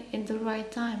awaken in the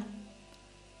right time.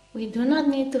 We do not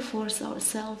need to force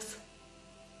ourselves,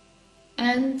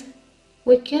 and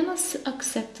we cannot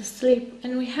accept to sleep.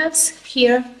 And we have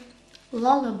here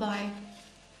lullaby.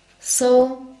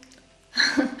 So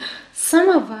some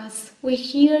of us, we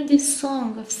hear this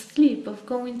song of sleep, of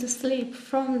going to sleep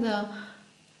from the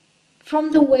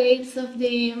waves of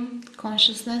the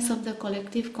consciousness, of the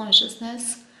collective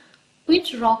consciousness,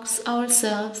 which rocks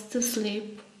ourselves to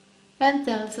sleep and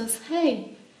tells us,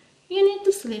 hey, you need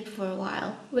to sleep for a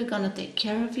while. We're gonna take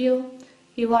care of you.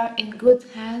 You are in good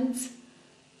hands.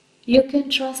 You can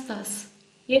trust us.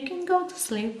 You can go to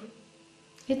sleep.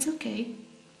 It's okay.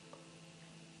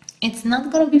 It's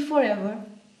not gonna be forever.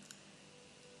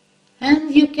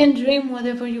 And you can dream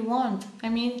whatever you want. I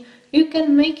mean, you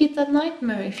can make it a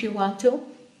nightmare if you want to,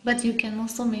 but you can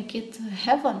also make it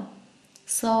heaven.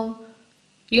 So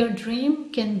your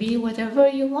dream can be whatever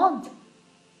you want.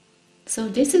 So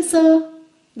this is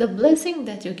the blessing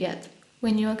that you get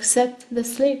when you accept the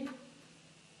sleep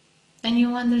and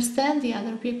you understand the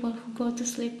other people who go to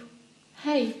sleep.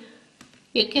 Hey,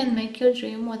 you can make your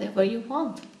dream whatever you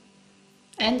want.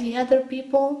 And the other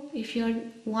people, if you're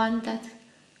one that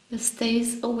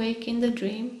stays awake in the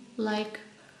dream, like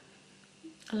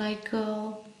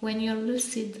when you're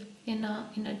lucid in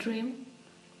a dream,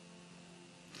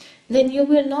 then you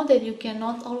will know that you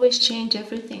cannot always change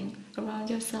everything around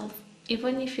yourself,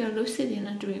 even if you're lucid in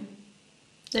a dream.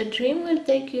 The dream will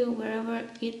take you wherever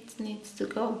it needs to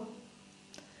go.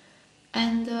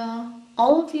 And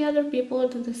all of the other people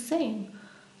do the same.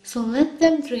 So let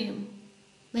them dream.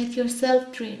 Let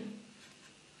yourself dream.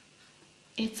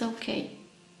 It's okay.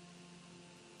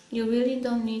 You really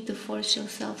don't need to force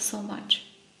yourself so much.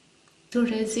 To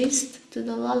resist to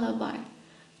the lullaby.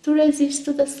 To resist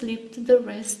to the sleep, to the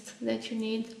rest that you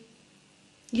need.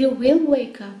 You will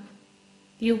wake up.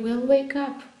 You will wake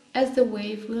up as the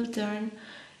wave will turn,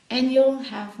 and you'll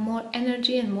have more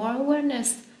energy and more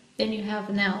awareness than you have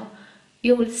now.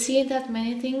 You will see that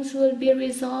many things will be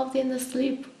resolved in the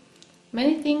sleep.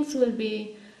 Many things will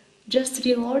be just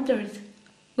reordered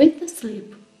with the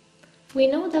sleep. We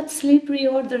know that sleep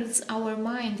reorders our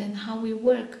mind and how we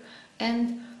work,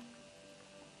 and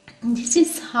this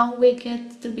is how we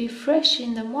get to be fresh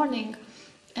in the morning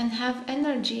and have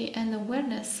energy and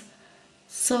awareness.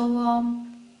 So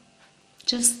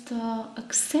just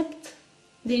accept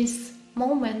these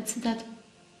moments that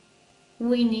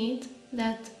we need,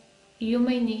 that you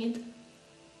may need,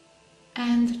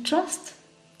 and trust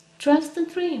the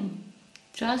dream.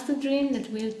 Trust the dream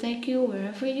that will take you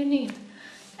wherever you need.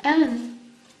 And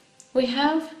we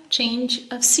have change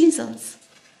of seasons.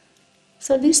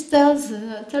 So this tells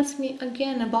me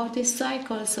again about these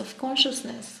cycles of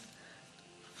consciousness.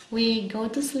 We go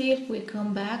to sleep, we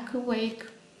come back awake,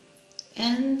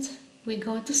 and we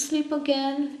go to sleep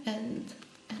again, and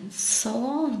so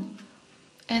on.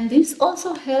 And this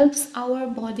also helps our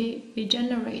body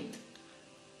regenerate.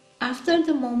 After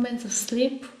the moment of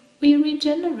sleep, we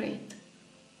regenerate.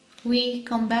 We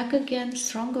come back again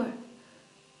stronger.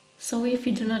 So if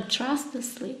you do not trust the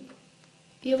sleep,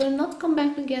 you will not come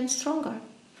back again stronger.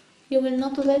 You will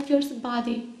not let your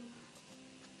body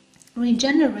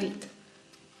regenerate.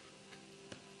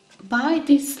 By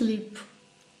this sleep,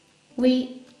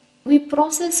 we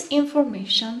process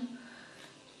information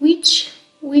which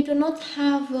we do not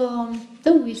have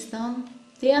the wisdom,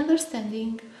 the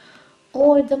understanding,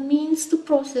 or the means to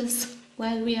process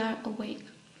while we are awake.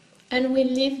 And we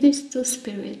leave this to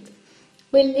spirit.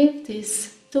 We leave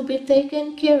this to be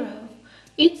taken care of.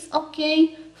 It's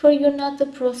okay for you not to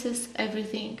process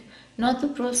everything, not to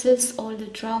process all the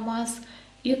traumas.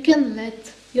 You can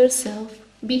let yourself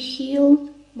be healed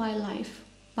by life,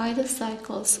 by the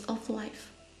cycles of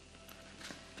life.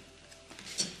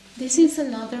 This is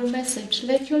another message.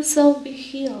 Let yourself be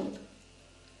healed.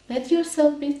 Let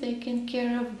yourself be taken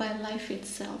care of by life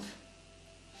itself.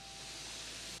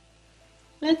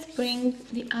 Let's bring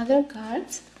the other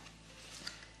cards.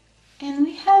 And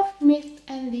we have myth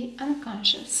and the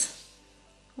unconscious.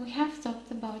 We have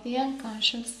talked about the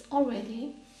unconscious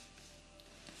already.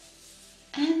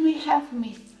 And we have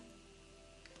myth.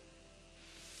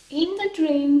 In the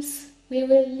dreams, we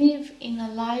will live in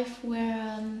a life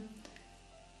where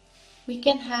we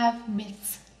can have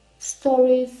myths,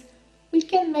 stories. We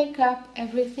can make up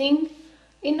everything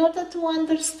in order to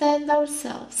understand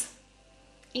ourselves.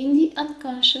 In the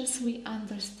unconscious, we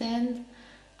understand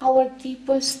our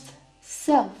deepest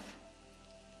self.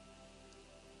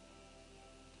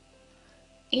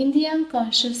 In the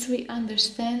unconscious, we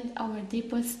understand our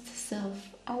deepest self,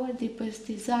 our deepest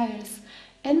desires,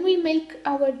 and we make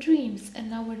our dreams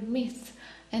and our myths.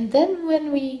 And then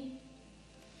when we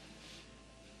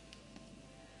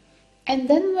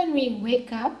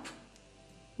wake up,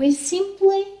 we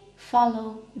simply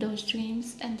follow those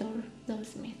dreams and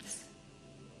those myths.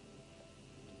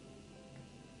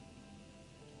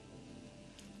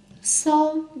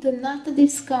 So do not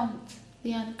discount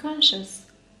the unconscious.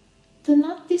 Do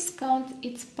not discount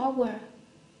its power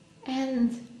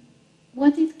and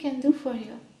what it can do for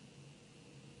you.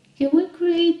 You will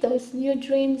create those new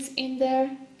dreams in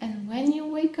there, and when you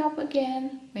wake up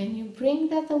again, when you bring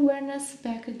that awareness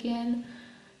back again,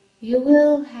 you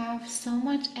will have so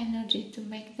much energy to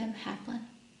make them happen.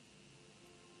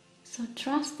 So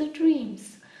trust the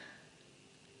dreams.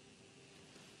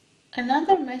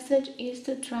 Another message is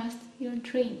to trust your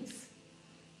dreams.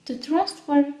 To trust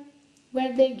where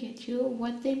they get you,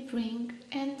 what they bring,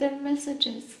 and their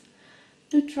messages.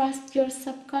 To trust your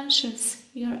subconscious,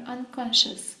 your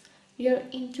unconscious, your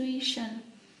intuition.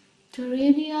 To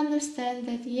really understand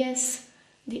that yes,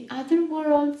 the other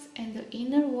worlds and the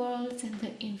inner worlds and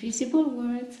the invisible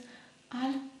worlds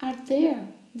are there.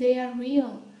 They are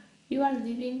real. You are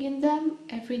living in them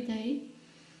every day.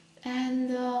 And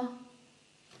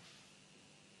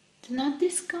do not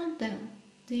discount them.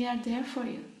 They are there for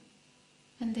you.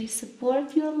 And they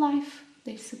support your life.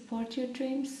 They support your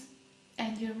dreams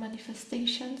and your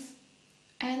manifestations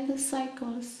and the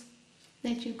cycles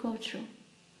that you go through.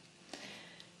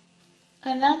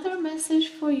 Another message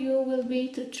for you will be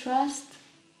to trust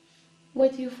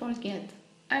what you forget.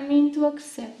 I mean, to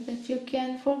accept that you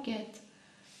can forget,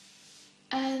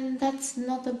 and that's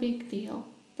not a big deal.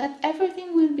 That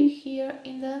everything will be here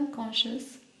in the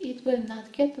unconscious, it will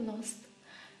not get lost.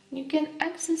 You can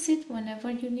access it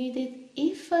whenever you need it,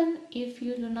 even if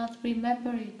you do not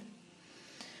remember it.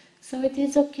 So it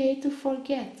is okay to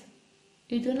forget.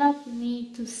 You do not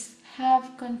need to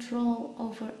have control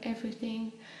over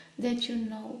everything that you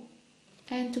know,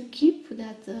 and to keep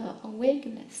that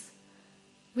awareness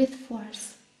with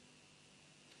force.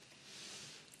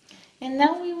 And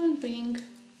now we will bring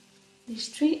these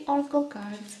 3 oracle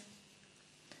cards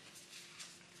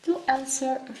to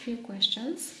answer a few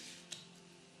questions.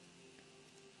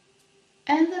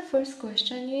 And the first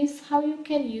question is how you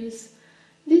can use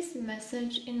this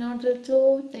message in order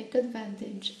to take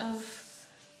advantage of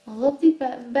all of the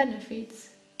benefits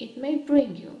it may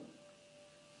bring you.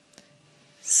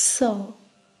 So,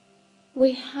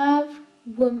 we have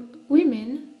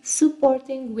women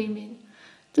supporting women.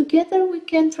 Together we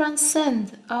can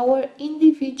transcend our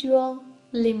individual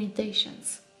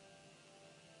limitations.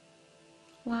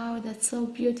 Wow, that's so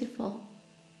beautiful.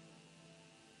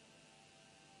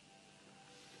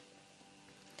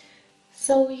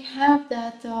 So we have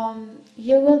that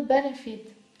you will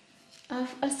benefit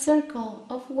of a circle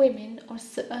of women, or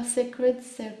a sacred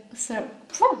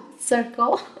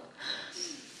circle.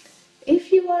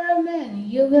 If you are a man,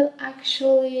 you will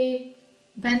actually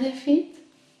benefit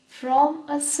from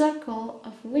a circle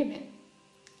of women,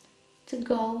 to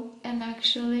go and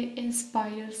actually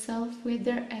inspire yourself with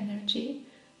their energy,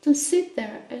 to sit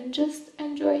there and just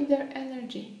enjoy their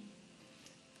energy,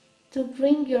 to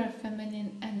bring your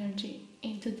feminine energy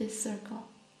into this circle.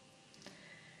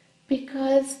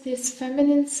 Because this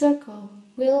feminine circle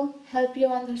will help you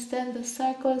understand the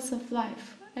cycles of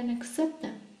life and accept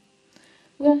them.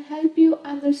 Will help you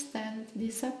understand the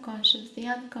subconscious, the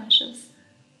unconscious.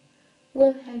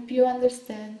 Will help you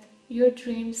understand your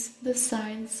dreams, the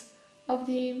signs of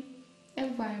the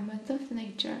environment of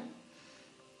nature.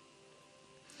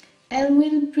 And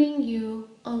will bring you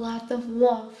a lot of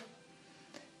love.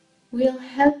 Will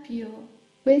help you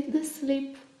with the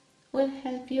sleep, will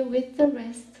help you with the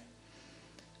rest,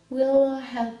 will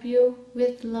help you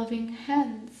with loving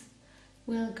hands,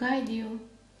 will guide you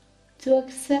to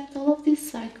accept all of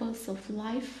these cycles of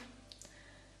life.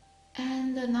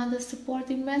 And another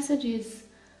supporting message is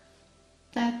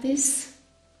that these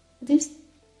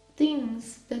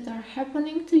things that are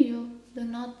happening to you do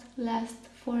not last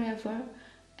forever,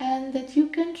 and that you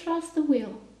can trust the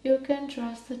will, you can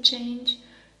trust the change,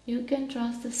 you can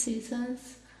trust the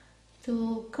seasons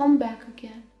to come back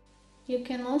again. You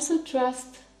can also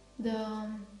trust the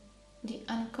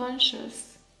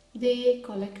unconscious, the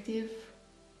collective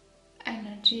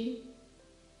energy,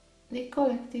 the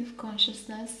collective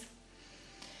consciousness,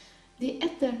 the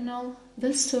eternal,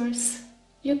 the source.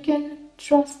 You can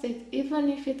trust it even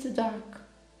if it's dark,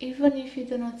 even if you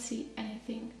do not see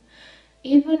anything,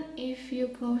 even if you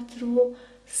go through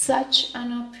such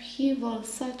an upheaval,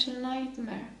 such a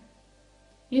nightmare.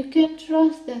 You can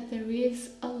trust that there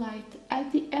is a light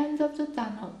at the end of the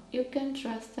tunnel. You can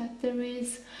trust that there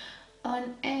is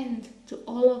an end to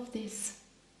all of this.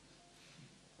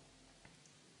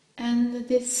 And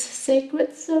this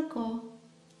sacred circle,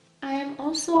 I am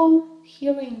also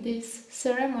hearing this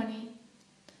ceremony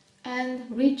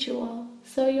and ritual.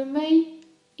 So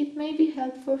it may be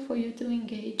helpful for you to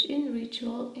engage in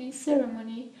ritual, in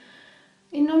ceremony,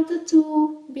 in order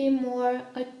to be more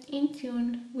in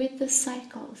tune with the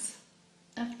cycles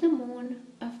of the moon,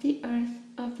 of the earth,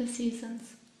 of the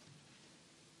seasons.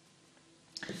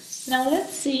 Now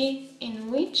let's see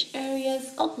in which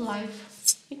areas of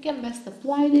life you can best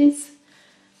apply this.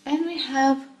 And we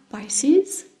have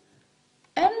Pisces,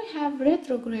 and we have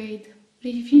retrograde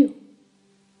review.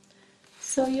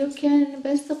 So you can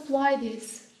best apply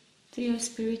this to your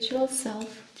spiritual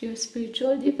self, to your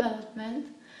spiritual development,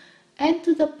 and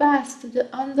to the past, to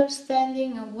the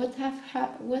understanding of what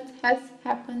has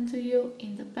happened to you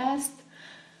in the past,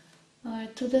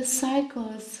 to the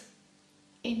cycles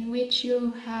in which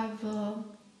you have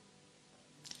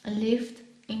lived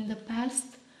in the past.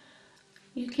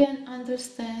 You can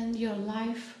understand your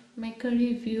life, make a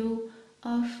review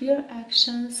of your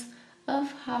actions,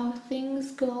 of how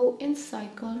things go in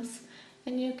cycles,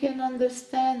 and you can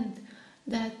understand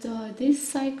that these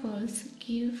cycles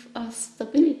give us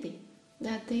stability,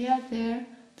 that they are there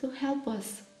to help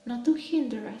us, not to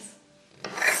hinder us.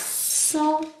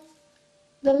 So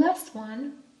the last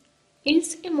one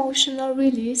is emotional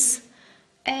release,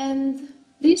 and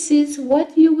this is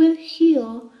what you will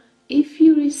heal if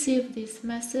you receive this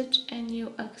message and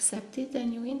you accept it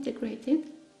and you integrate it.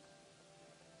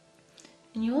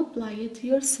 and you apply it to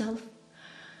yourself,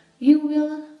 you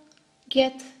will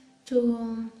get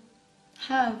to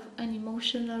have an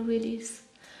emotional release,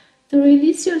 to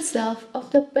release yourself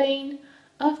of the pain,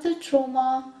 of the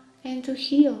trauma, and to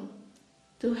heal,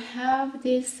 to have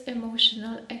this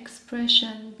emotional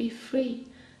expression be free,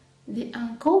 the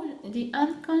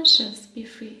unconscious be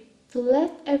free, to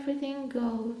let everything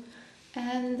go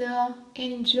and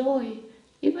enjoy,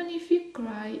 even if you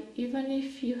cry, even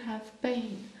if you have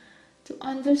pain, to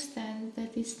understand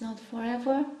that it's not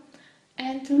forever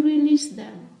and to release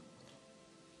them.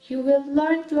 You will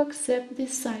learn to accept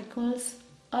these cycles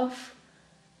of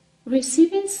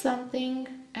receiving something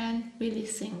and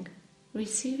releasing,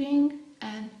 receiving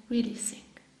and releasing.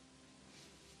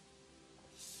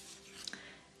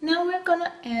 Now we're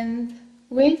gonna end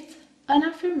with an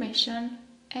affirmation,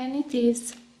 and it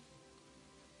is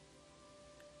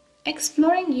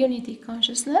exploring unity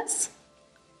consciousness,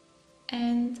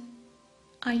 and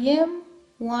I am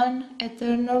one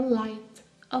eternal light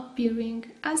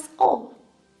appearing as all.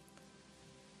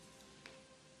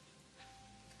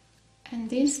 And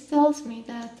this tells me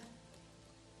that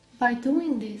by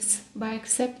doing this, by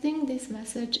accepting this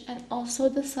message and also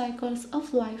the cycles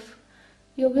of life,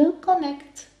 you will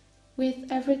connect with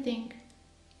everything.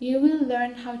 You will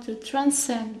learn how to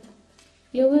transcend.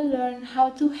 You will learn how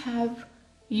to have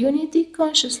unity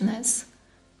consciousness,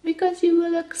 because you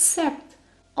will accept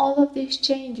all of these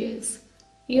changes.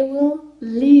 You will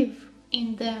live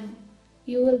in them.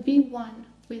 You will be one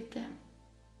with them.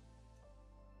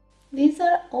 These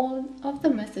are all of the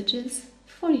messages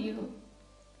for you.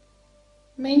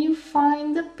 May you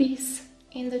find the peace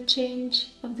in the change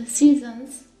of the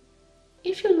seasons.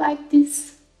 If you like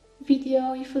this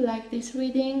video, if you like this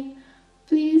reading,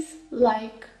 please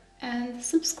like and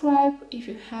subscribe if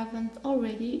you haven't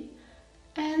already.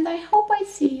 And I hope I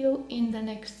see you in the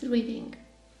next reading.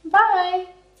 Bye!